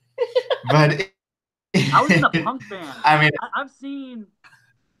on. But I was in a punk band. I mean, I've seen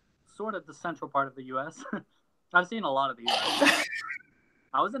sort of the central part of the U.S. I've seen a lot of the U.S.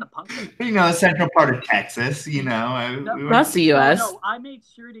 I was in a punk band. You know, the central part of Texas. You know, That's the U.S. No, I made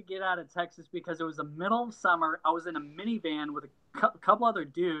sure to get out of Texas because it was the middle of summer. I was in a minivan with a couple other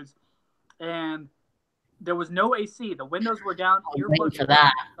dudes, and there was no AC. The windows were down. Earplugs for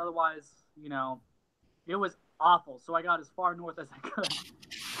that. Otherwise, you know, it was awful. So I got as far north as I could.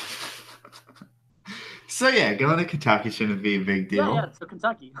 So yeah, going to Kentucky shouldn't be a big deal. Yeah. So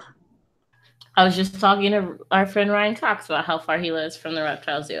Kentucky. I was just talking to our friend Ryan Cox about how far he lives from the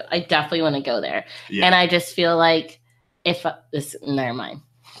reptile zoo. I definitely want to go there. Yeah. And I just feel like never mind.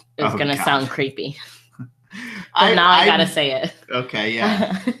 It's going to sound creepy. But now I got to say it. Okay,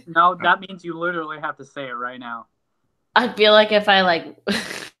 yeah. No, that means you literally have to say it right now. I feel like if I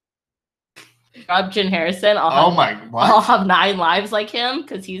rub Jim Harrison, I'll have 9 lives like him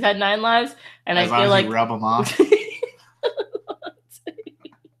because he's had 9 lives. And as I feel like you rub him off.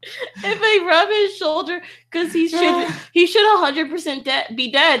 If I rub his shoulder, because he should 100%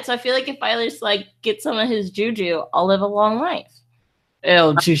 be dead. So I feel like if I just get some of his juju, I'll live a long life.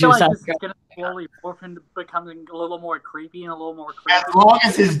 Ew, juju sounds good. It's gonna slowly morph into becoming a little more creepy and a little more creepy. As long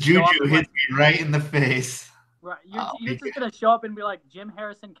as his juju hits me right in the face. Right, you're just gonna show up and be like, Jim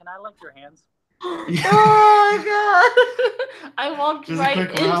Harrison, can I lick your hands? Oh my god! I walked right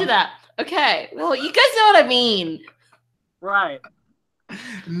into that. Okay, well, you guys know what I mean, right?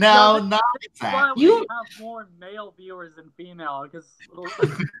 No, not exactly. You have more male viewers than female, because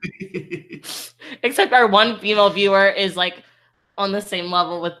except our one female viewer is on the same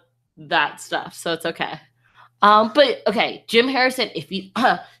level with that stuff, so it's okay. But okay, Jim Harrison, if you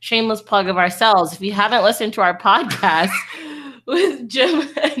shameless plug of ourselves, if you haven't listened to our podcast with Jim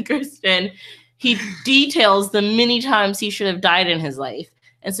and Kristen, he details the many times he should have died in his life.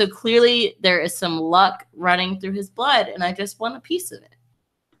 And so clearly there is some luck running through his blood, and I just want a piece of it.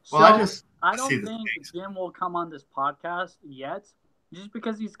 Well, I don't think Jim will come on this podcast yet, just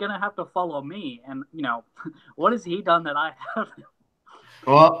because he's going to have to follow me. And, what has he done that I haven't?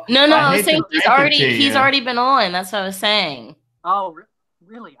 Well, no, I was saying he's already been on. That's what I was saying. Oh,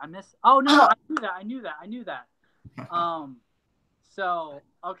 really? I missed. Oh, no, I knew that. So,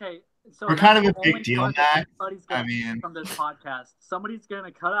 okay. So we're kind of a big deal, Max. From this podcast, somebody's going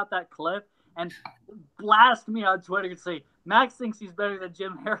to cut out that clip and blast me on Twitter and say, Max thinks he's better than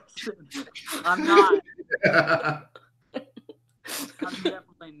Jim Harrison. I'm not. I'm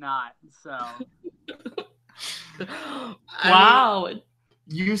definitely not. So. Wow.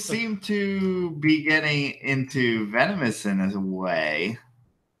 You seem to be getting into venomous in a way.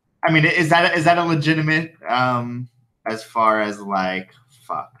 I mean, is that a legitimate, as far as what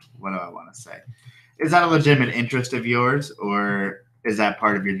do I want to say? Is that a legitimate interest of yours, or is that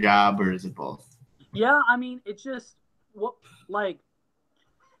part of your job, or is it both? Yeah, I mean, it's just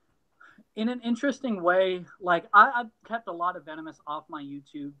in an interesting way. I've kept a lot of venomous off my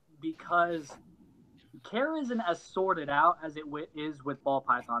YouTube because care isn't as sorted out as it is with ball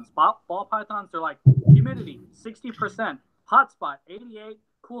pythons. Ball pythons are humidity 60%, hot spot 88,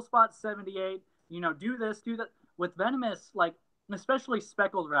 cool spot 78. Do this, do that. With venomous, especially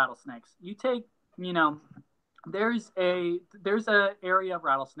speckled rattlesnakes, you take, there's a area of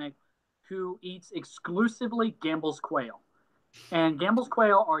rattlesnake who eats exclusively Gambel's quail, and Gambel's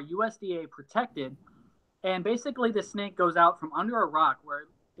quail are USDA protected, and basically the snake goes out from under a rock where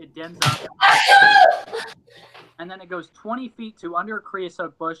it dens up, and then it goes 20 feet to under a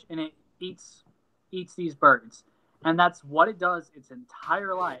creosote bush, and it eats these birds, and that's what it does its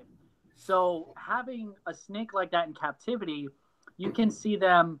entire life. So having a snake like that in captivity, you can see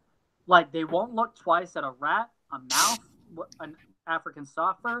them, they won't look twice at a rat, a mouse, an African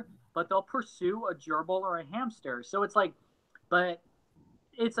soft fur, but they'll pursue a gerbil or a hamster. So it's but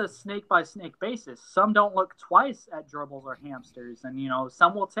it's a snake by snake basis. Some don't look twice at gerbils or hamsters, and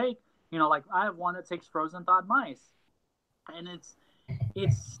some will take, I have one that takes frozen thawed mice, and it's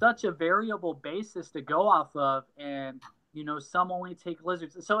such a variable basis to go off of, and some only take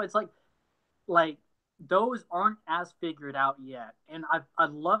lizards. So it's those aren't as figured out yet, and I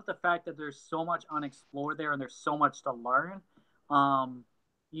love the fact that there's so much unexplored there, and there's so much to learn.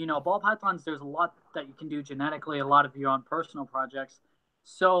 Ball pythons, there's a lot that you can do genetically, a lot of your own personal projects.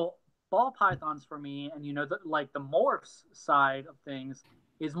 So ball pythons for me, and the morphs side of things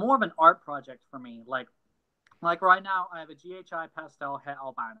is more of an art project for me. Like right now, I have a GHI pastel het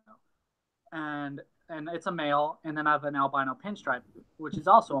albino, and it's a male, and then I have an albino pinstripe, which is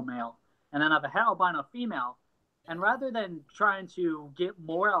also a male. And then I have a het albino female. And rather than trying to get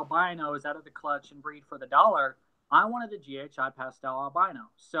more albinos out of the clutch and breed for the dollar, I wanted a GHI pastel albino.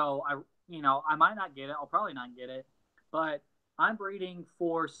 So I might not get it. I'll probably not get it. But I'm breeding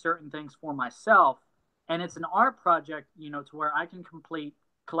for certain things for myself, and it's an art project, to where I can complete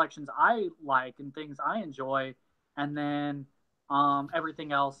collections I like and things I enjoy, and then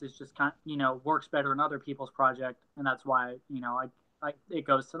everything else is just works better in other people's project, and that's why it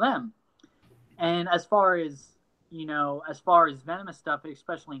goes to them. And as far as venomous stuff,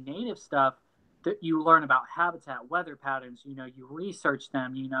 especially native stuff, that you learn about habitat, weather patterns. You research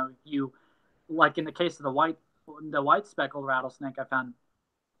them. You like in the case of the white speckled rattlesnake, I found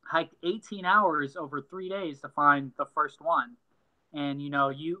hiked 18 hours over 3 days to find the first one. And you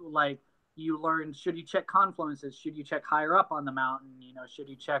learn, should you check confluences, should you check higher up on the mountain, should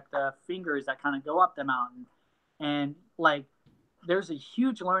you check the fingers that kind of go up the mountain. And there's a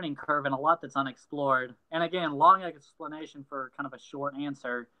huge learning curve and a lot that's unexplored. And again, long explanation for kind of a short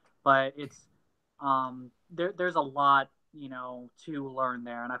answer, but it's there's a lot to learn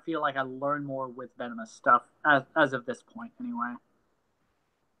there, and I feel like I learn more with venomous stuff as of this point anyway.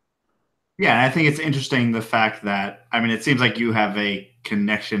 Yeah, and I think it's interesting the fact that, I mean, it seems like you have a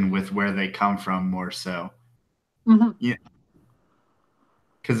connection with where they come from more so. Mm-hmm. Yeah.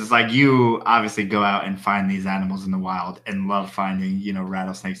 Because it's like you obviously go out and find these animals in the wild and love finding,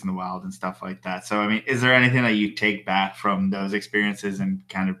 rattlesnakes in the wild and stuff like that. So, I mean, is there anything that you take back from those experiences and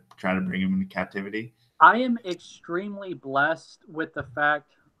kind of try to bring them into captivity? I am extremely blessed with the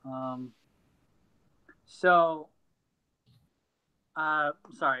fact, I'm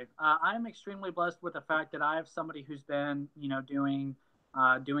extremely blessed with the fact that I have somebody who's been, doing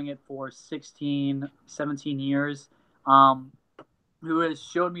it for 16, 17 years, who has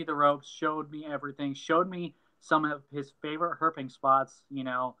showed me the ropes, showed me everything, showed me some of his favorite herping spots,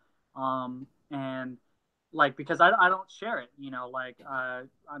 and because I don't share it,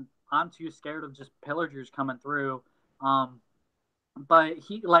 I'm too scared of just pillagers coming through. But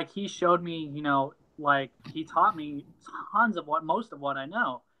he showed me, he taught me most of what I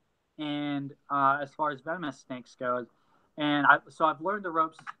know, and as far as venomous snakes goes, and I've learned the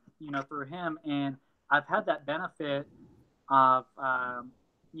ropes, through him, and I've had that benefit of,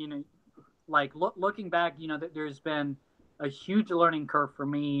 looking back, that there's been a huge learning curve for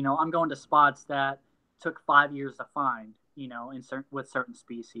me. I'm going to spots that took 5 years to find, with certain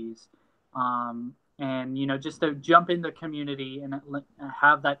species. And just to jump in the community and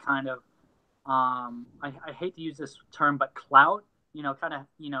have that kind of I hate to use this term, but clout,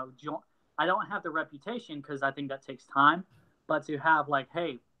 I don't have the reputation because I think that takes time, but to have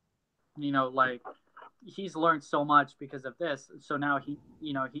hey, he's learned so much because of this, so now he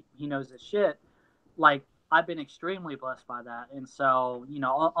knows his shit. I've been extremely blessed by that, and so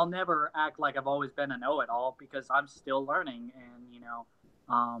I'll never act like I've always been a know-it-all because I'm still learning, and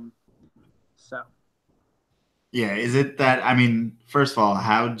so. Yeah, is it that, I mean, first of all,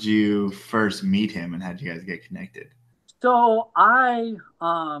 how'd you first meet him and how'd you guys get connected? So I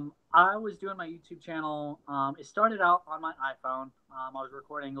was doing my YouTube channel. It started out on my iPhone. I was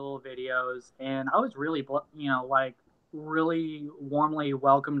recording little videos, and I was really really warmly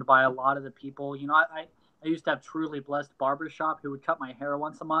welcomed by a lot of the people. I used to have Truly Blessed Barbershop who would cut my hair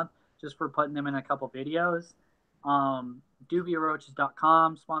once a month just for putting them in a couple videos.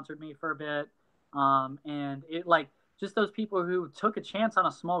 DubiaRoaches.com sponsored me for a bit. And it just those people who took a chance on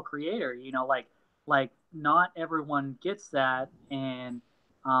a small creator, not everyone gets that. And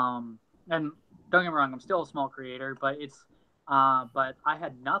don't get me wrong, I'm still a small creator, but but I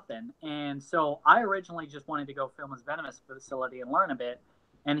had nothing. And so I originally just wanted to go film his venomous facility and learn a bit.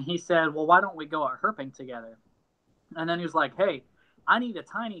 And he said, well, why don't we go out herping together? And then he was like, hey, I need a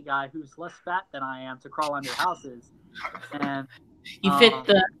tiny guy who's less fat than I am to crawl under houses. And you fit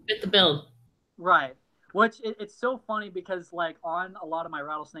the build. Right. Which it's so funny because on a lot of my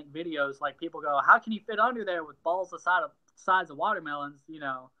rattlesnake videos, people go, how can you fit under there with balls the size of watermelons?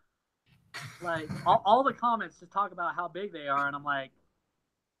 All the comments just talk about how big they are, and I'm like,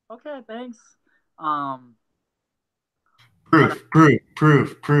 okay, thanks. Proof.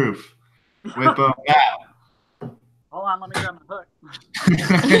 Whip them out. Hold on, let me grab my hook.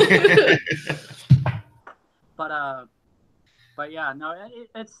 But yeah, no,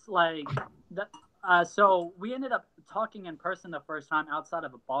 it's that. So we ended up talking in person the first time outside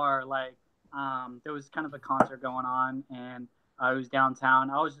of a bar. There was kind of a concert going on, and it was downtown.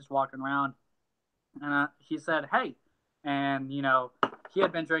 I was just walking around, and he said, "Hey," and he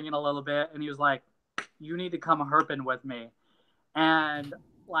had been drinking a little bit, and he was like, "You need to come herping with me," and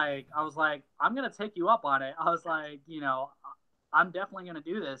I was like, "I'm gonna take you up on it." I was like, I'm definitely gonna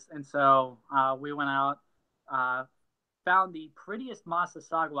do this, and so we went out, found the prettiest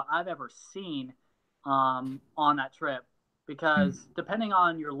Massassagua I've ever seen on that trip, because depending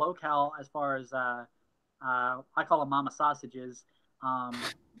on your locale as far as I call them mama sausages,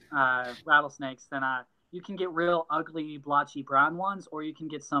 rattlesnakes, then you can get real ugly, blotchy brown ones, or you can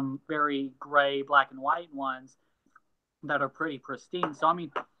get some very gray, black and white ones that are pretty pristine. So I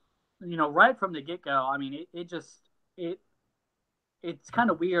mean, right from the get go, I mean, it it's kind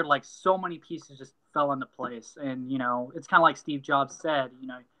of weird. Like so many pieces just fell into place, and it's kind of like Steve Jobs said.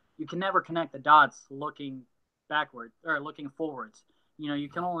 You can never connect the dots looking backward or looking forwards. You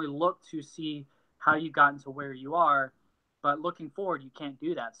can only look to see how you got into where you are, but looking forward, you can't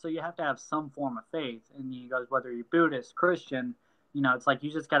do that. So you have to have some form of faith. And you guys, whether you're Buddhist, Christian, it's like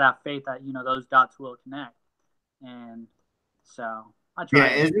you just gotta have faith that those dots will connect. And so I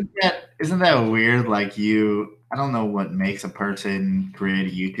try. Yeah, isn't that weird? Like I don't know what makes a person create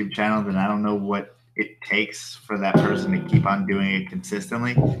a YouTube channel, then I don't know what it takes for that person to keep on doing it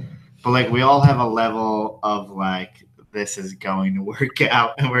consistently. But like we all have a level of like this is going to work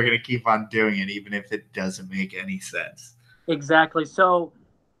out and we're gonna keep on doing it even if it doesn't make any sense. Exactly. So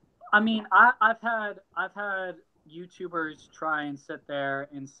I mean, I've had YouTubers try and sit there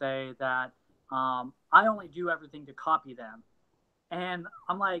and say that I only do everything to copy them, and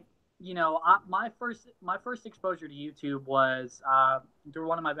I'm like, my first exposure to YouTube was through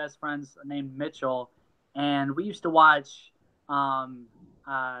one of my best friends named Mitchell, and we used to watch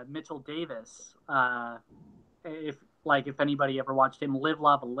Mitchell Davis. If anybody ever watched him, Live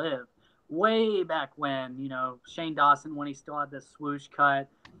Lava Live, way back when, Shane Dawson when he still had this swoosh cut,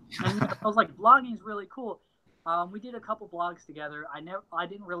 and I was like, vlogging is really cool. We did a couple blogs together. I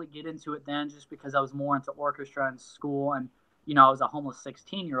didn't really get into it then, just because I was more into orchestra and school, and I was a homeless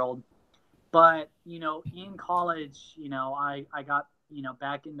 16-year-old. But in college, I got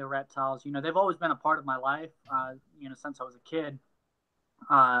back into reptiles. They've always been a part of my life. Since I was a kid.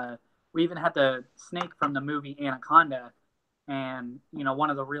 We even had the snake from the movie Anaconda, and one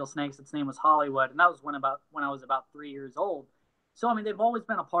of the real snakes, its name was Hollywood, and that was when I was about 3 years old. So I mean, they've always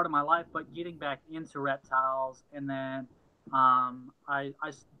been a part of my life. But getting back into reptiles, and then I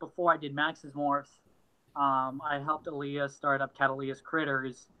before I did Max's Morphs, I helped Aaliyah start up Catalyst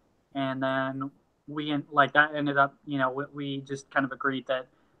Critters, and then that ended up, we just kind of agreed that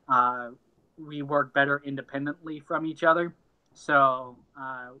we work better independently from each other. So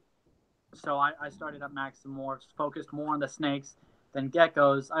I started up Max and Morphs, focused more on the snakes than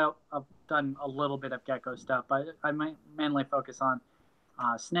geckos. I've done a little bit of gecko stuff, but I mainly focus on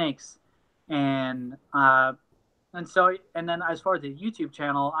snakes. And then as far as the YouTube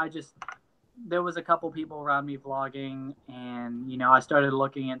channel, there was a couple people around me vlogging, and I started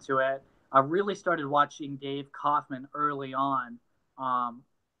looking into it. I really started watching Dave Kaufman early on,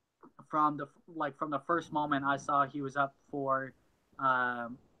 from the first moment I saw he was up for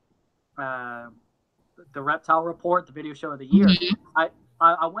the Reptile Report, the video show of the year. Mm-hmm.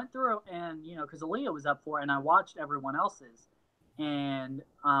 I went through and because Aaliyah was up for it, and I watched everyone else's, and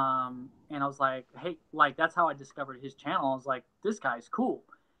I was like, hey, that's how I discovered his channel. I was like, this guy's cool.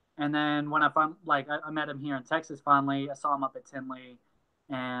 And then when I met him here in Texas finally, I saw him up at Tinley,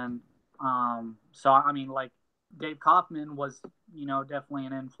 and so I mean, Dave Kaufman was definitely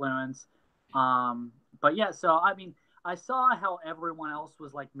an influence. But yeah, so I mean, I saw how everyone else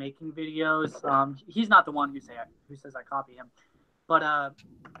was making videos. He's not the one who says I copy him, but I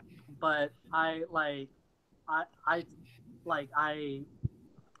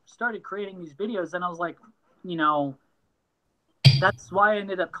started creating these videos, and I was like, that's why I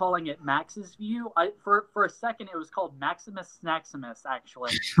ended up calling it Max's View. For a second it was called Maximus Snaximus,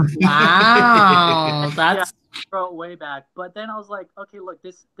 actually. Wow, that's throw it way back. But then I was like, okay, look,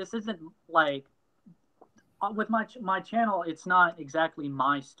 this isn't with my channel, it's not exactly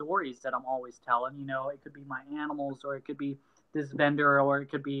my stories that I'm always telling. It could be my animals, or it could be this vendor, or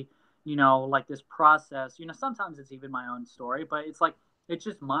it could be this process. Sometimes it's even my own story, but it's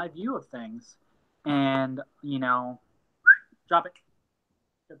just my view of things. And drop it,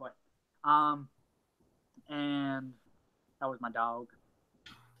 good boy. And that was my dog.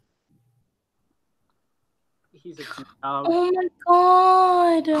 He's a cute dog. Oh my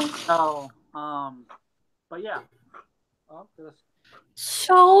god. So but yeah.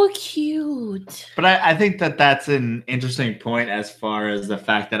 So cute. But I think that's an interesting point, as far as the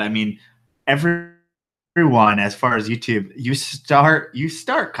fact that, I mean, everyone, as far as YouTube, you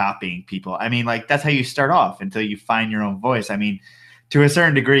start copying people. I mean, that's how you start off until you find your own voice. I mean, to a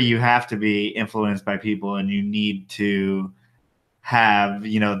certain degree, you have to be influenced by people, and you need to have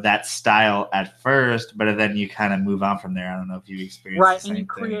that style at first, but then you kind of move on from there. I don't know if you experienced right, the same and you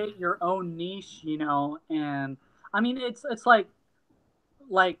create your own niche, and I mean, it's like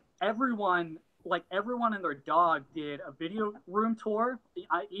everyone like everyone and their dog did a video room tour.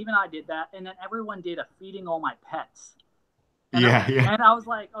 I did that, and then everyone did a feeding all my pets. And and I was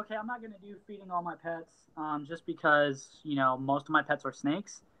like, okay, I'm not gonna do feeding all my pets, just because most of my pets are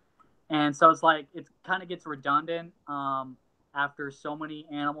snakes, and so it's like it kind of gets redundant after so many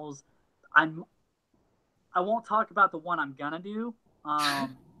animals. I won't talk about the one I'm gonna do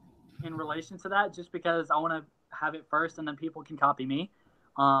in relation to that, just because I want to have it first, and then people can copy me.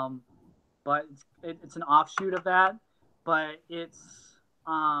 But it's an offshoot of that. But it's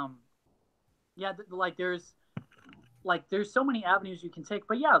like there's so many avenues you can take.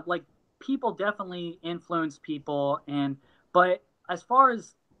 But yeah, like people definitely influence people, but as far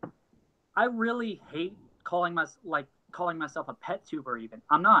as I really hate calling myself a pet tuber. Even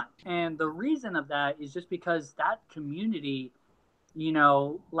I'm not, and the reason of that is just because that community,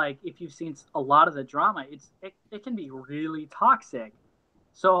 like if you've seen a lot of the drama, it can be really toxic.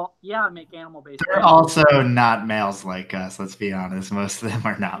 So yeah, I make animal-based. They're also not males like us. Let's be honest. Most of them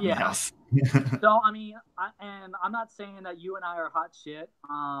are not males. So I mean, I'm not saying that you and I are hot shit.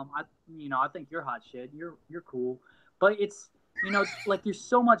 I think you're hot shit. You're cool, but it's like there's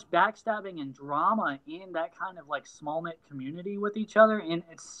so much backstabbing and drama in that kind of like small knit community with each other, and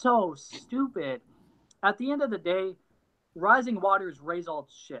it's so stupid. At the end of the day, rising waters raise all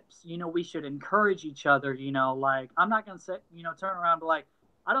ships. We should encourage each other. Like I'm not gonna say turn around and be like,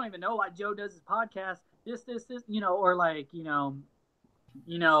 I don't even know why Joe does his podcast. This, or like,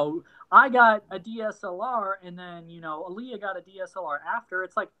 I got a DSLR and then, Aaliyah got a DSLR after.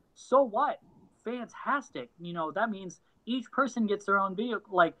 It's like, so what? Fantastic. That means each person gets their own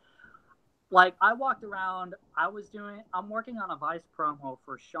vehicle. Like I walked around, I'm working on a Vice promo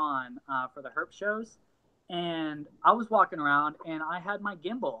for Sean for the Herp shows. And I was walking around and I had my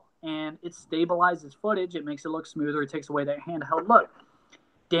gimbal and it stabilizes footage. It makes it look smoother. It takes away that handheld look.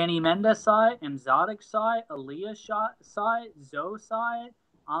 Danny Mendes saw it, Mzotic saw it, Aaliyah saw it, Zoe saw it.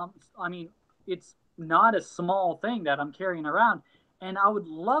 I mean, it's not a small thing that I'm carrying around, and I would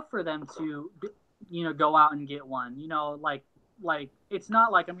love for them to, go out and get one. Like it's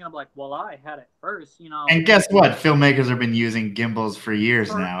not like I'm gonna be like, well, I had it first, And guess what? Filmmakers have been using gimbals for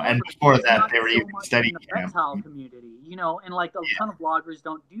years now, and before that, they were even studying the reptile community, and like a ton of bloggers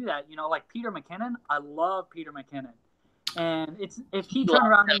don't do that. Like Peter McKinnon, I love Peter McKinnon. And it's if he turned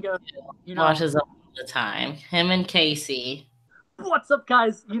around and goes, watches all the time. Him and Casey. What's up,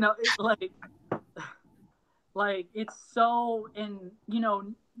 guys? It's like it's so, and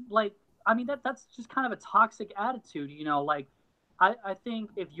like I mean that's just kind of a toxic attitude. Like I think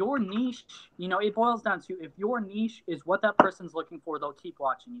if your niche, it boils down to if your niche is what that person's looking for, they'll keep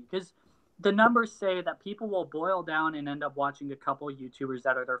watching you because the numbers say that people will boil down and end up watching a couple of YouTubers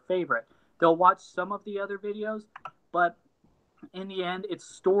that are their favorite. They'll watch some of the other videos, but in the end, it's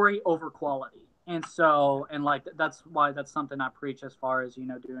story over quality. And so, and like, that's why that's something I preach as far as,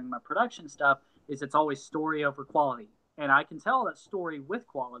 doing my production stuff is it's always story over quality. And I can tell that story with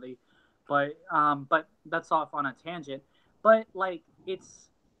quality, but that's off on a tangent. But like,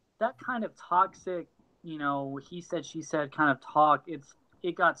 it's that kind of toxic, he said, she said kind of talk.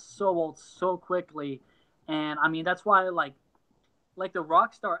 It got so old so quickly. And I mean, that's why like the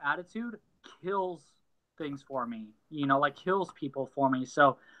rock star attitude kills things for me, like kills people for me.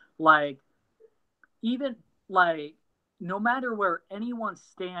 So like even like no matter where anyone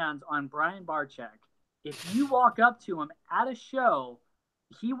stands on Brian Barczyk, if you walk up to him at a show,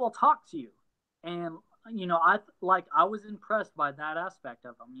 he will talk to you. And I was impressed by that aspect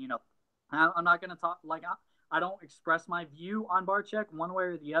of him. I'm not gonna talk like I don't express my view on Barczyk one way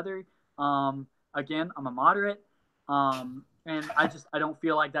or the other. Again, I'm a moderate. And I don't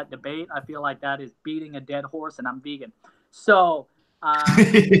feel like that debate. I feel like that is beating a dead horse, and I'm vegan. So, but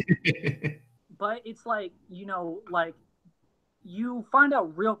it's like, like you find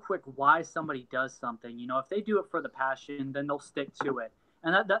out real quick why somebody does something. If they do it for the passion, then they'll stick to it.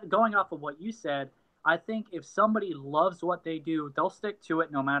 And that going off of what you said, I think if somebody loves what they do, they'll stick to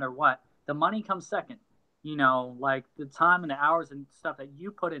it no matter what. The money comes second. Like the time and the hours and stuff that you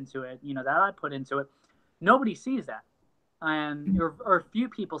put into it, that I put into it, nobody sees that. And or few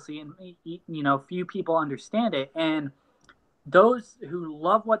people see it, few people understand it. And those who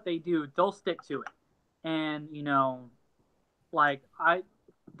love what they do, they'll stick to it. And, like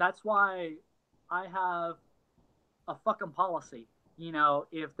that's why I have a fucking policy.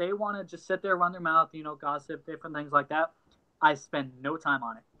 If they want to just sit there, run their mouth, gossip, different things like that, I spend no time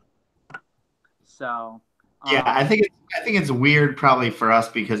on it. So yeah, I think it's weird probably for us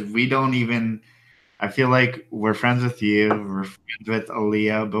because we don't even. I feel like we're friends with you, we're friends with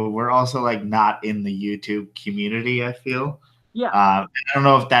Aaliyah, but we're also like not in the YouTube community, I feel. Yeah. I don't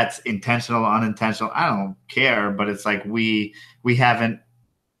know if that's intentional, unintentional. I don't care, but it's like we haven't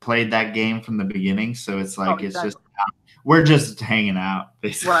played that game from the beginning, so it's like it's just we're just hanging out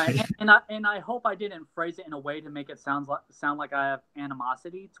basically. Right, and I hope I didn't phrase it in a way to make it sound like I have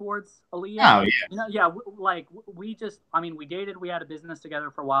animosity towards Aaliyah. Oh yeah, you know, we just, I mean, we dated, we had a business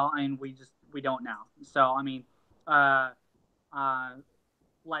together for a while, and we don't now. So I mean,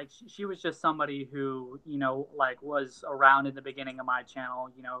 like she was just somebody who, you know, like was around in the beginning of my channel.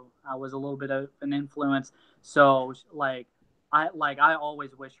 You know, I was a little bit of an influence, so I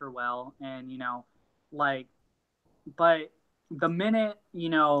always wish her well, and you know, like, but the minute, you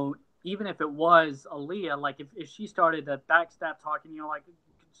know, even if it was Aaliyah, like if she started to backstab talking, you know, like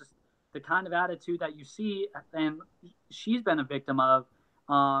just the kind of attitude that you see and she's been a victim of,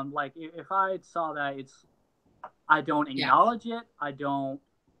 like if I saw that, I don't acknowledge it. I don't,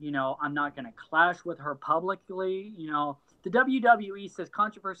 you know, I'm not going to clash with her publicly. You know, the WWE says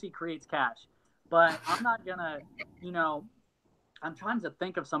controversy creates cash, but I'm not going to, you know, I'm trying to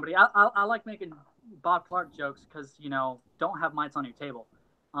think of somebody. I like making Bob Clark jokes because, you know, don't have mites on your table.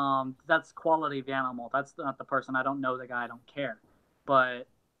 That's quality of animal. That's not the person. I don't know the guy. I don't care. But,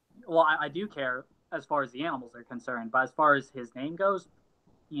 well, I do care as far as the animals are concerned. But as far as his name goes,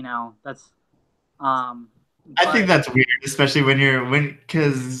 you know, that's I think that's weird, especially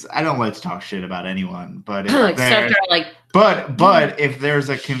because I don't like to talk shit about anyone, but if there's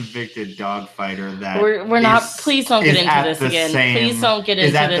a convicted dog fighter that we're not, please don't get into this again. Please don't get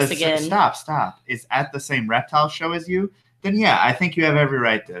into this again. Stop. Is at the same Reptile show as you? Then yeah, I think you have every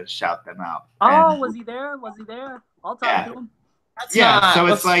right to shout them out. Oh, was he there? I'll talk to him. So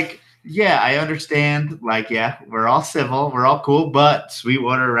it's like, yeah, I understand. Like, yeah, we're all civil, we're all cool, but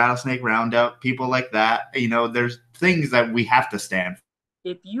Sweetwater, Rattlesnake, Roundup, people like that, you know, there's things that we have to stand for.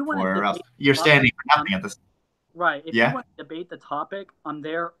 If you want or else you're standing for nothing at this. Right. If you want to debate the topic, I'm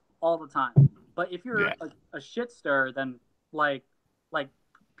there all the time. But if you're a shit stir, then like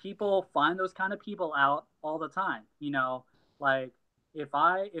people find those kind of people out all the time. You know, like if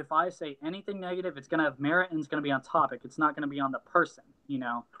I say anything negative, it's gonna have merit and it's gonna be on topic. It's not gonna be on the person. You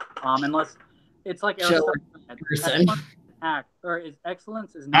know, unless it's like excellence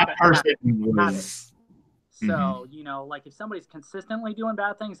is not that person was. So, you know, like if somebody's consistently doing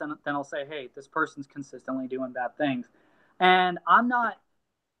bad things, then I'll say, hey, this person's consistently doing bad things. And I'm not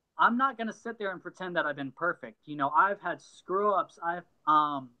going to sit there and pretend that I've been perfect. You know, I've had screw ups. I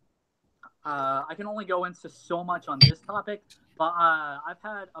can only go into so much on this topic, but I've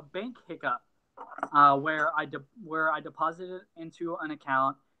had a bank hiccup where I deposited into an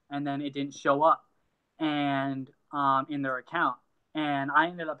account and then it didn't show up and in their account. And I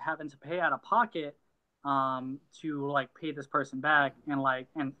ended up having to pay out of pocket to like pay this person back, and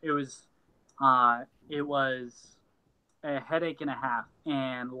it was a headache and a half,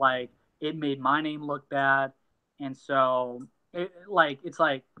 and like it made my name look bad, and so it's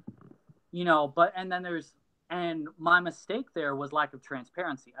like, you know, but and my mistake there was lack of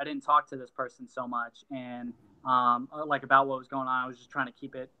transparency. I didn't talk to this person so much and like about what was going on. I was just trying to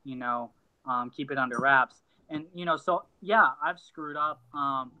keep it, you know, keep it under wraps, and you know, so yeah, I've screwed up.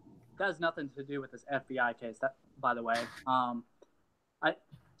 That has nothing to do with this FBI case. That, by the way, I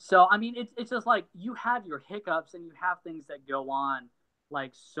mean, it's just like you have your hiccups and you have things that go on,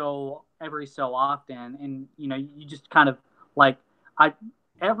 like so every so often, and you know, you just kind of like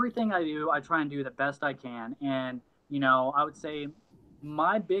everything I do, I try and do the best I can, and you know, I would say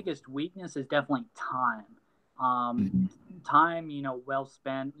my biggest weakness is definitely time. Time, you know, well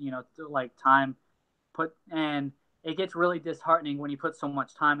spent, you know, like time put and. It gets really disheartening when you put so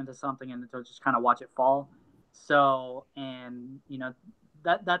much time into something and to just kind of watch it fall. So, and you know,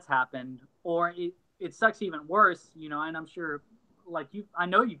 that's happened, or it sucks even worse, you know, and I'm sure like I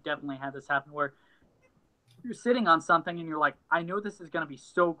know you've definitely had this happen where you're sitting on something and you're like, I know this is going to be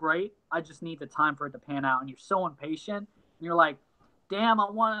so great. I just need the time for it to pan out. And you're so impatient and you're like, damn,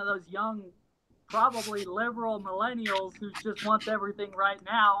 I'm one of those young, probably liberal millennials who just wants everything right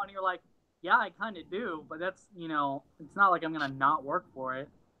now. And you're like, yeah, I kind of do, but that's, you know, it's not like I'm going to not work for it.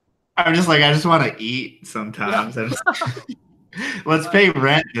 I'm just like, I just want to eat sometimes. Yeah. Let's pay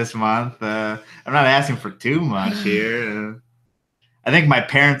rent this month. I'm not asking for too much here. I think my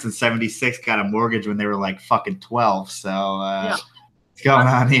parents in 76 got a mortgage when they were like fucking 12. So what's going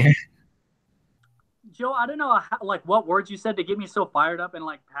on here? Joe, I don't know like what words you said to get me so fired up and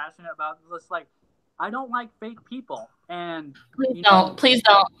like passionate about this. Like, I don't like fake people. And please don't.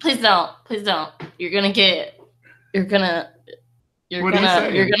 You're gonna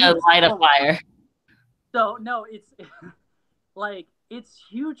light a fire. So no, it's like it's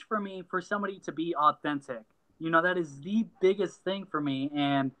huge for me for somebody to be authentic. That is the biggest thing for me.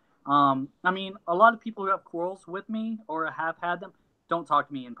 And I mean, a lot of people who have quarrels with me or have had them don't talk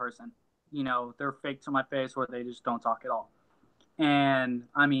to me in person. They're fake to my face, or they just don't talk at all. And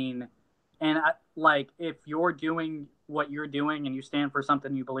I mean, like, if you're doing what you're doing and you stand for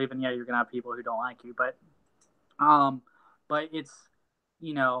something you believe in, yeah, you're gonna have people who don't like you. But it's,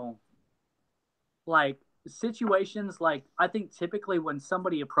 like, situations, like, I think typically when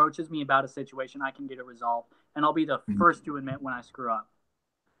somebody approaches me about a situation, I can get it resolved, and I'll be the first to admit when I screw up.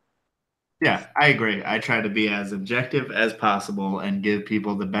 Yeah, I agree. I try to be as objective as possible and give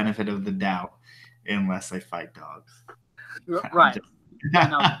people the benefit of the doubt, unless they fight dogs. Right.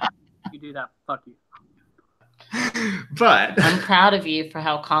 You do that. Fuck you. But I'm proud of you for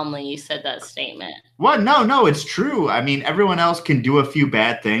how calmly you said that statement. Well, no, it's true. I mean, everyone else can do a few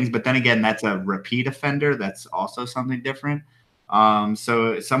bad things, but then again, that's a repeat offender. That's also something different.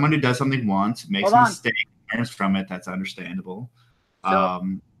 So someone who does something once, makes a mistake, learns from it, that's understandable. So,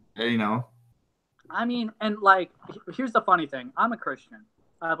 I mean, and like, here's the funny thing. I'm a Christian.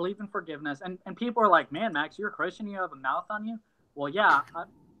 I believe in forgiveness. And people are like, man, Max, you're a Christian. You have a mouth on you. Well, yeah.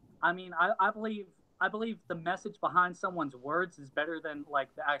 I believe the message behind someone's words is better than,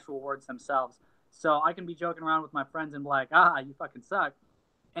 like, the actual words themselves. So I can be joking around with my friends and be like, you fucking suck,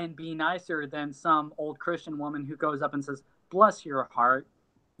 and be nicer than some old Christian woman who goes up and says, bless your heart.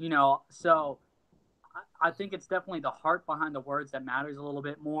 So I think it's definitely the heart behind the words that matters a little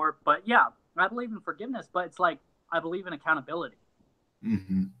bit more. But yeah, I believe in forgiveness, but it's like, I believe in accountability.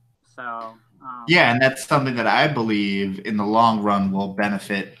 Mm-hmm. So yeah, and that's something that I believe in the long run will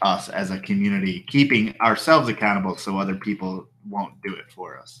benefit us as a community, keeping ourselves accountable so other people won't do it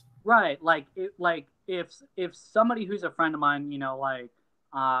for us. Right. Like, if somebody who's a friend of mine,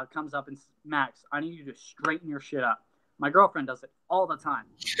 comes up and says, Max, I need you to straighten your shit up. My girlfriend does it all the time.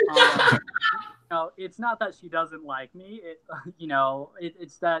 It's not that she doesn't like me.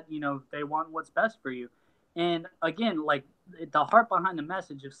 It's that, they want what's best for you. And again, like, the heart behind the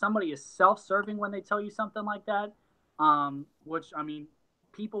message, if somebody is self-serving when they tell you something like that, which, I mean,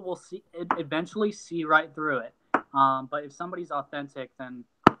 people will eventually see right through it. But if somebody's authentic, then,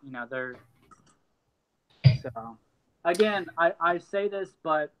 they're... So, again, I say this,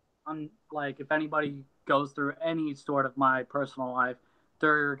 but I'm like, if anybody goes through any sort of my personal life,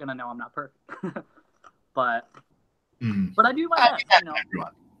 they're going to know I'm not perfect. But I do my best,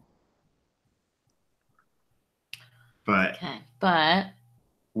 Everyone. But okay, but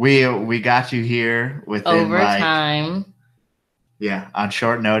we got you here within overtime. On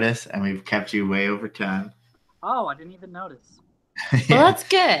short notice, and we've kept you way over time. Oh, I didn't even notice. Well, that's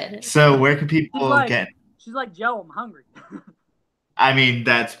good. So where can people get? She's like, Joe, I'm hungry. I mean,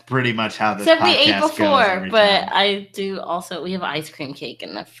 that's pretty much how this Except podcast we ate goes before, every but time. I do also. We have ice cream cake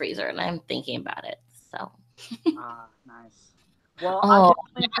in the freezer, and I'm thinking about it. So. Nice. Well, Oh,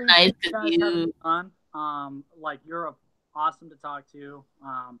 I definitely nice appreciate of you guys having you. me on. Like, you're awesome to talk to.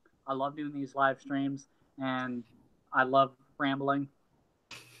 I love doing these live streams, and I love rambling.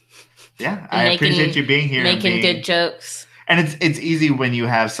 Yeah, I appreciate you being here, making good jokes. And it's easy when you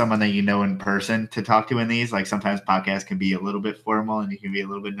have someone that you know in person to talk to in these. Like, sometimes podcasts can be a little bit formal, and you can be a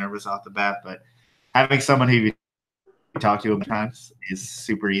little bit nervous off the bat. But having someone who you talk to times is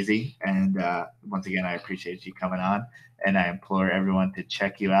super easy. And once again, I appreciate you coming on, and I implore everyone to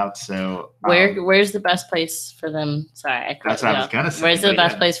check you out. So where's the best place for them? Sorry, that's what I was gonna say. Where's the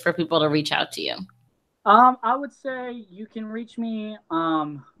best place for people to reach out to you? I would say you can reach me.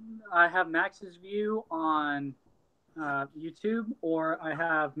 I have Max's View on YouTube, or I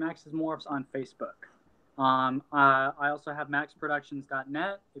have Max's Morphs on Facebook. I also have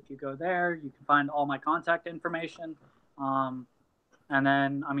maxproductions.net. If you go there, you can find all my contact information. And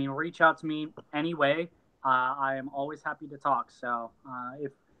then, I mean, reach out to me anyway. I am always happy to talk. So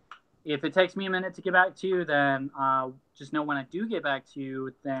if it takes me a minute to get back to you, then just know when I do get back to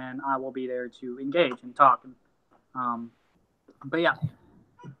you, then I will be there to engage and talk. But yeah.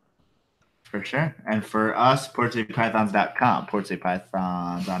 For sure. And for us, Portcitypythons.com.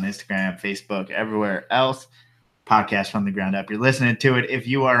 Portcitypythons on Instagram, Facebook, everywhere else. Podcast from the ground up. You're listening to it. If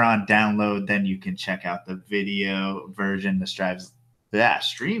you are on download, then you can check out the video version. The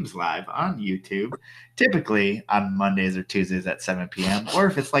streams live on YouTube, typically on Mondays or Tuesdays at 7 p.m. Or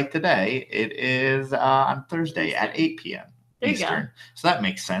if it's like today, it is on Thursday at 8 p.m. Eastern. So that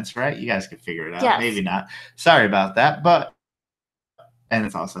makes sense, right? You guys can figure it out. Yes. Maybe not. Sorry about that. And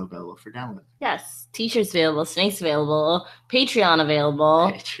it's also available for download. Yes. T-shirts available, snakes available, Patreon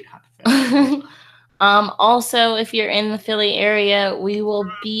available. Also, if you're in the Philly area, we will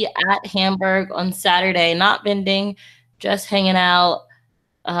be at Hamburg on Saturday, not vending, just hanging out.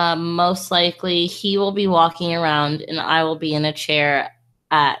 Most likely he will be walking around and I will be in a chair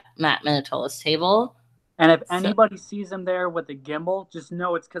at Matt Minatola's table. And if anybody sees him there with a gimbal, just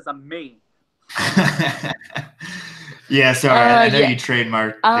know it's because of me. Yeah, sorry. I know you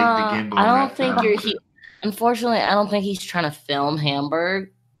trademarked the gimbal. I don't think unfortunately, I don't think he's trying to film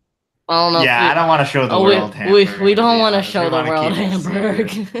Hamburg. I don't know. Yeah, I don't want to show the world Hamburg. We don't want to show the world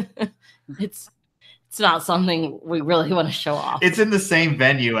Hamburg. It's not something we really want to show off. It's in the same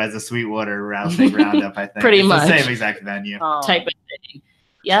venue as the Sweetwater Rattlesnake Roundup, I think. Pretty much. The same exact venue. Type of thing.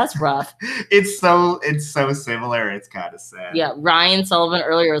 Yeah, that's rough. It's so similar. It's kind of sad. Yeah, Ryan Sullivan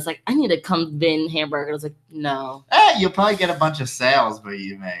earlier was like, I need to come win Hamburg. I was like, no. You'll probably get a bunch of sales, but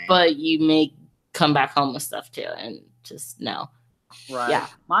you may come back home with stuff too, and just no. Right. Yeah.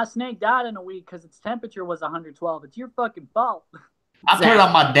 My snake died in a week because its temperature was 112. It's your fucking fault. I put it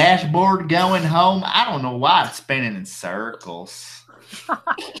on my dashboard going home. I don't know why it's spinning in circles.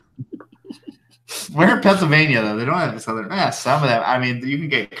 We're in Pennsylvania though. They don't have southern. Some of them. I mean, you can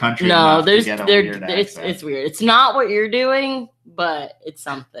get country. No, it's weird. It's not what you're doing, but it's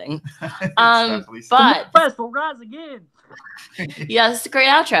something. But Fest will rise again. Yeah, it's a great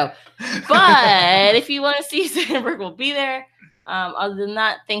outro. But if you want to see Sandberg, we'll be there. Other than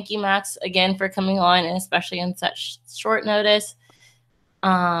that, thank you, Max, again for coming on, and especially on such short notice.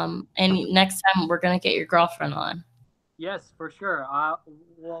 And next time we're gonna get your girlfriend on. Yes, for sure.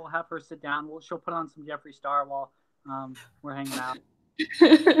 We'll have her sit down. She'll put on some Jeffree Star while we're hanging out.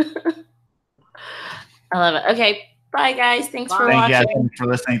 I love it. Okay, bye guys. Thanks for watching. Thank you guys for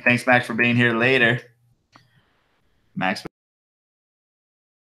listening. Thanks, Max, for being here later. Max.